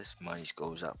wise, monies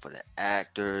goes up for the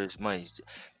actors,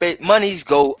 monies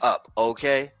go up,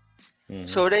 okay? Mhm.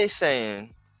 So they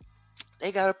saying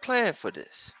they got a plan for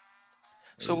this.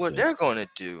 So They what say, they're gonna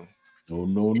do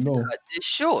no. is cut this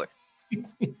short.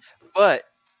 But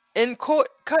in court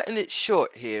cutting it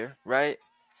short here, right?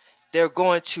 They're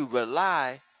going to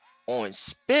rely on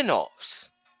spin-offs.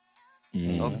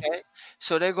 Mm. Okay.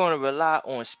 So they're going to rely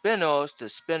on spin-offs to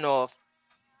spin off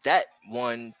that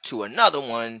one to another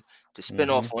one, to spin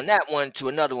off on that one to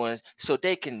another one, so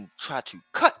they can try to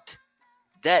cut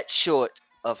that short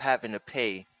of having to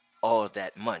pay all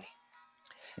that money.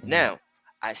 Now,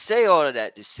 I say all of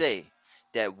that to say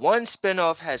that one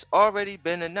spinoff has already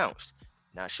been announced.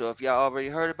 Not sure if y'all already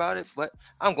heard about it, but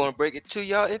I'm going to break it to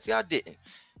y'all if y'all didn't.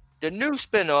 The new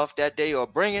spinoff that they are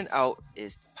bringing out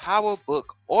is Power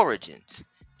Book Origins.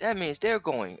 That means they're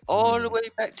going all the way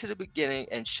back to the beginning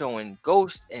and showing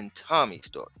Ghost and Tommy's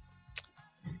story.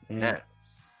 Now,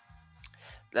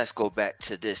 let's go back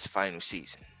to this final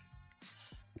season.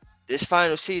 This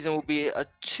final season will be a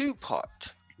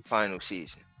 2-part final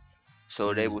season.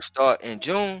 So they will start in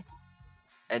June,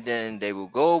 and then they will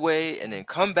go away and then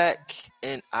come back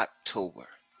in October.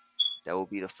 That will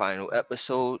be the final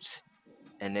episodes.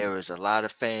 And there is a lot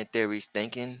of fan theories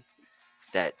thinking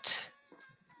that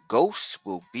Ghost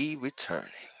will be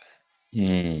returning.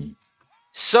 Mm.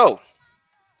 So,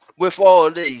 with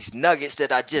all these nuggets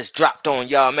that I just dropped on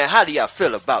y'all, man, how do y'all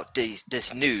feel about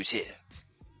this news here?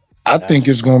 I think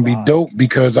it's gonna be dope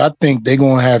because I think they're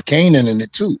gonna have Kanan in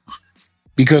it too.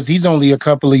 Because he's only a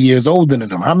couple of years older than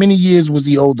them. How many years was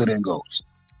he older than Ghost?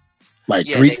 Like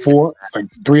Yeah, 3 or 4?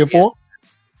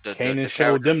 Kanan The showed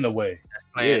character them the way.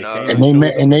 playing, Yeah, And Kanan they showed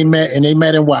met them and they the way. met and they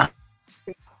met in what?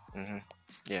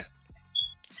 Yeah.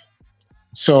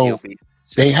 So He'll be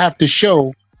they have to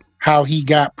show how he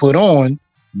got put on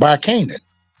by Kanan.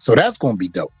 So that's gonna be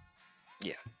dope.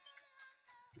 Yeah.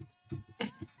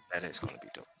 That is gonna be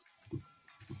dope.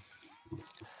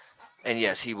 And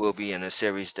yes, he will be in the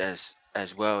series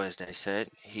as well as they said.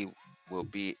 He will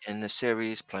be in the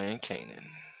series playing Kanan.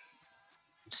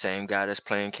 Same guy that's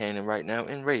playing Kanan right now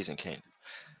in Raising Kanan.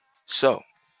 So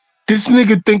This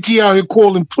nigga think he out here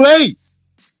calling plays.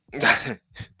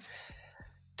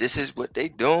 this is what they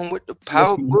doing with the Must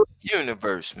Power be- Book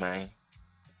universe, man.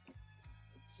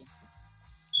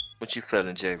 What you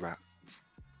feeling, J Rock?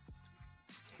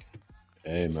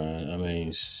 Hey man, I mean,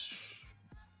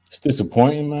 it's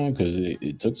disappointing, man, because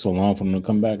it took so long for them to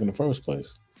come back in the first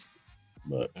place.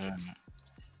 But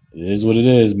it is what it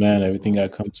is, man. Everything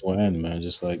got to come to an end, man.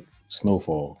 Just like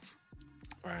Snowfall.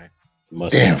 Right.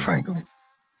 Must Damn, end. Franklin.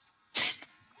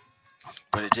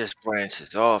 But it just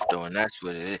branches off though, and that's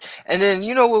what it is. And then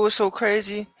you know what was so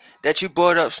crazy that you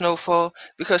brought up Snowfall,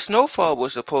 because Snowfall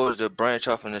was supposed to branch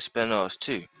off in the spinoffs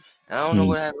too. And I don't know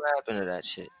what happened to that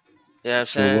shit. You know what I'm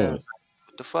Sure saying? was.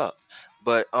 What the fuck?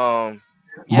 But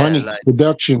yeah, Money, like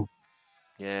production.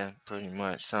 yeah, pretty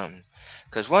much something.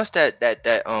 Cause once that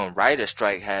writer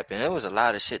strike happened, there was a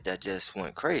lot of shit that just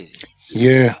went crazy.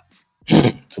 Yeah.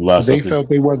 It's a lot of They stuff. felt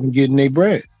they wasn't getting their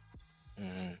bread.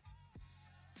 Mhm.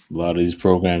 A lot of these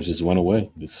programs just went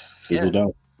away, just fizzled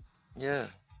out. Yeah.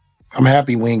 I'm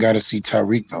happy we ain't got to see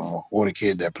Tyreek no more or the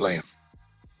kid that play him.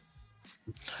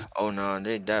 Oh no,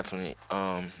 they definitely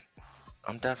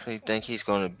I'm definitely think he's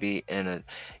gonna be in a,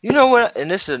 you know what, and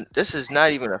this is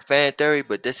not even a fan theory,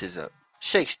 but this is a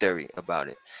Shake's theory about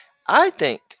it. I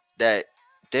think that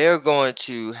they're going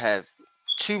to have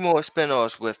 2 more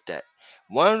spinoffs with that.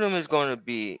 One of them is going to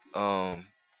be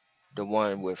the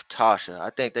one with Tasha.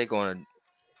 I think they're going to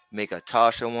make a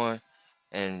Tasha one,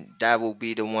 and that will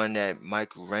be the one that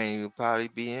Michael Rainey will probably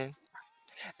be in.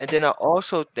 And then I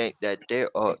also think that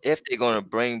if they're gonna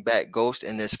bring back Ghost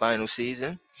in this final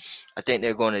season, I think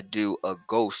they're gonna do a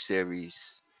Ghost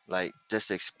series, like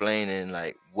just explaining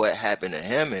like what happened to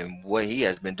him and what he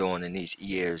has been doing in these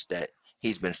years that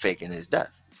he's been faking his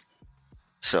death.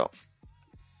 So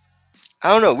I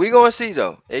don't know. We're gonna see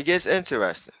though. It gets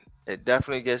interesting. It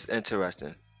definitely gets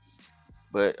interesting.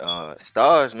 But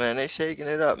stars, man, they shaking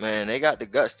it up, man. They got the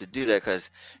guts to do that. Cause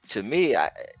to me,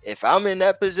 if I'm in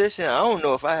that position, I don't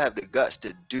know if I have the guts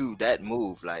to do that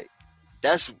move. Like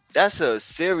that's a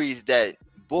series that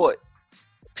brought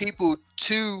people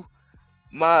to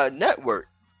my network.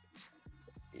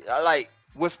 Like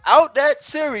without that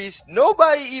series,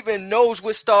 nobody even knows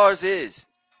what Stars is.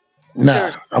 Nah,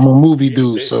 Seriously. I'm a movie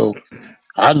dude, so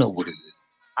I know what it is.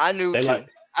 I knew They too. like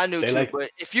I knew they too. like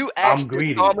But if you I'm ask the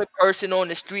greedy. common person on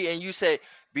the street and you say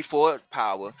before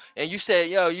Power, and you say,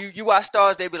 yo, you watch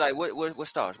Stars, they be like, what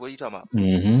Stars? What are you talking about?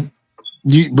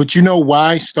 Mm-hmm. But you know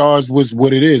why Stars was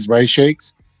what it is, right,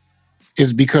 Shakes?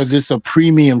 Is because it's a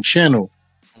premium channel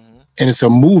and it's a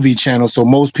movie channel, so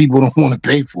most people don't want to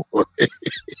pay for it.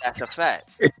 That's a fact.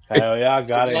 Hell yeah, I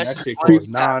got it. And Once, that shit once costs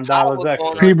you got $9 Power extra.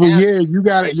 going on People, Amazon,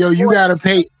 yeah, you it gotta forced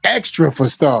pay extra for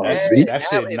Stars, B. That now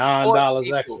shit it $9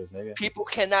 forced extra, people. nigga. People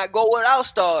cannot go without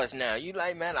Stars now. You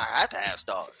like, man, I have to have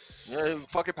Stars. You know,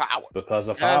 fucking Power. Because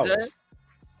of You know what Power.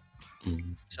 I'm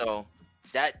saying? So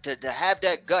that to have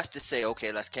that guts to say,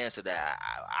 okay, let's cancel that.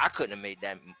 I couldn't have made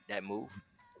that move.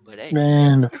 But hey,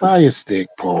 Man, the Fire Stick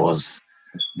pause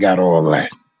got all that.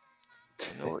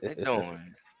 you know what they're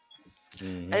doing.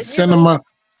 Mhm. And Cinema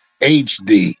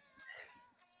HD.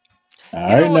 All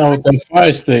right, now with that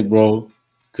Fire Stick, bro,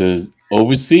 because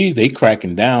overseas they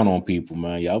cracking down on people,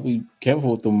 man. Y'all be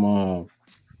careful with them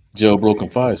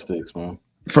jailbroken Fire Sticks, man.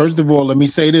 First of all, let me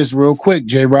say this real quick,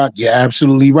 J-Rock. You're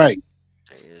absolutely right.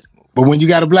 But when you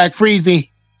got a Black Freezy,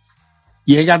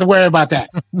 you ain't got to worry about that.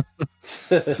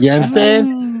 You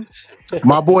understand?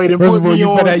 My boy done First put of all, me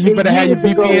on you better have your 8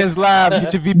 years ago. VPNs live.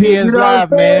 Get your You VPNs know what I'm live,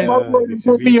 saying? man. My boy done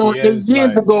put me on 8 VPNs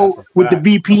years live. ago That's a with the fact.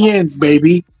 VPNs,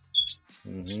 baby.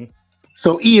 Mm-hmm.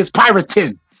 So E is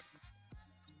pirating.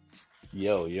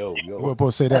 We're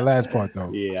supposed to say that last part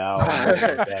though. Yeah, I don't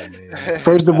know about that, man.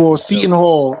 First of all, Seton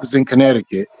Hall is in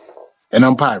Connecticut, and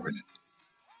I'm pirating.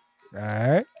 All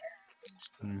right.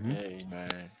 Mm-hmm. Hey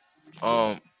man.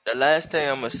 The last thing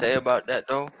I'm gonna say about that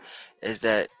though is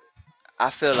that I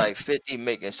feel like 50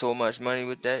 making so much money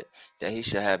with that he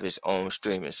should have his own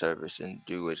streaming service and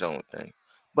do his own thing.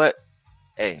 But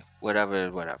hey, whatever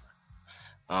is whatever.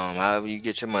 However you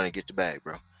get your money, get the bag,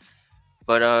 bro.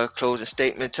 But closing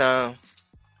statement time.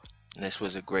 This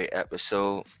was a great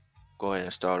episode. Go ahead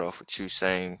and start off with you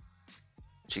saying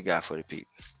what you got for the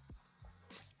people.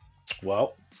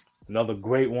 Well, another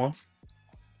great one.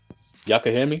 Y'all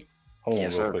can hear me? Hold on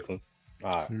Yes, real sir. quickly.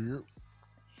 All right.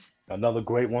 Another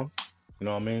great one. You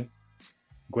know what I mean?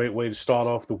 Great way to start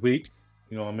off the week.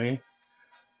 You know what I mean?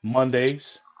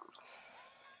 Mondays.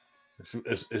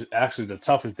 It's actually the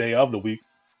toughest day of the week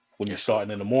when you're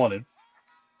starting in the morning.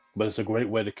 But it's a great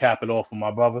way to cap it off for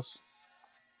my brothers.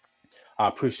 I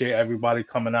appreciate everybody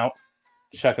coming out,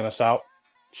 checking us out,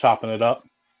 chopping it up.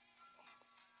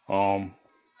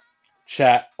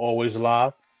 Chat always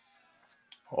live,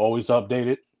 always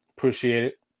updated. Appreciate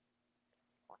it.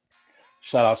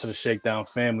 Shout out to the Shakedown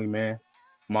family, man.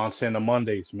 Montana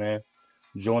Mondays, man.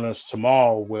 Join us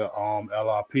tomorrow with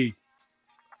LRP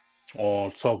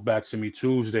on Talk Back to Me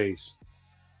Tuesdays.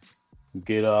 They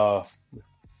get a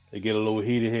little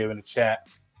heated here in the chat.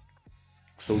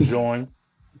 So join.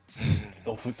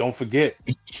 Don't forget.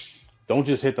 Don't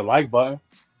just hit the like button.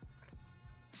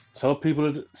 Tell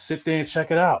people to sit there and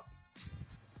check it out.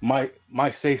 Might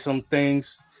say some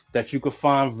things that you could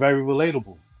find very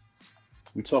relatable.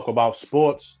 We talk about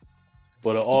sports,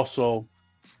 but it also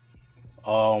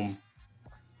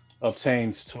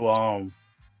obtains to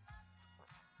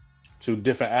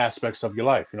different aspects of your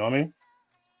life. You know what I mean?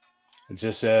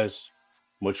 Just as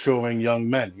maturing young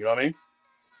men. You know what I mean?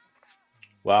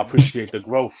 Well, I appreciate the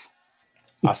growth.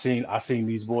 I seen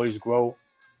these boys grow.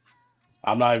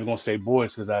 I'm not even gonna say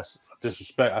boys because that's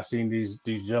disrespect. I seen these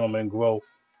gentlemen grow.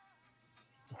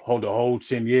 The whole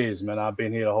 10 years, man. I've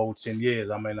been here the whole 10 years.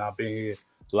 I mean, I've been here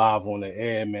live on the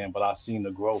air, man, but I seen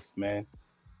the growth, man.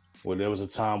 Where there was a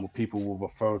time where people would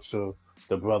refer to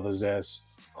the brothers as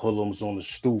hoodlums on the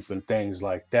stoop and things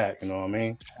like that, you know what I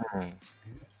mean?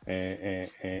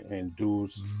 And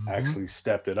dudes actually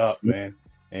stepped it up, man,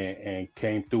 and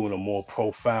came through in a more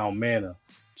profound manner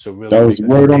to really That was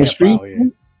make a word on the stamp street. out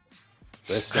here.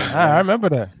 Listen, I remember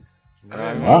that.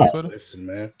 Wow. Listen,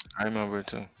 man. I remember it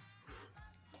too.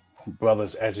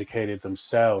 brothers educated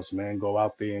themselves, man. Go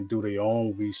out there and do their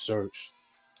own research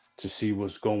to see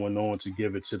what's going on, to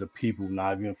give it to the people,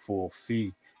 not even for a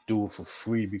fee. Do it for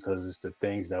free because it's the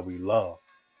things that we love.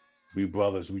 We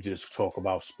brothers, we just talk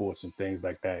about sports and things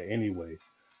like that anyway.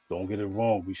 Don't get it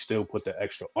wrong. We still put the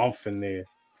extra umph in there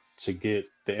to get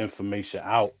the information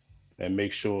out and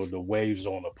make sure the waves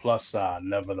on the plus side,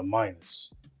 never the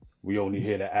minus. We only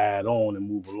here to add on and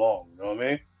move along. You know what I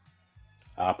mean?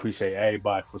 I appreciate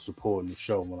everybody for supporting the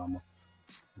show. When I'm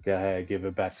go ahead and give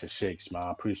it back to Shakes, man.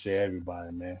 I appreciate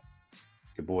everybody, man.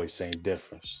 Your boy same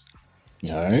difference.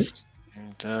 All right.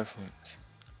 Difference.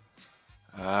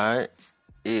 All right.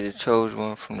 He the chosen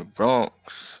one from the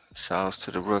Bronx. Shouts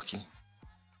to the rookie.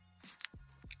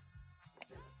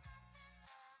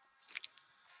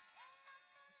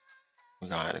 We're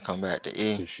gonna have to come back to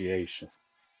E. Appreciation.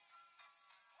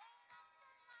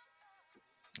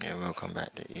 Yeah, we'll come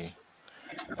back to E.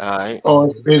 All right.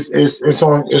 Oh,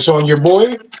 it's on your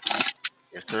boy.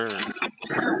 Yes, sir.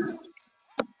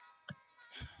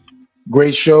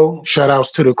 Great show. Shout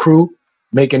outs to the crew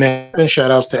making it happen. Shout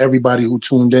outs to everybody who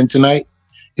tuned in tonight.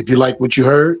 If you like what you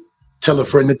heard, tell a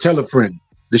friend to tell a friend.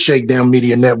 The Shakedown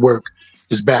Media Network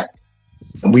is back.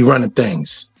 And we running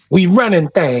things. We running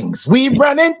things. We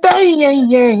running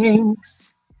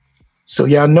things. So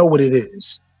y'all know what it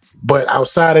is. But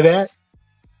outside of that,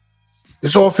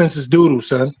 this offense is doodle,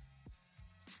 son.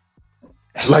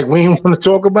 Like, we ain't want to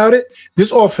talk about it.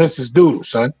 This offense is doodle,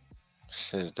 son.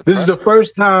 This is the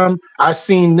first time I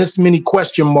seen this many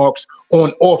question marks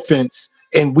on offense,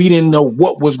 and we didn't know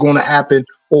what was going to happen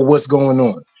or what's going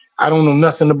on. I don't know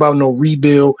nothing about no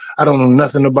rebuild. I don't know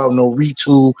nothing about no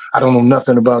retool. I don't know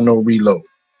nothing about no reload.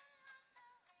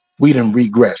 We done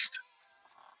regressed.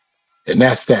 And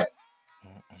that's that.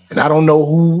 And I don't know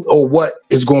who or what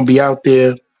is going to be out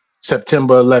there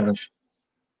September 11th.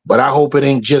 But I hope it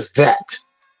ain't just that.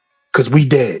 Because we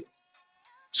dead.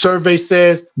 Survey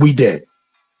says we dead.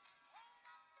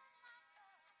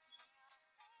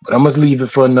 But I must leave it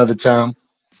for another time.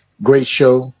 Great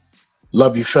show.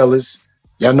 Love you, fellas.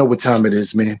 Y'all know what time it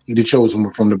is, man. You the chosen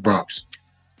one from the Bronx.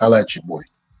 I'll at you, boy.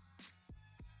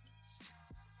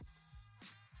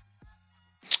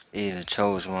 He the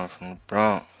chosen one from the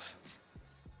Bronx.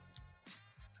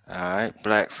 All right,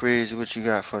 Black Freeze, what you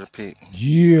got for the people?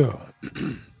 Yeah.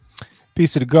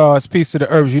 Peace to the gods, peace to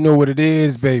the herbs. You know what it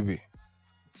is, baby.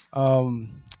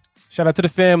 Shout out to the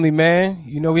family, man.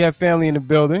 You know we have family in the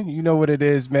building. You know what it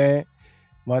is, man.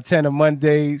 Montana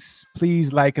Mondays.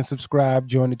 Please like and subscribe.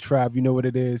 Join the tribe. You know what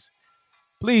it is.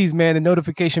 Please, man, the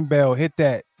notification bell. Hit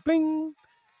that. Bling.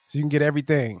 So you can get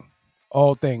everything.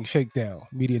 All things Shakedown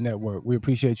Media Network. We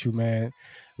appreciate you, man.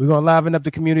 We're going to liven up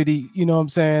the community. You know what I'm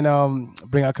saying?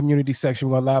 Bring our community section.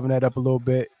 We're going to liven that up a little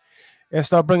bit. And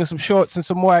start bringing some shorts and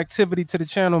some more activity to the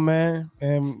channel, man.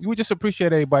 And we just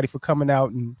appreciate everybody for coming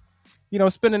out and, you know,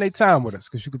 spending their time with us,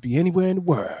 because you could be anywhere in the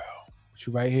world. But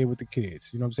you're right here with the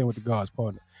kids. You know what I'm saying? With the God's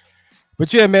partner.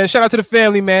 But yeah, man, shout out to the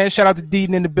family, man. Shout out to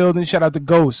Deedon in the building. Shout out to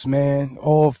Ghost, man.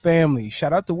 All family.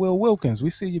 Shout out to Will Wilkins. We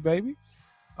see you, baby.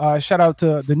 Shout out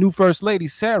to the new First Lady,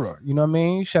 Sarah. You know what I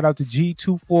mean? Shout out to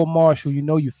G24 Marshall. You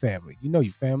know your family. You know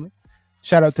your family.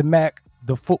 Shout out to Mac,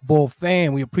 the football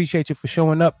fan. We appreciate you for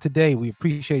showing up today. We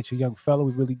appreciate you, young fella.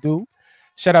 We really do.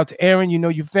 Shout out to Aaron. You know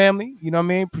your family. You know what I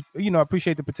mean? You know, I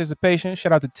appreciate the participation.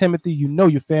 Shout out to Timothy. You know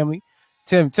your family.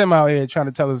 Tim out here trying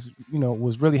to tell us, you know,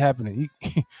 what's really happening.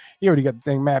 He already got the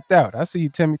thing mapped out. I see you,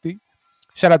 Timothy.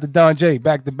 Shout out to Don J,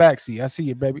 back to back. See, I see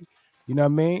you, baby. You know what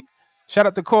I mean? Shout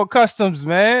out to Core Customs,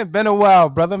 man. Been a while,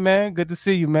 brother, man. Good to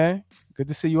see you, man. Good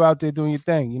to see you out there doing your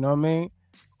thing. You know what I mean?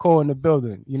 Core in the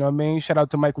building. You know what I mean? Shout out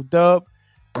to Michael Dub.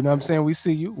 You know what I'm saying? We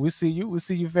see you. We see you. We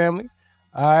see you, family.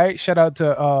 All right. Shout out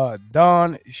to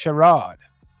Don Sherrod.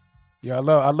 Yeah, I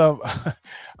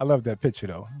love that picture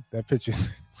though. That picture's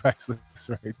priceless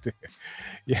right there.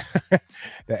 Yeah,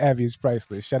 the Abbey is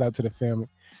priceless. Shout out to the family.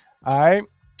 All right,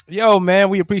 yo, man,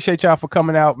 we appreciate y'all for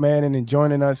coming out, man, and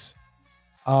joining us.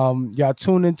 Y'all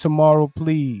tune in tomorrow,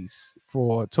 please,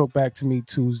 for Talk Back to Me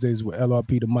Tuesdays with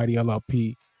LRP, the mighty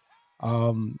LRP.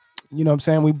 You know what I'm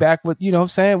saying? We back with, you know what I'm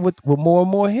saying, with more and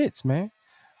more hits, man.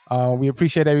 We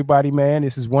appreciate everybody, man.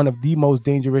 This is one of the most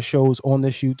dangerous shows on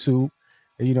this YouTube.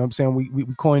 And you know what I'm saying? We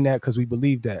coined that because we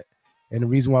believe that. And the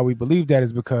reason why we believe that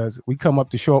is because we come up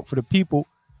to show up for the people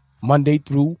Monday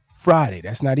through Friday.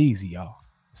 That's not easy, y'all.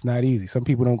 It's not easy. Some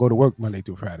people don't go to work Monday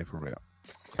through Friday for real.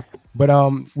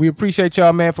 But we appreciate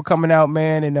y'all, man, for coming out,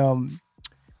 man. And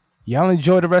y'all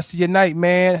enjoy the rest of your night,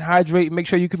 man. Hydrate. Make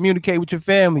sure you communicate with your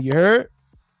family. You heard?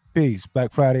 Peace.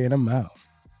 Black Friday, and I'm out.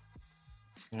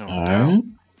 No doubt.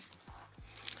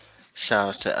 Shout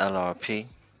out to LRP.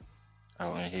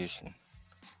 out in Houston.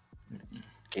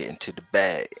 Getting to the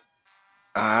bag.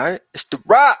 All right, it's the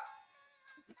Rock.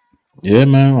 Yeah,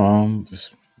 man.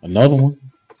 Just another one.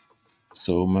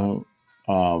 So, man,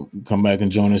 come back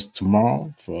and join us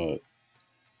tomorrow for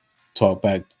Talk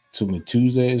Back to Me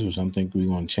Tuesdays, which I'm thinking we're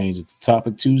going to change it to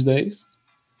Topic Tuesdays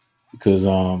because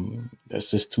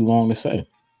that's just too long to say.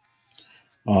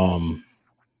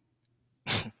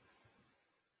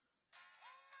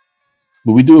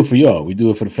 But we do it for y'all. We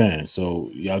do it for the fans. So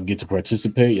y'all get to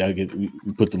participate. We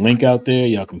put the link out there.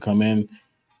 Y'all can come in.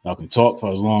 Y'all can talk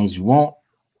for as long as you want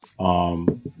on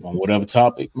whatever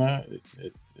topic, man.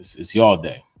 It's y'all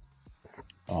day.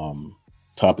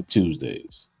 Topic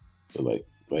Tuesdays. But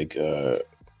like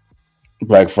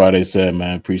Black Friday said,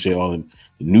 man, appreciate all the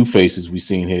new faces we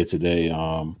seen here today.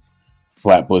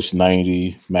 Flatbush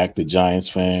 90, Mac the Giants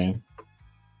fan,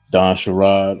 Don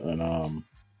Sherrod, and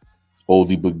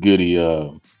oldie but goodie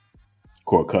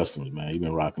Core Customs, man. You've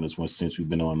been rocking this one since we've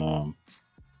been on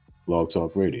Blog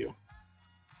Talk Radio.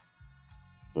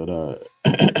 But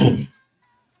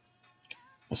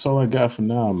that's all I got for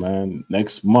now, man.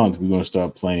 Next month we're gonna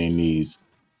start playing these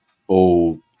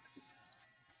old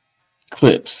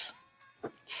clips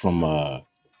from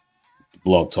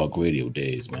Blog Talk Radio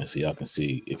days, man. So y'all can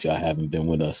see, if y'all haven't been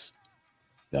with us,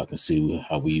 y'all can see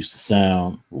how we used to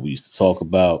sound, what we used to talk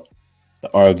about,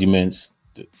 the arguments,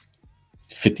 the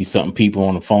 50-something people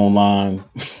on the phone line.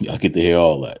 Y'all get to hear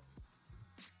all that.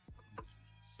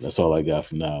 That's all I got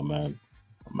for now, man.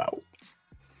 I'm out.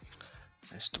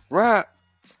 That's the Rock.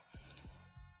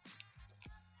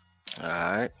 All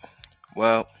right.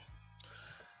 Well,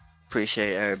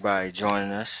 appreciate everybody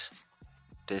joining us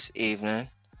this evening.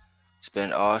 It's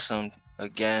been awesome.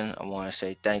 Again, I want to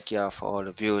say thank y'all for all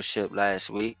the viewership last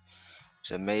week.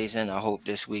 It's amazing. I hope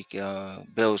this week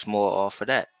builds more off of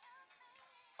that.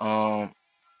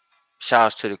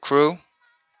 Shouts to the crew.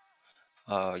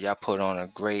 Y'all put on a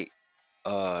great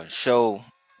show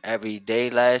every day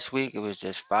last week. It was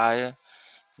just fire.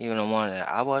 Even the one that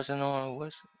I wasn't on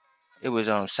it was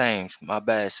on Sames. My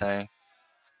bad, Sam.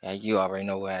 Yeah, you already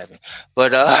know what happened.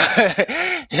 But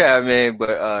yeah, I mean,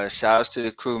 but shouts to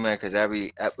the crew, man, because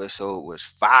every episode was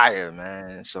fire,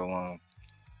 man. So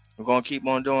we're gonna keep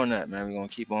on doing that, man. We're gonna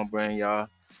keep on bringing y'all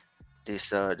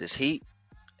this heat.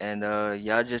 And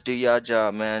y'all just do y'all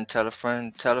job, man. Tell a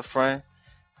friend.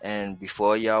 And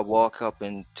before y'all walk up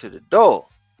into the door,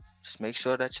 just make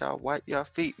sure that y'all wipe your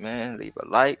feet, man. Leave a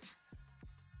like,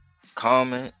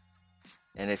 comment,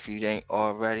 and if you ain't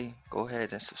already, go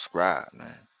ahead and subscribe,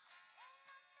 man.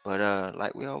 But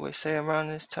like we always say around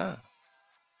this time,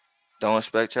 don't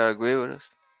expect y'all to agree with us,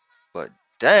 but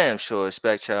damn sure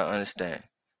expect y'all to understand.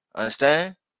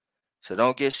 Understand? So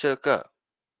don't get shook up,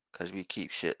 cause we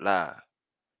keep shit live.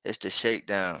 It's the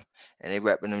Shakedown, and they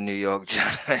repping them New York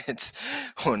Giants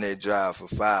on their drive for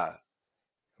 5.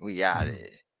 We out of here.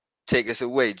 Take us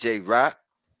away, J Rock.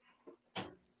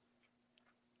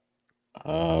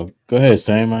 Go ahead,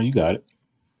 Sam, man. You got it.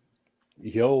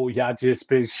 Yo, y'all just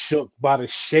been shook by the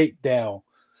shakedown,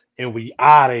 and we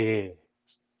out of here.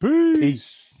 Peace.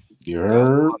 Peace. You Got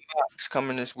heard? Fox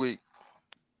coming this week.